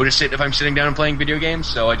won't notice it if I'm sitting down and playing video games,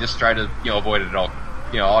 so I just try to, avoid it at all,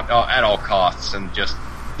 at all costs, and just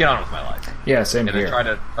get on with my life. Yeah, same and here.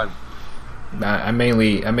 I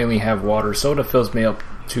mainly have water. Soda fills me up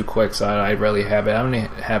too quick, so I rarely have it. I only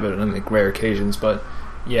have it on like rare occasions, but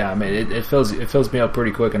yeah, I mean, it fills me up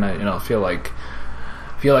pretty quick, and I feel like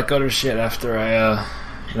utter shit after I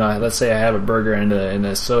let's say I have a burger and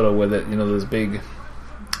a soda with it,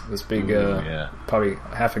 this big probably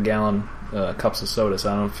half a gallon cups of soda.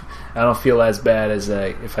 So I don't feel as bad as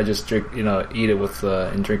if I just drink, eat it with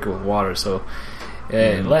and drink it with water. So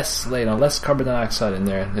less carbon dioxide in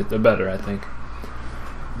there, the better, I think.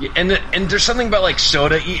 Yeah, and there's something about, like,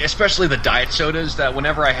 soda, especially the diet sodas, that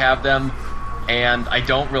whenever I have them, and I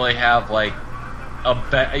don't really have, like,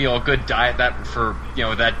 a good diet that for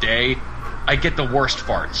that day, I get the worst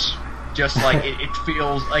farts. Just like it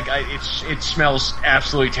feels like it smells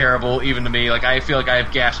absolutely terrible, even to me. Like, I feel like I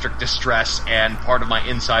have gastric distress, and part of my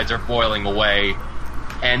insides are boiling away.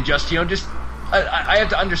 And just I have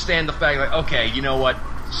to understand the fact, like, okay, you know what,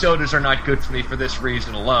 sodas are not good for me for this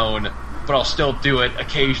reason alone, but I'll still do it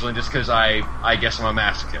occasionally just because I guess I'm a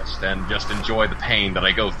masochist and just enjoy the pain that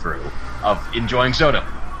I go through of enjoying soda.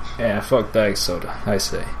 Yeah, fuck diet soda, I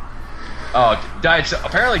say. Oh,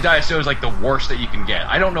 apparently diet soda is, like, the worst that you can get.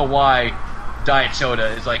 I don't know why diet soda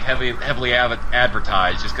is, like, heavily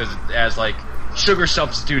advertised, just because it has, like, sugar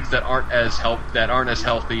substitutes that aren't as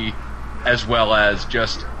healthy, as well as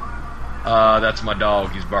just that's my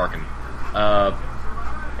dog, he's barking.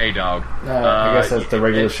 Hey, dog. I guess that's the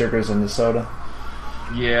regular sugars in the soda.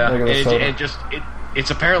 Yeah,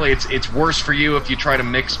 it's apparently it's worse for you if you try to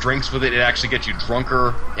mix drinks with it. It actually gets you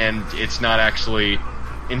drunker, and it's not actually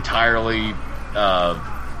entirely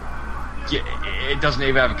it doesn't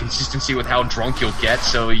even have a consistency with how drunk you'll get,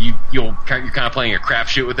 so you're kind of playing a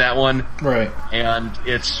crapshoot with that one, right? And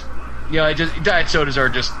it's diet sodas are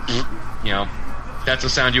just that's the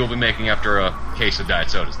sound you will be making after a case of diet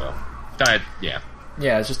sodas, though.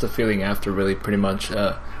 It's just a feeling after, really, pretty much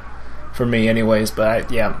for me anyways.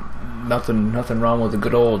 But nothing wrong with a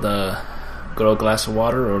good old glass of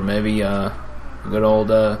water, or maybe a good old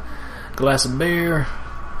glass of beer.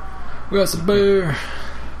 Glass of beer.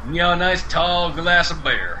 Nice tall glass of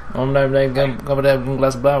beer. I'm never going to have one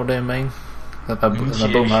glass of beer there, man. That's my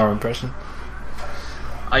Boomhauer impression.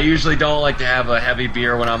 I usually don't like to have a heavy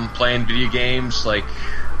beer when I'm playing video games. Like,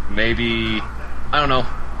 maybe, I don't know,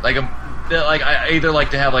 like I either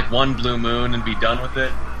like to have, like, one Blue Moon and be done with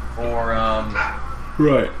it, or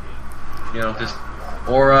right,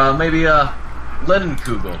 or maybe a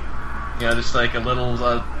Lennenkugel. Just like a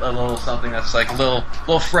little something that's like a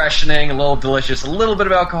little freshening, a little delicious, a little bit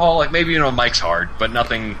of alcohol, like maybe Mike's Hard, but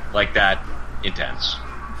nothing like that intense.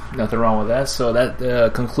 Nothing wrong with that. So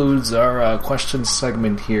that concludes our question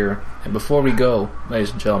segment here. And before we go,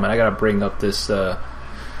 ladies and gentlemen, I gotta bring up this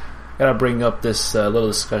little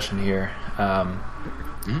discussion here.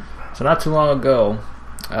 So not too long ago,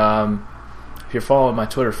 if you're following my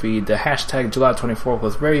Twitter feed, the hashtag July 24th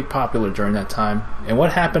was very popular during that time. And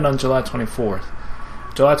what happened on July 24th?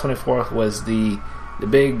 July 24th was the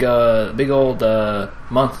big old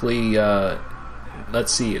monthly.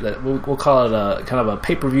 Let's see, we'll call it a kind of a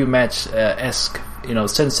pay-per-view match esque,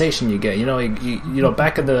 sensation you get.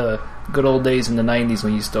 Back in the good old days in the 90s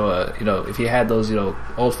when you still, if you had those,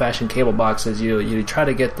 old-fashioned cable boxes, you try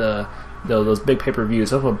to get those big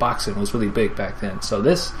pay-per-views. That's what boxing was really big back then. So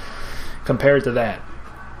this, compared to that,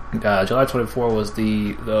 July 24 was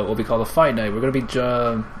the what we call the fight night. We're going to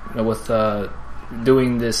be with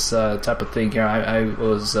doing this type of thing here. I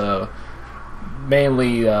was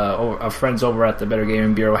mainly our friends over at the Better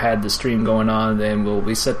Gaming Bureau had the stream going on, and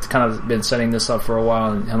we been setting this up for a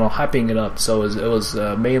while and hyping it up. So it was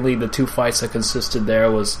mainly the two fights that consisted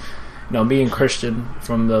there was, me and Christian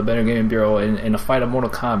from the Better Gaming Bureau in a fight of Mortal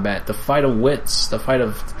Kombat, the fight of wits, the fight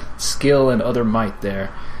of skill and other might there,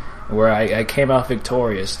 where I came out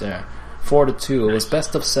victorious there, 4-2. It was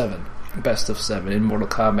best of seven in Mortal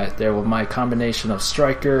Kombat there with my combination of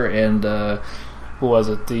Striker and who was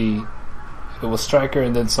it? It was Striker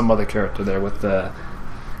and then some other character there with the.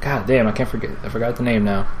 God damn, I forgot the name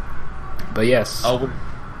now. But yes. Oh,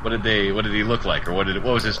 what did he look like, or what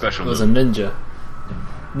was his special move? It was a ninja.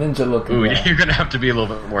 Ninja looking. Ooh, you're gonna have to be a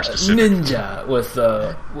little bit more specific. Ninja with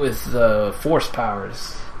force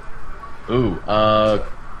powers. Ooh, Ermac?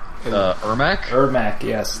 Ermac,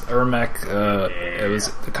 yes. Ermac, it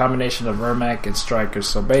was the combination of Ermac and Striker.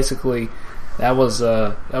 So basically, that was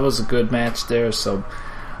a good match there. So,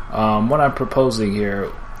 what I'm proposing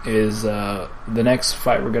here is the next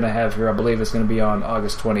fight we're going to have here, I believe it's going to be on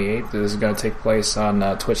August 28th. This is going to take place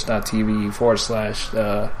on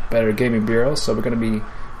twitch.tv/Better Gaming Bureau. So I'm going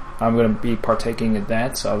to be partaking in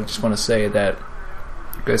that. So I just want to say that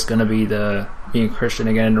it's going to be me and Christian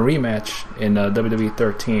again in a rematch in WWE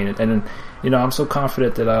 13, and I'm so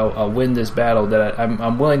confident that I'll win this battle that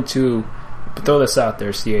I'm willing to throw this out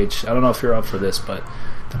there. CH, I don't know if you're up for this, but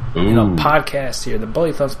podcast here, the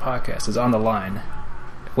Bully Thumbs podcast is on the line.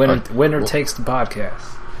 Winner takes the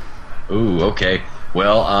podcast. Ooh, okay.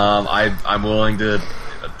 Well, I'm willing to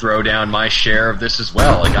throw down my share of this as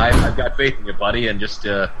well. Like I've got faith in you, buddy, and just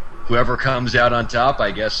whoever comes out on top,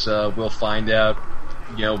 I guess we'll find out.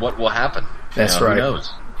 What will happen. That's right. Who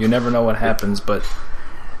knows? You never know what happens, but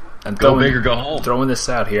go big or go home. Throwing this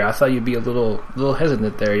out here, I thought you'd be a little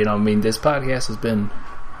hesitant there. This podcast has been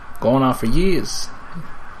going on for years,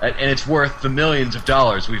 and it's worth the millions of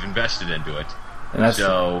dollars we've invested into it. And that's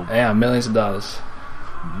millions of dollars.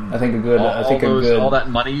 I think all that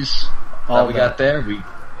monies that we got there.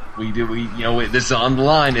 We this is on the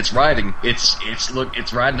line. It's riding. It's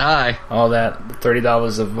riding high. All that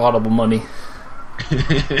 $30 of Audible money.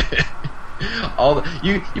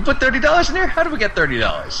 You put $30 in there? How did we get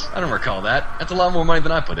 $30? I don't recall that. That's a lot more money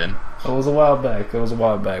than I put in. It was a while back.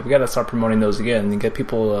 We got to start promoting those again and get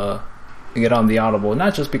people to get on the Audible.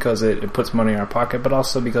 Not just because it puts money in our pocket, but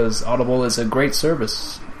also because Audible is a great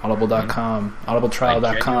service. Audible.com, audibletrial.com.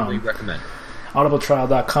 I genuinely recommend.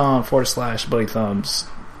 audibletrial.com/Bully Thumbs.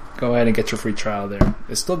 Go ahead and get your free trial there.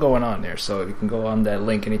 It's still going on there, so you can go on that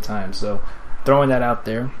link anytime. So throwing that out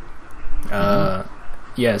there.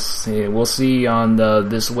 Yes, we'll see on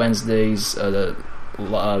this Wednesday's show,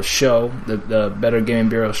 the Better Gaming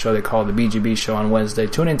Bureau show they call the BGB show on Wednesday.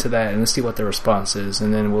 Tune into that and let's see what the response is,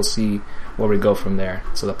 and then we'll see where we go from there.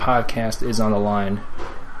 So the podcast is on the line,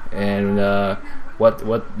 and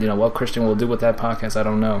what Christian will do with that podcast, I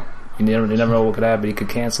don't know. You never know what could happen. He could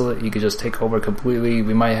cancel it. He could just take over completely.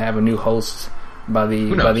 We might have a new host by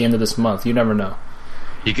the end of this month. You never know.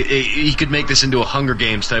 He could make this into a Hunger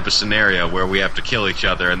Games type of scenario where we have to kill each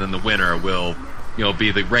other, and then the winner will,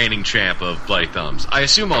 be the reigning champ of Bloody Thumbs. I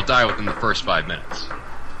assume I'll die within the first 5 minutes.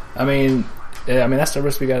 I mean that's the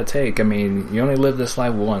risk we got to take. I mean, you only live this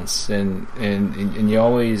life once, and you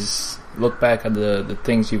always look back at the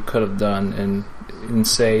things you could have done and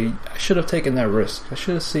say, I should have taken that risk. I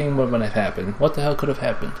should have seen what would have happened. What the hell could have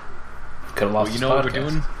happened? Could have lost. Well, what we're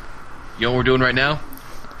doing? You know what we're doing right now?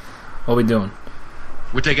 What are we doing?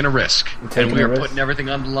 We're taking a risk, and we are putting everything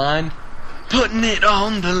on the line. Putting it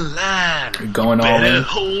on the line. You're going all in.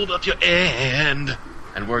 Hold up your end,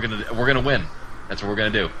 and we're gonna win. That's what we're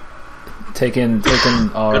gonna do. Taking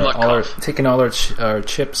all our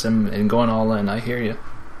chips and going all in. I hear you.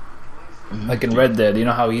 Mm-hmm. Like in Red Dead, you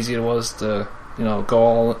know how easy it was to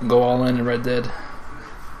go all in Red Dead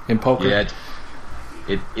in poker. Yeah.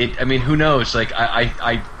 I mean, who knows? Like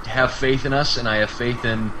I have faith in us, and I have faith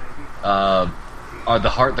in. The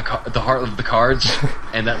heart of the cards,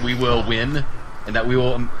 and that we will win, and that we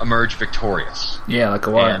will emerge victorious. Yeah, like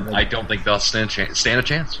Kawhi. And I don't think they'll stand a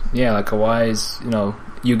chance. Yeah, like Kawhi's,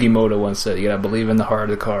 Yugi Moto once said, you gotta believe in the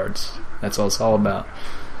heart of the cards. That's all it's all about.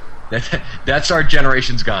 That's our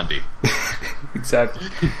generation's Gandhi. Exactly.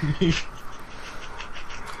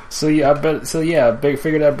 Figured I'd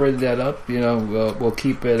bring that up. We'll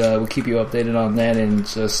keep it. We'll keep you updated on that, and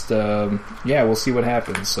just we'll see what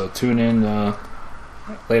happens. So tune in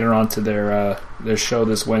later on to their show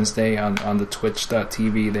this Wednesday on the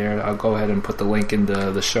twitch.tv there. I'll go ahead and put the link in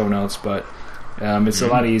the show notes, but it's a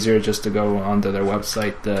lot easier just to go onto their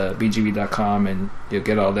website, bgb.com, and you'll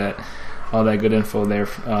get all that good info there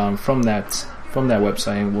from that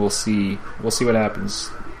website, and we'll see what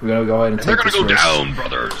happens. We're gonna go ahead and they're take gonna this go risk. down,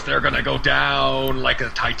 brothers. They're gonna go down like a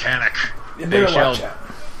Titanic. You They better shall. watch out.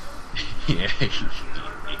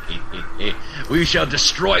 We shall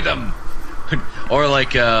destroy them. Or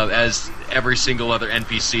like as every single other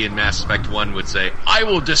NPC in Mass Effect 1 would say, I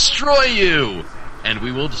will destroy you! And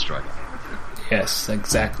we will destroy them. Yes,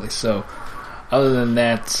 exactly. So, other than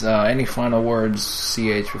that, any final words,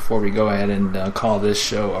 CH, before we go ahead and call this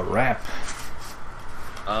show a wrap?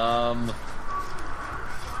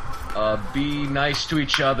 Be nice to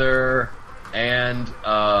each other, and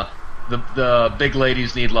the big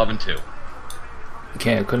ladies need loving too.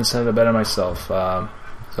 I couldn't say it better myself.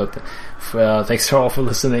 Thanks all for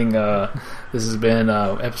listening. This has been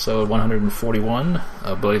episode 141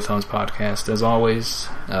 of Bloody Thumbs Podcast. As always,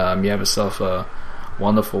 you have yourself a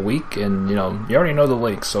wonderful week, and you already know the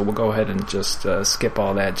links, so we'll go ahead and just skip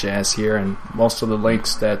all that jazz here. And most of the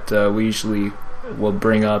links that we usually will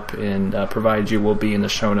bring up and provide you will be in the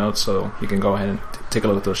show notes, so you can go ahead and take a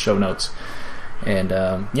look at those show notes. And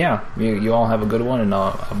you all have a good one, and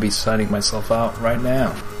I'll be signing myself out right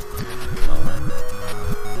now.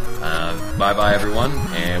 Bye-bye, everyone,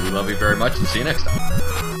 and we love you very much, and see you next time.